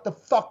shut the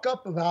fuck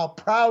up of how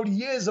proud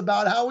he is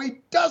about how he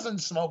doesn't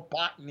smoke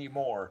pot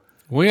anymore.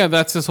 Well, yeah,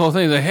 that's this whole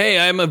thing. Like, hey,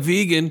 I'm a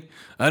vegan.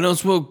 I don't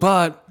smoke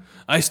pot.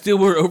 I still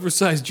wear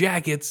oversized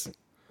jackets.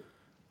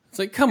 It's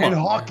like, come on.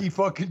 And hockey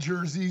fucking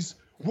jerseys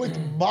with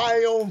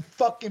my own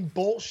fucking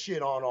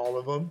bullshit on all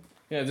of them.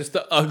 Yeah, just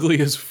the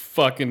ugliest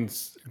fucking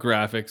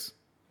graphics.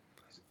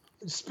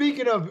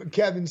 Speaking of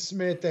Kevin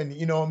Smith, and,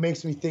 it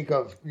makes me think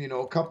of,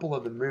 a couple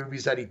of the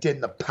movies that he did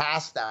in the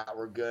past that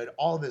were good.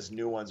 All of his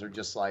new ones are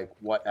just like,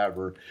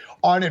 whatever.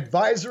 On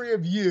advisory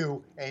of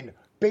you, and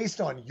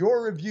based on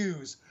your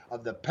reviews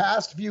of the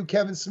past few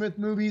Kevin Smith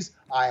movies,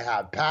 I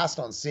have passed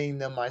on seeing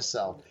them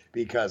myself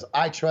because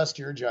I trust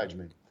your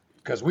judgment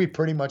because we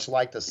pretty much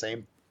like the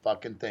same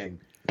fucking thing.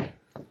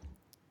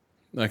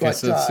 Okay,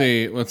 so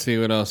let's see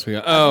what else we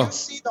got. Have Oh, you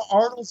seen the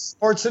Arnold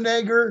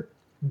Schwarzenegger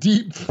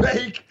deep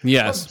fake?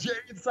 Yes. Of Jay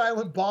and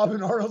Silent Bob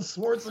and Arnold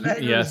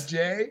Schwarzenegger Yes. as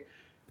Jay.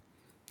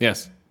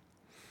 yes.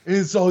 And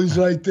it's always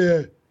right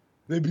there.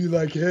 They'd be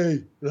like,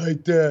 "Hey,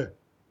 right there,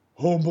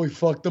 homeboy,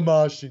 fuck the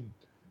Martian."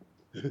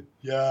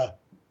 Yeah.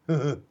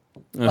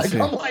 Let's see.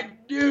 I'm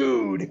like,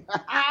 dude.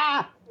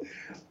 I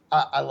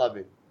love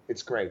it.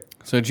 It's great.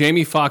 So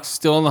Jamie Foxx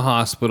still in the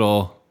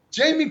hospital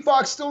Jamie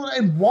Foxx still,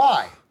 and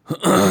why?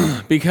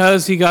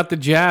 because he got the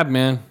jab,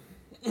 man.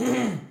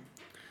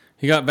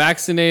 He got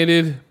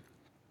vaccinated.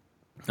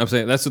 I'm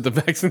saying that's what the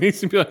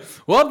vaccination be like.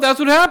 Well, that's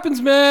what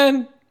happens,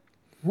 man.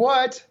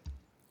 What?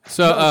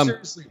 So, No,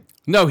 seriously.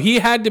 no, he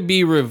had to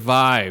be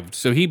revived.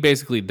 So he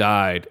basically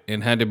died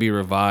and had to be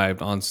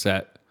revived on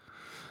set.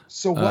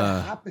 So what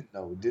happened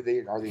though?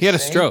 Are they? He had a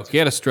saying- stroke. He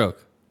had a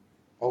stroke.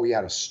 Oh, he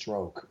had a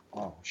stroke.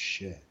 Oh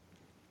shit.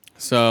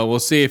 So we'll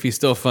see if he's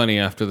still funny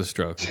after the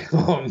stroke.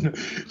 Oh, no.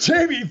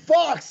 Jamie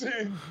Foxx.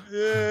 Like,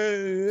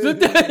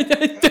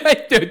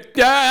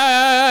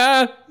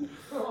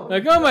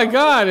 oh my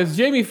God, it's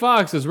Jamie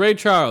Foxx as Ray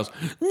Charles.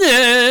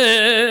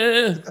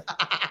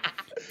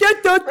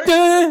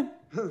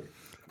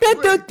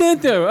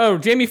 Oh,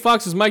 Jamie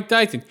Foxx is Mike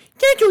Tyson.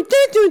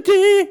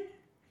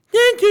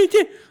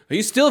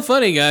 He's still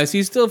funny, guys.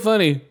 He's still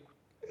funny.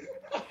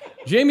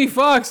 Jamie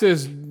Foxx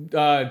is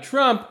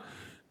Trump.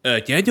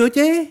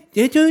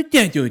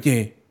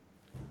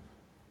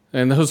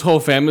 And his whole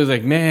family's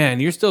like, man,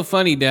 you're still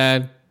funny,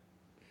 Dad.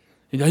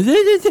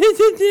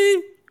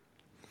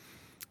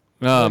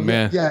 Oh,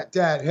 man. Yeah,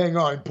 Dad, hang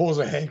on. Pulls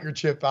a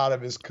handkerchief out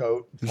of his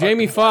coat.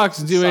 Jamie Fucking Foxx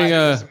side doing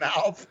of his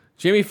mouth.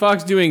 Jamie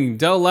Foxx doing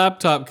Dell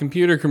laptop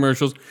computer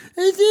commercials.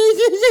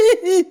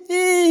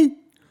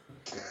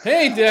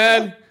 Hey,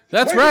 Dad.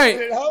 That's Wait a right.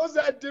 minute, how is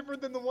that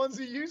different than the ones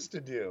he used to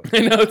do? I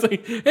know, it's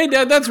like, hey,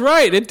 Dad, that's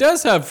right. It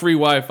does have free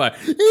Wi-Fi.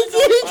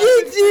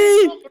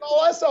 All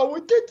I saw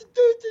was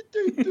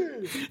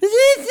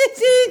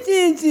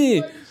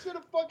you should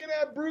have fucking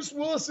had Bruce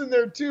Willis in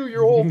there too.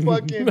 Your whole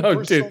fucking No,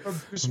 persona, dude.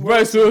 Bruce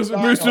Bruce Willis Willis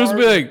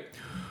be like,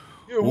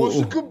 yeah, what's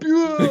the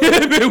computer?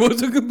 it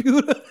was a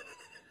computer.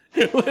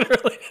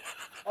 Literally.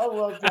 I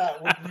love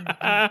that when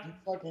you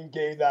fucking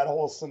gave that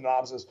whole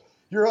synopsis.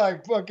 You're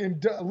like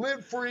fucking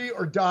live free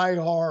or die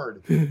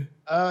hard.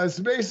 It's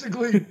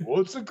basically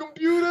what's a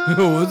computer?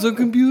 What's a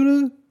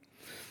computer?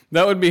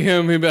 That would be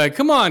him. He'd be like,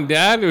 come on,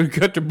 Dad. It would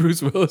cut to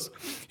Bruce Willis.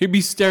 He'd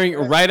be staring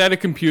right at a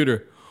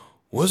computer.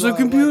 What's a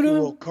computer? Like a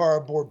little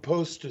cardboard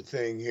poster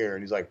thing here.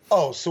 And he's like,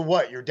 oh, so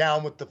what? You're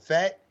down with the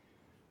Fett?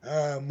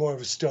 I'm more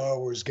of a Star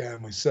Wars guy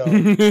myself.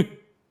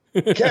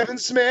 Kevin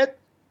Smith,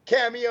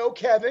 cameo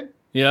Kevin.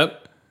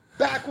 Yep.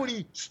 Back when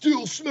he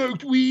still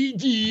smoked weed,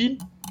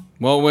 dude.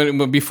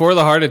 Well, before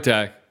the heart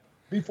attack.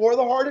 Before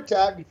the heart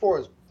attack, before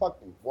his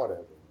fucking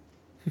whatever.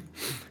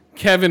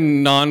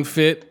 Kevin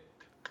non-fit.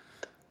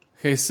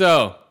 Okay,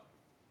 so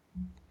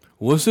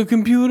what's a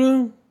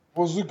computer?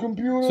 What's a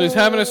computer? So he's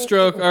having a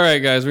stroke. All right,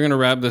 guys, we're gonna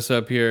wrap this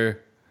up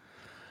here.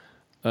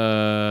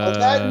 On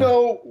that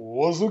note,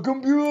 what's a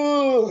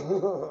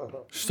computer?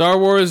 Star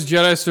Wars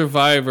Jedi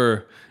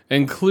Survivor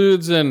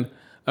includes an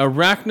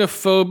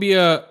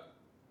arachnophobia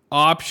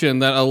option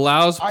that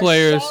allows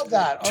players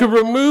to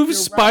remove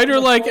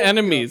spider-like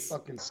enemies.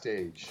 Fucking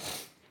stage.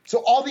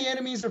 So all the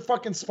enemies are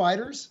fucking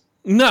spiders?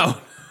 No.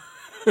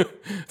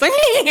 It's like,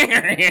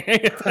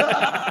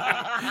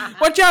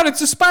 watch out,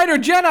 it's a spider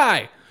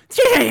Jedi.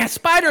 Yeah,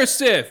 spider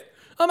Sith.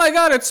 Oh my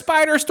God, it's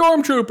spider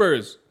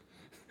stormtroopers.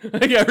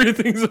 Like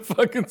everything's a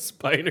fucking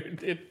spider,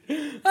 dude.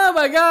 Oh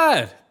my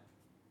God.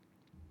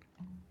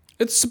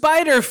 It's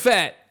Spider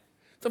Fett.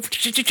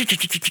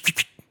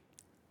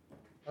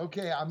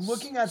 Okay, I'm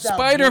looking at that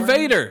Spider one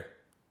Vader.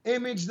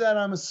 image that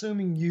I'm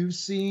assuming you've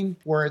seen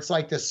where it's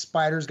like the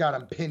spider's got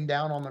him pinned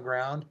down on the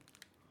ground.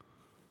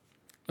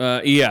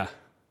 Yeah.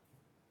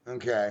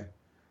 Okay.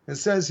 It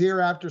says here,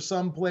 after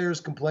some players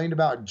complained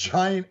about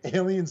giant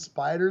alien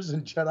spiders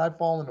in Jedi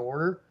Fallen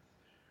Order,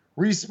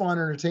 Respawn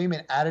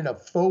Entertainment added a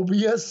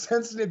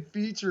phobia-sensitive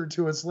feature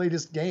to its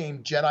latest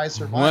game, Jedi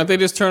Survivor. Why don't they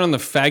just turn on the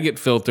faggot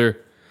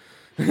filter?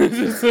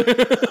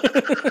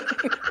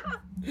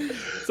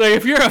 It's like,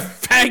 if you're a In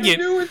the faggot.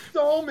 new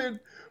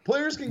installment,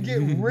 players can get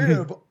rid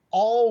of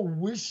all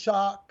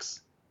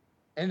Wishocks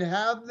and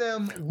have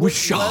them look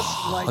Wishock,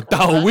 less like the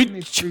arachnid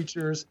witch.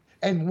 creatures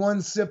and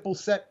one simple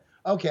set.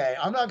 Okay,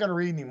 I'm not gonna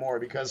read anymore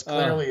because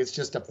clearly it's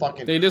just a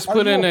fucking. They just Are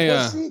put you in a,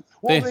 pussy?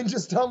 Well, they- then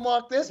just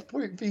unlock this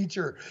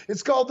feature.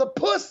 It's called the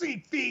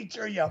pussy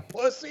feature, you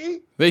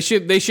pussy. They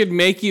should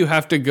make you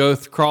have to go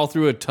crawl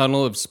through a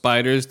tunnel of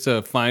spiders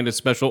to find a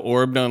special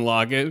orb to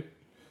unlock it.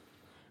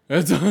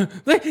 That's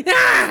like,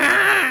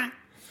 ah!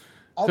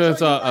 I'll So tell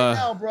it's, you right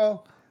now,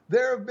 bro.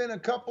 There have been a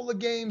couple of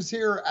games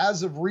here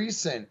as of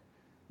recent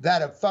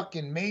that have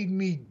fucking made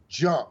me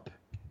jump,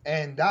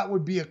 and that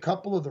would be a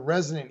couple of the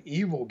Resident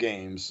Evil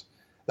games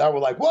that were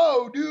like,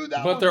 "Whoa, dude!"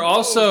 That But one they're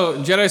was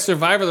also Jedi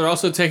Survivor. They're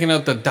also taking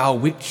out the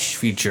Dawitch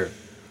feature,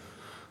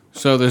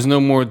 so there's no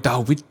more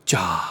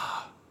Dawitcha.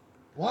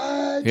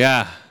 what?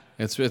 Yeah.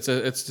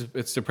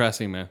 It's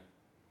depressing, man.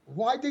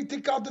 Why'd they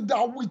take out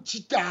the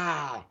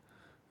Wichita?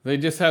 They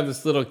just have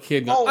this little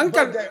kid. They'll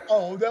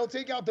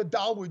take out the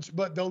Dawich,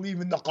 but they'll leave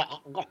in the.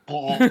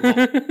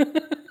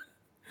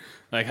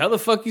 Like, how the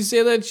fuck you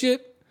say that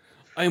shit?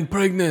 I'm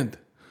pregnant.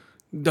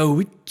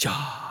 Dawicha.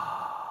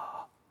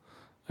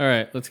 All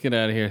right, let's get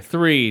out of here.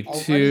 3,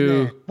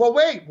 2. Well,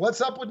 wait.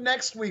 What's up with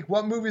next week?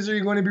 What movies are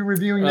you going to be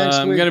reviewing next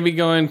week? I'm going to be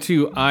going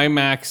to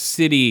IMAX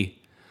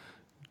City.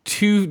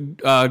 2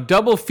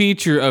 double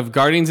feature of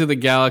Guardians of the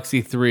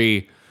Galaxy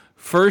 3.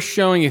 First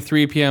showing at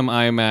 3 p.m.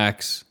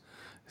 IMAX.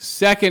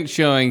 Second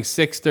showing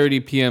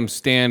 6:30 p.m.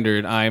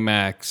 standard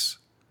IMAX.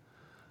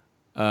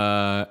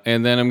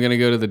 And then I'm gonna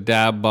go to the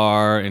Dab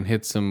Bar and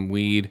hit some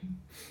weed.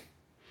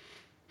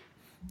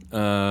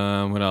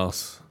 What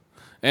else?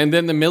 And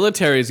then the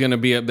military is gonna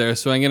be up there,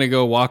 so I'm gonna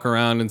go walk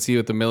around and see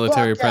what the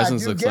military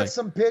presence looks like. Get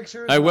some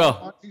pictures. I will.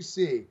 I want to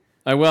see.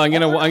 I will. I'm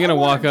gonna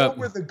walk up.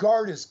 Where the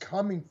guard is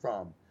coming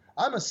from?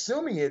 I'm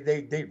assuming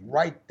they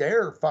right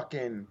there,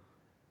 fucking.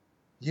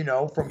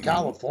 From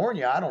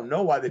California. I don't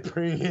know why they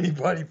bring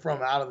anybody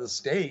from out of the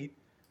state.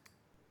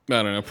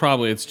 I don't know.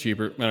 Probably it's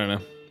cheaper. I don't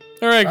know.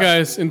 All right,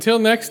 guys. Until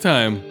next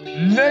time.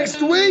 Next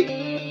week.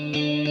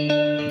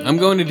 I'm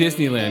going to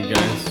Disneyland,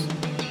 guys.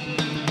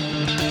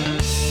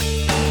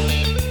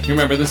 You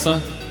remember this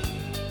song?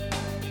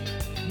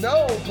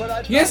 No, but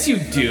I. Yes, you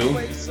do.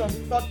 Play some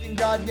fucking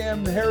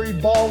goddamn Harry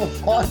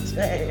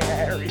Belafonte.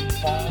 Harry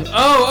Belafonte.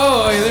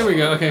 Oh, there we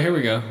go. Okay, here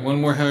we go. One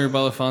more Harry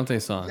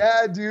Belafonte song.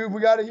 Yeah, dude, we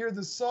got to hear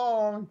the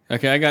song.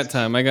 Okay, I got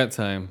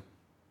time.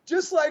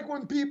 Just like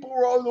when people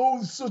were all,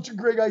 oh, such a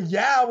great guy.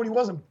 Yeah, when he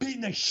wasn't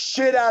beating the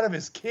shit out of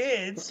his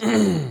kids,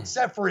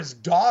 except for his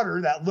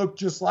daughter that looked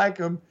just like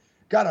him,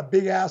 got a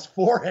big ass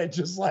forehead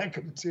just like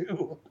him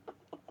too.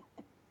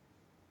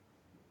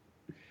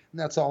 And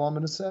that's all I'm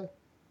gonna say.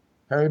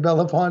 Harry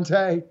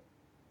Belafonte.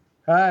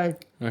 Hi.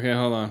 Okay,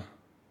 hold on.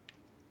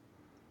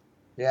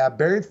 Yeah,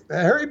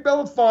 Harry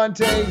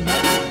Belafonte.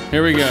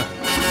 Here we go.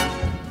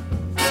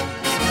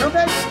 You're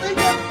meant to sing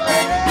it,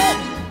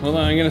 buddy. Hold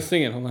on, I'm gonna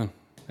sing it. Hold on.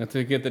 I have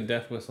to get the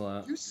death whistle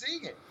out. You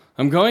sing it.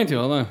 I'm going to.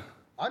 Hold on.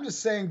 I'm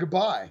just saying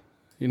goodbye.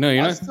 You're not.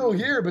 I'm still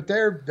here, but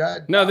they're.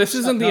 No, this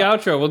isn't the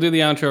outro. We'll do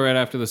the outro right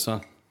after the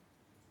song.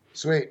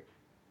 Sweet.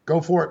 Go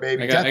for it,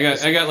 baby.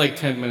 I got like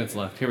 10 minutes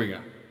left. Here we go.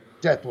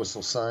 Death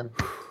whistle, son.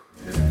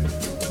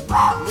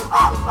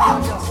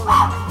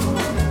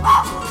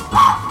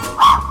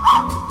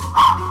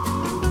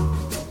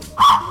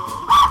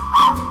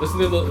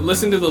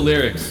 Listen to the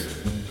lyrics.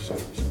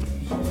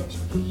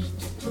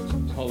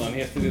 Hold on, he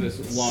has to do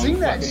this long. Sing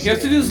that shit. He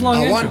has to do this long.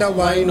 I wonder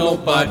why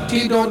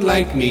nobody don't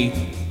like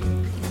me.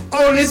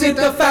 Or is it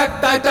the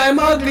fact that I'm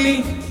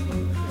ugly?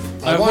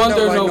 I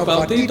wonder why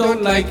nobody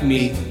don't like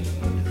me.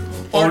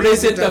 Or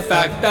is it the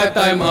fact that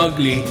I'm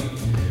ugly?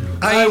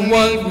 I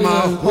want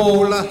my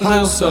whole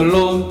house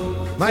alone.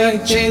 My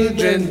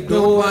children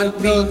don't want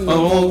me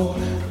alone.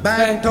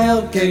 Bad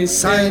dog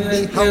inside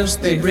the house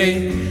they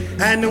bring.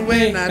 And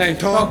when I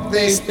talk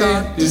they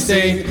start to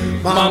say,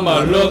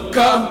 Mama look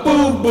up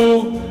boo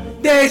boo.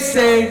 They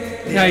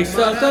say, I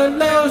start to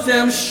lose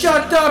them.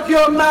 Shut up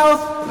your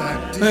mouth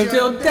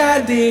until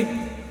daddy.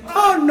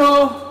 Oh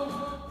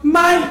no,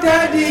 my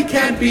daddy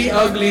can't be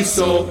ugly,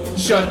 so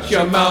shut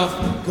your mouth,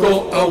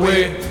 go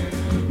away.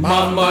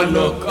 Mama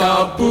look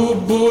up boo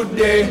boo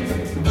day.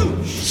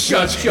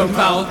 Shut your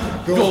mouth,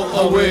 go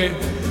away.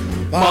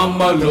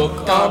 Mama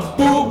look up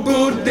boo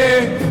boo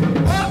day.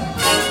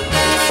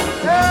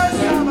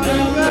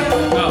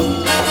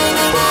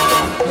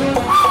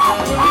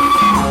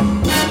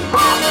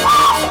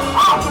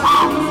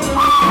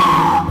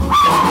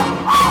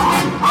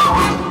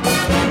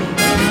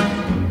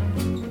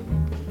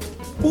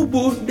 Boo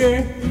boo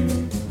day.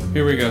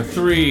 Here we go.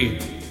 3.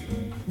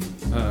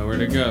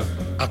 Where'd it go?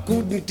 I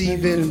couldn't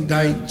even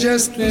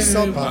digest the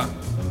supper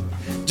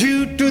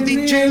due to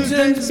the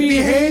children's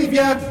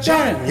behavior.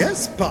 John,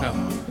 yes, Pa,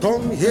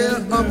 come here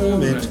a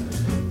moment.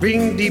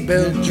 Bring the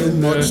bell, too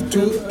much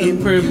to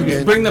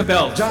implement. Bring the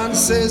bell. John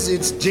says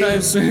it's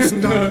James who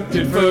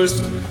started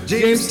first.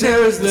 James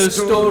tells the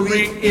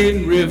story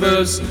in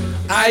reverse.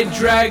 I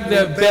dragged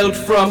the belt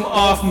from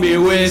off me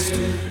waist.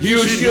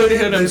 You should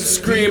hear them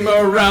scream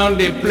around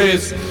the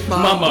place.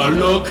 Mama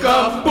look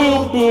up,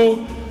 boo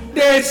boo.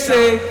 They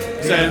say,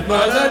 said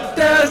mother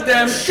tells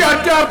them,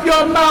 shut up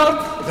your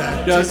mouth.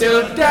 Does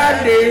your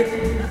daddy?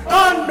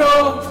 Oh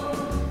no,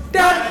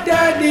 that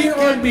daddy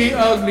won't be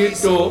ugly,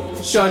 so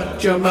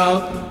shut your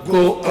mouth,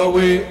 go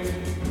away.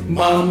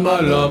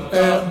 Mama love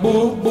a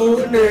boo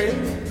boo day.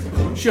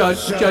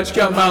 Shut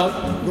your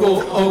mouth,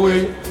 go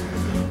away.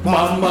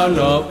 Mama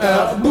love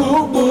a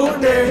boo boo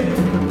day.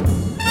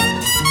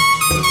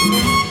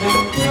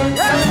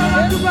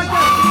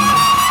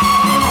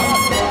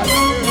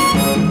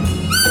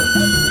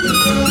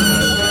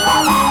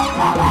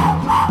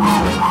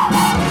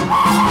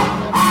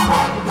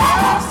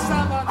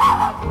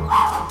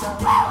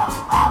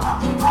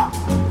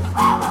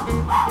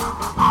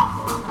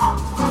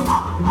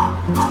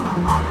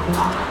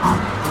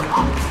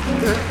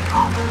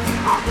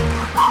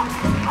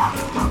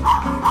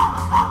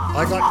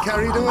 I got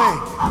carried away.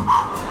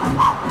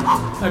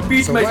 I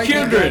beat So my I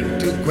children.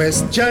 began to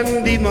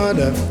question the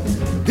mother.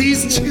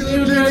 These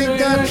children ain't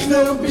got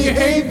no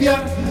behavior.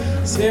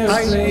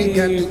 I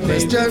began to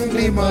question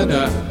the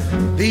mother.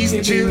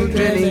 These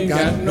children ain't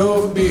got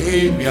no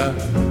behavior.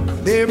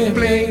 They're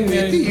playing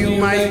with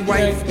you, my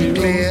wife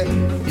declared.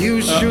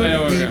 You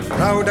should be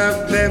proud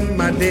of them,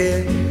 my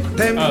dear.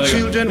 Them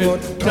children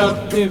would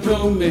talk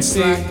to me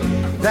slack.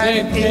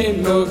 That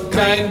ain't no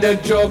kind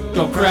of joke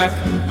to crack.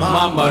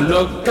 Mama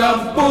look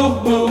up,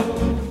 boo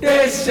boo.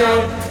 They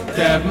say,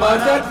 their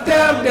mother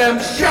tell them,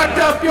 shut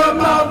up your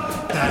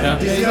mouth.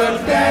 That is your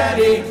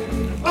daddy.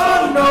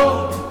 Oh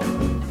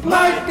no,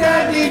 my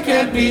daddy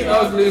can be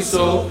ugly,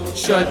 so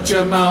shut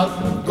your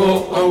mouth,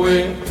 go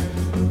away.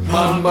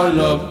 Mama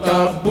look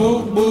up,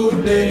 boo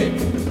boo day.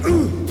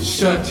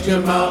 Shut your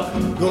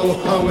mouth, go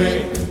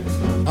away.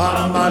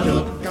 Mama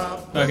look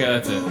up. Okay,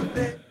 that's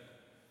it.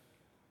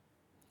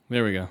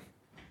 There we go.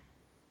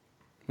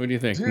 What do you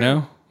think? Dude,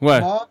 No?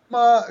 What?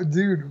 Mama,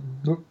 dude.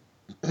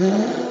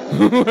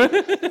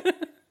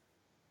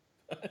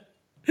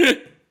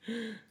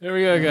 There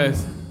we go,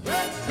 guys.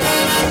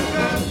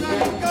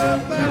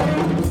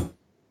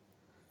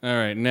 All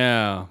right,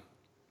 now.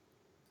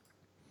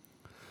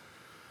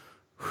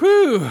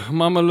 Whew,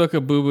 Mama look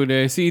at Boo Boo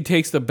Day. See, he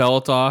takes the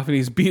belt off and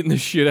he's beating the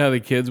shit out of the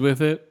kids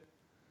with it.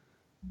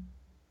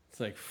 It's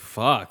like,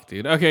 fuck,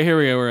 dude. Okay, here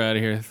we go. We're out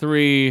of here.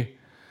 3,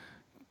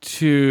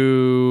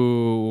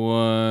 2,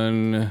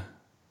 1.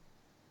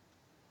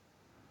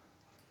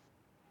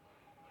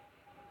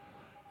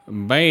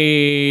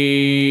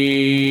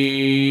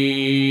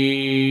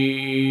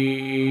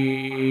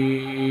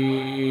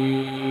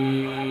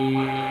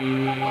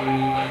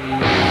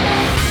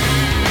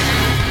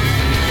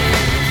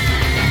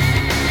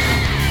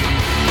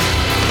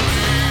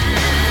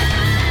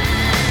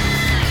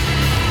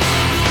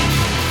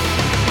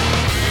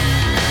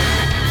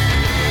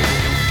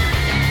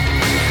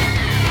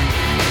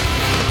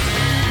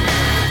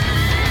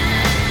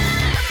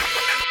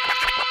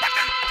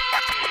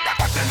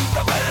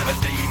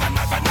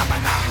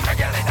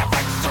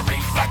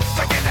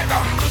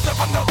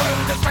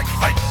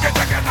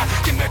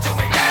 Give me to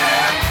me.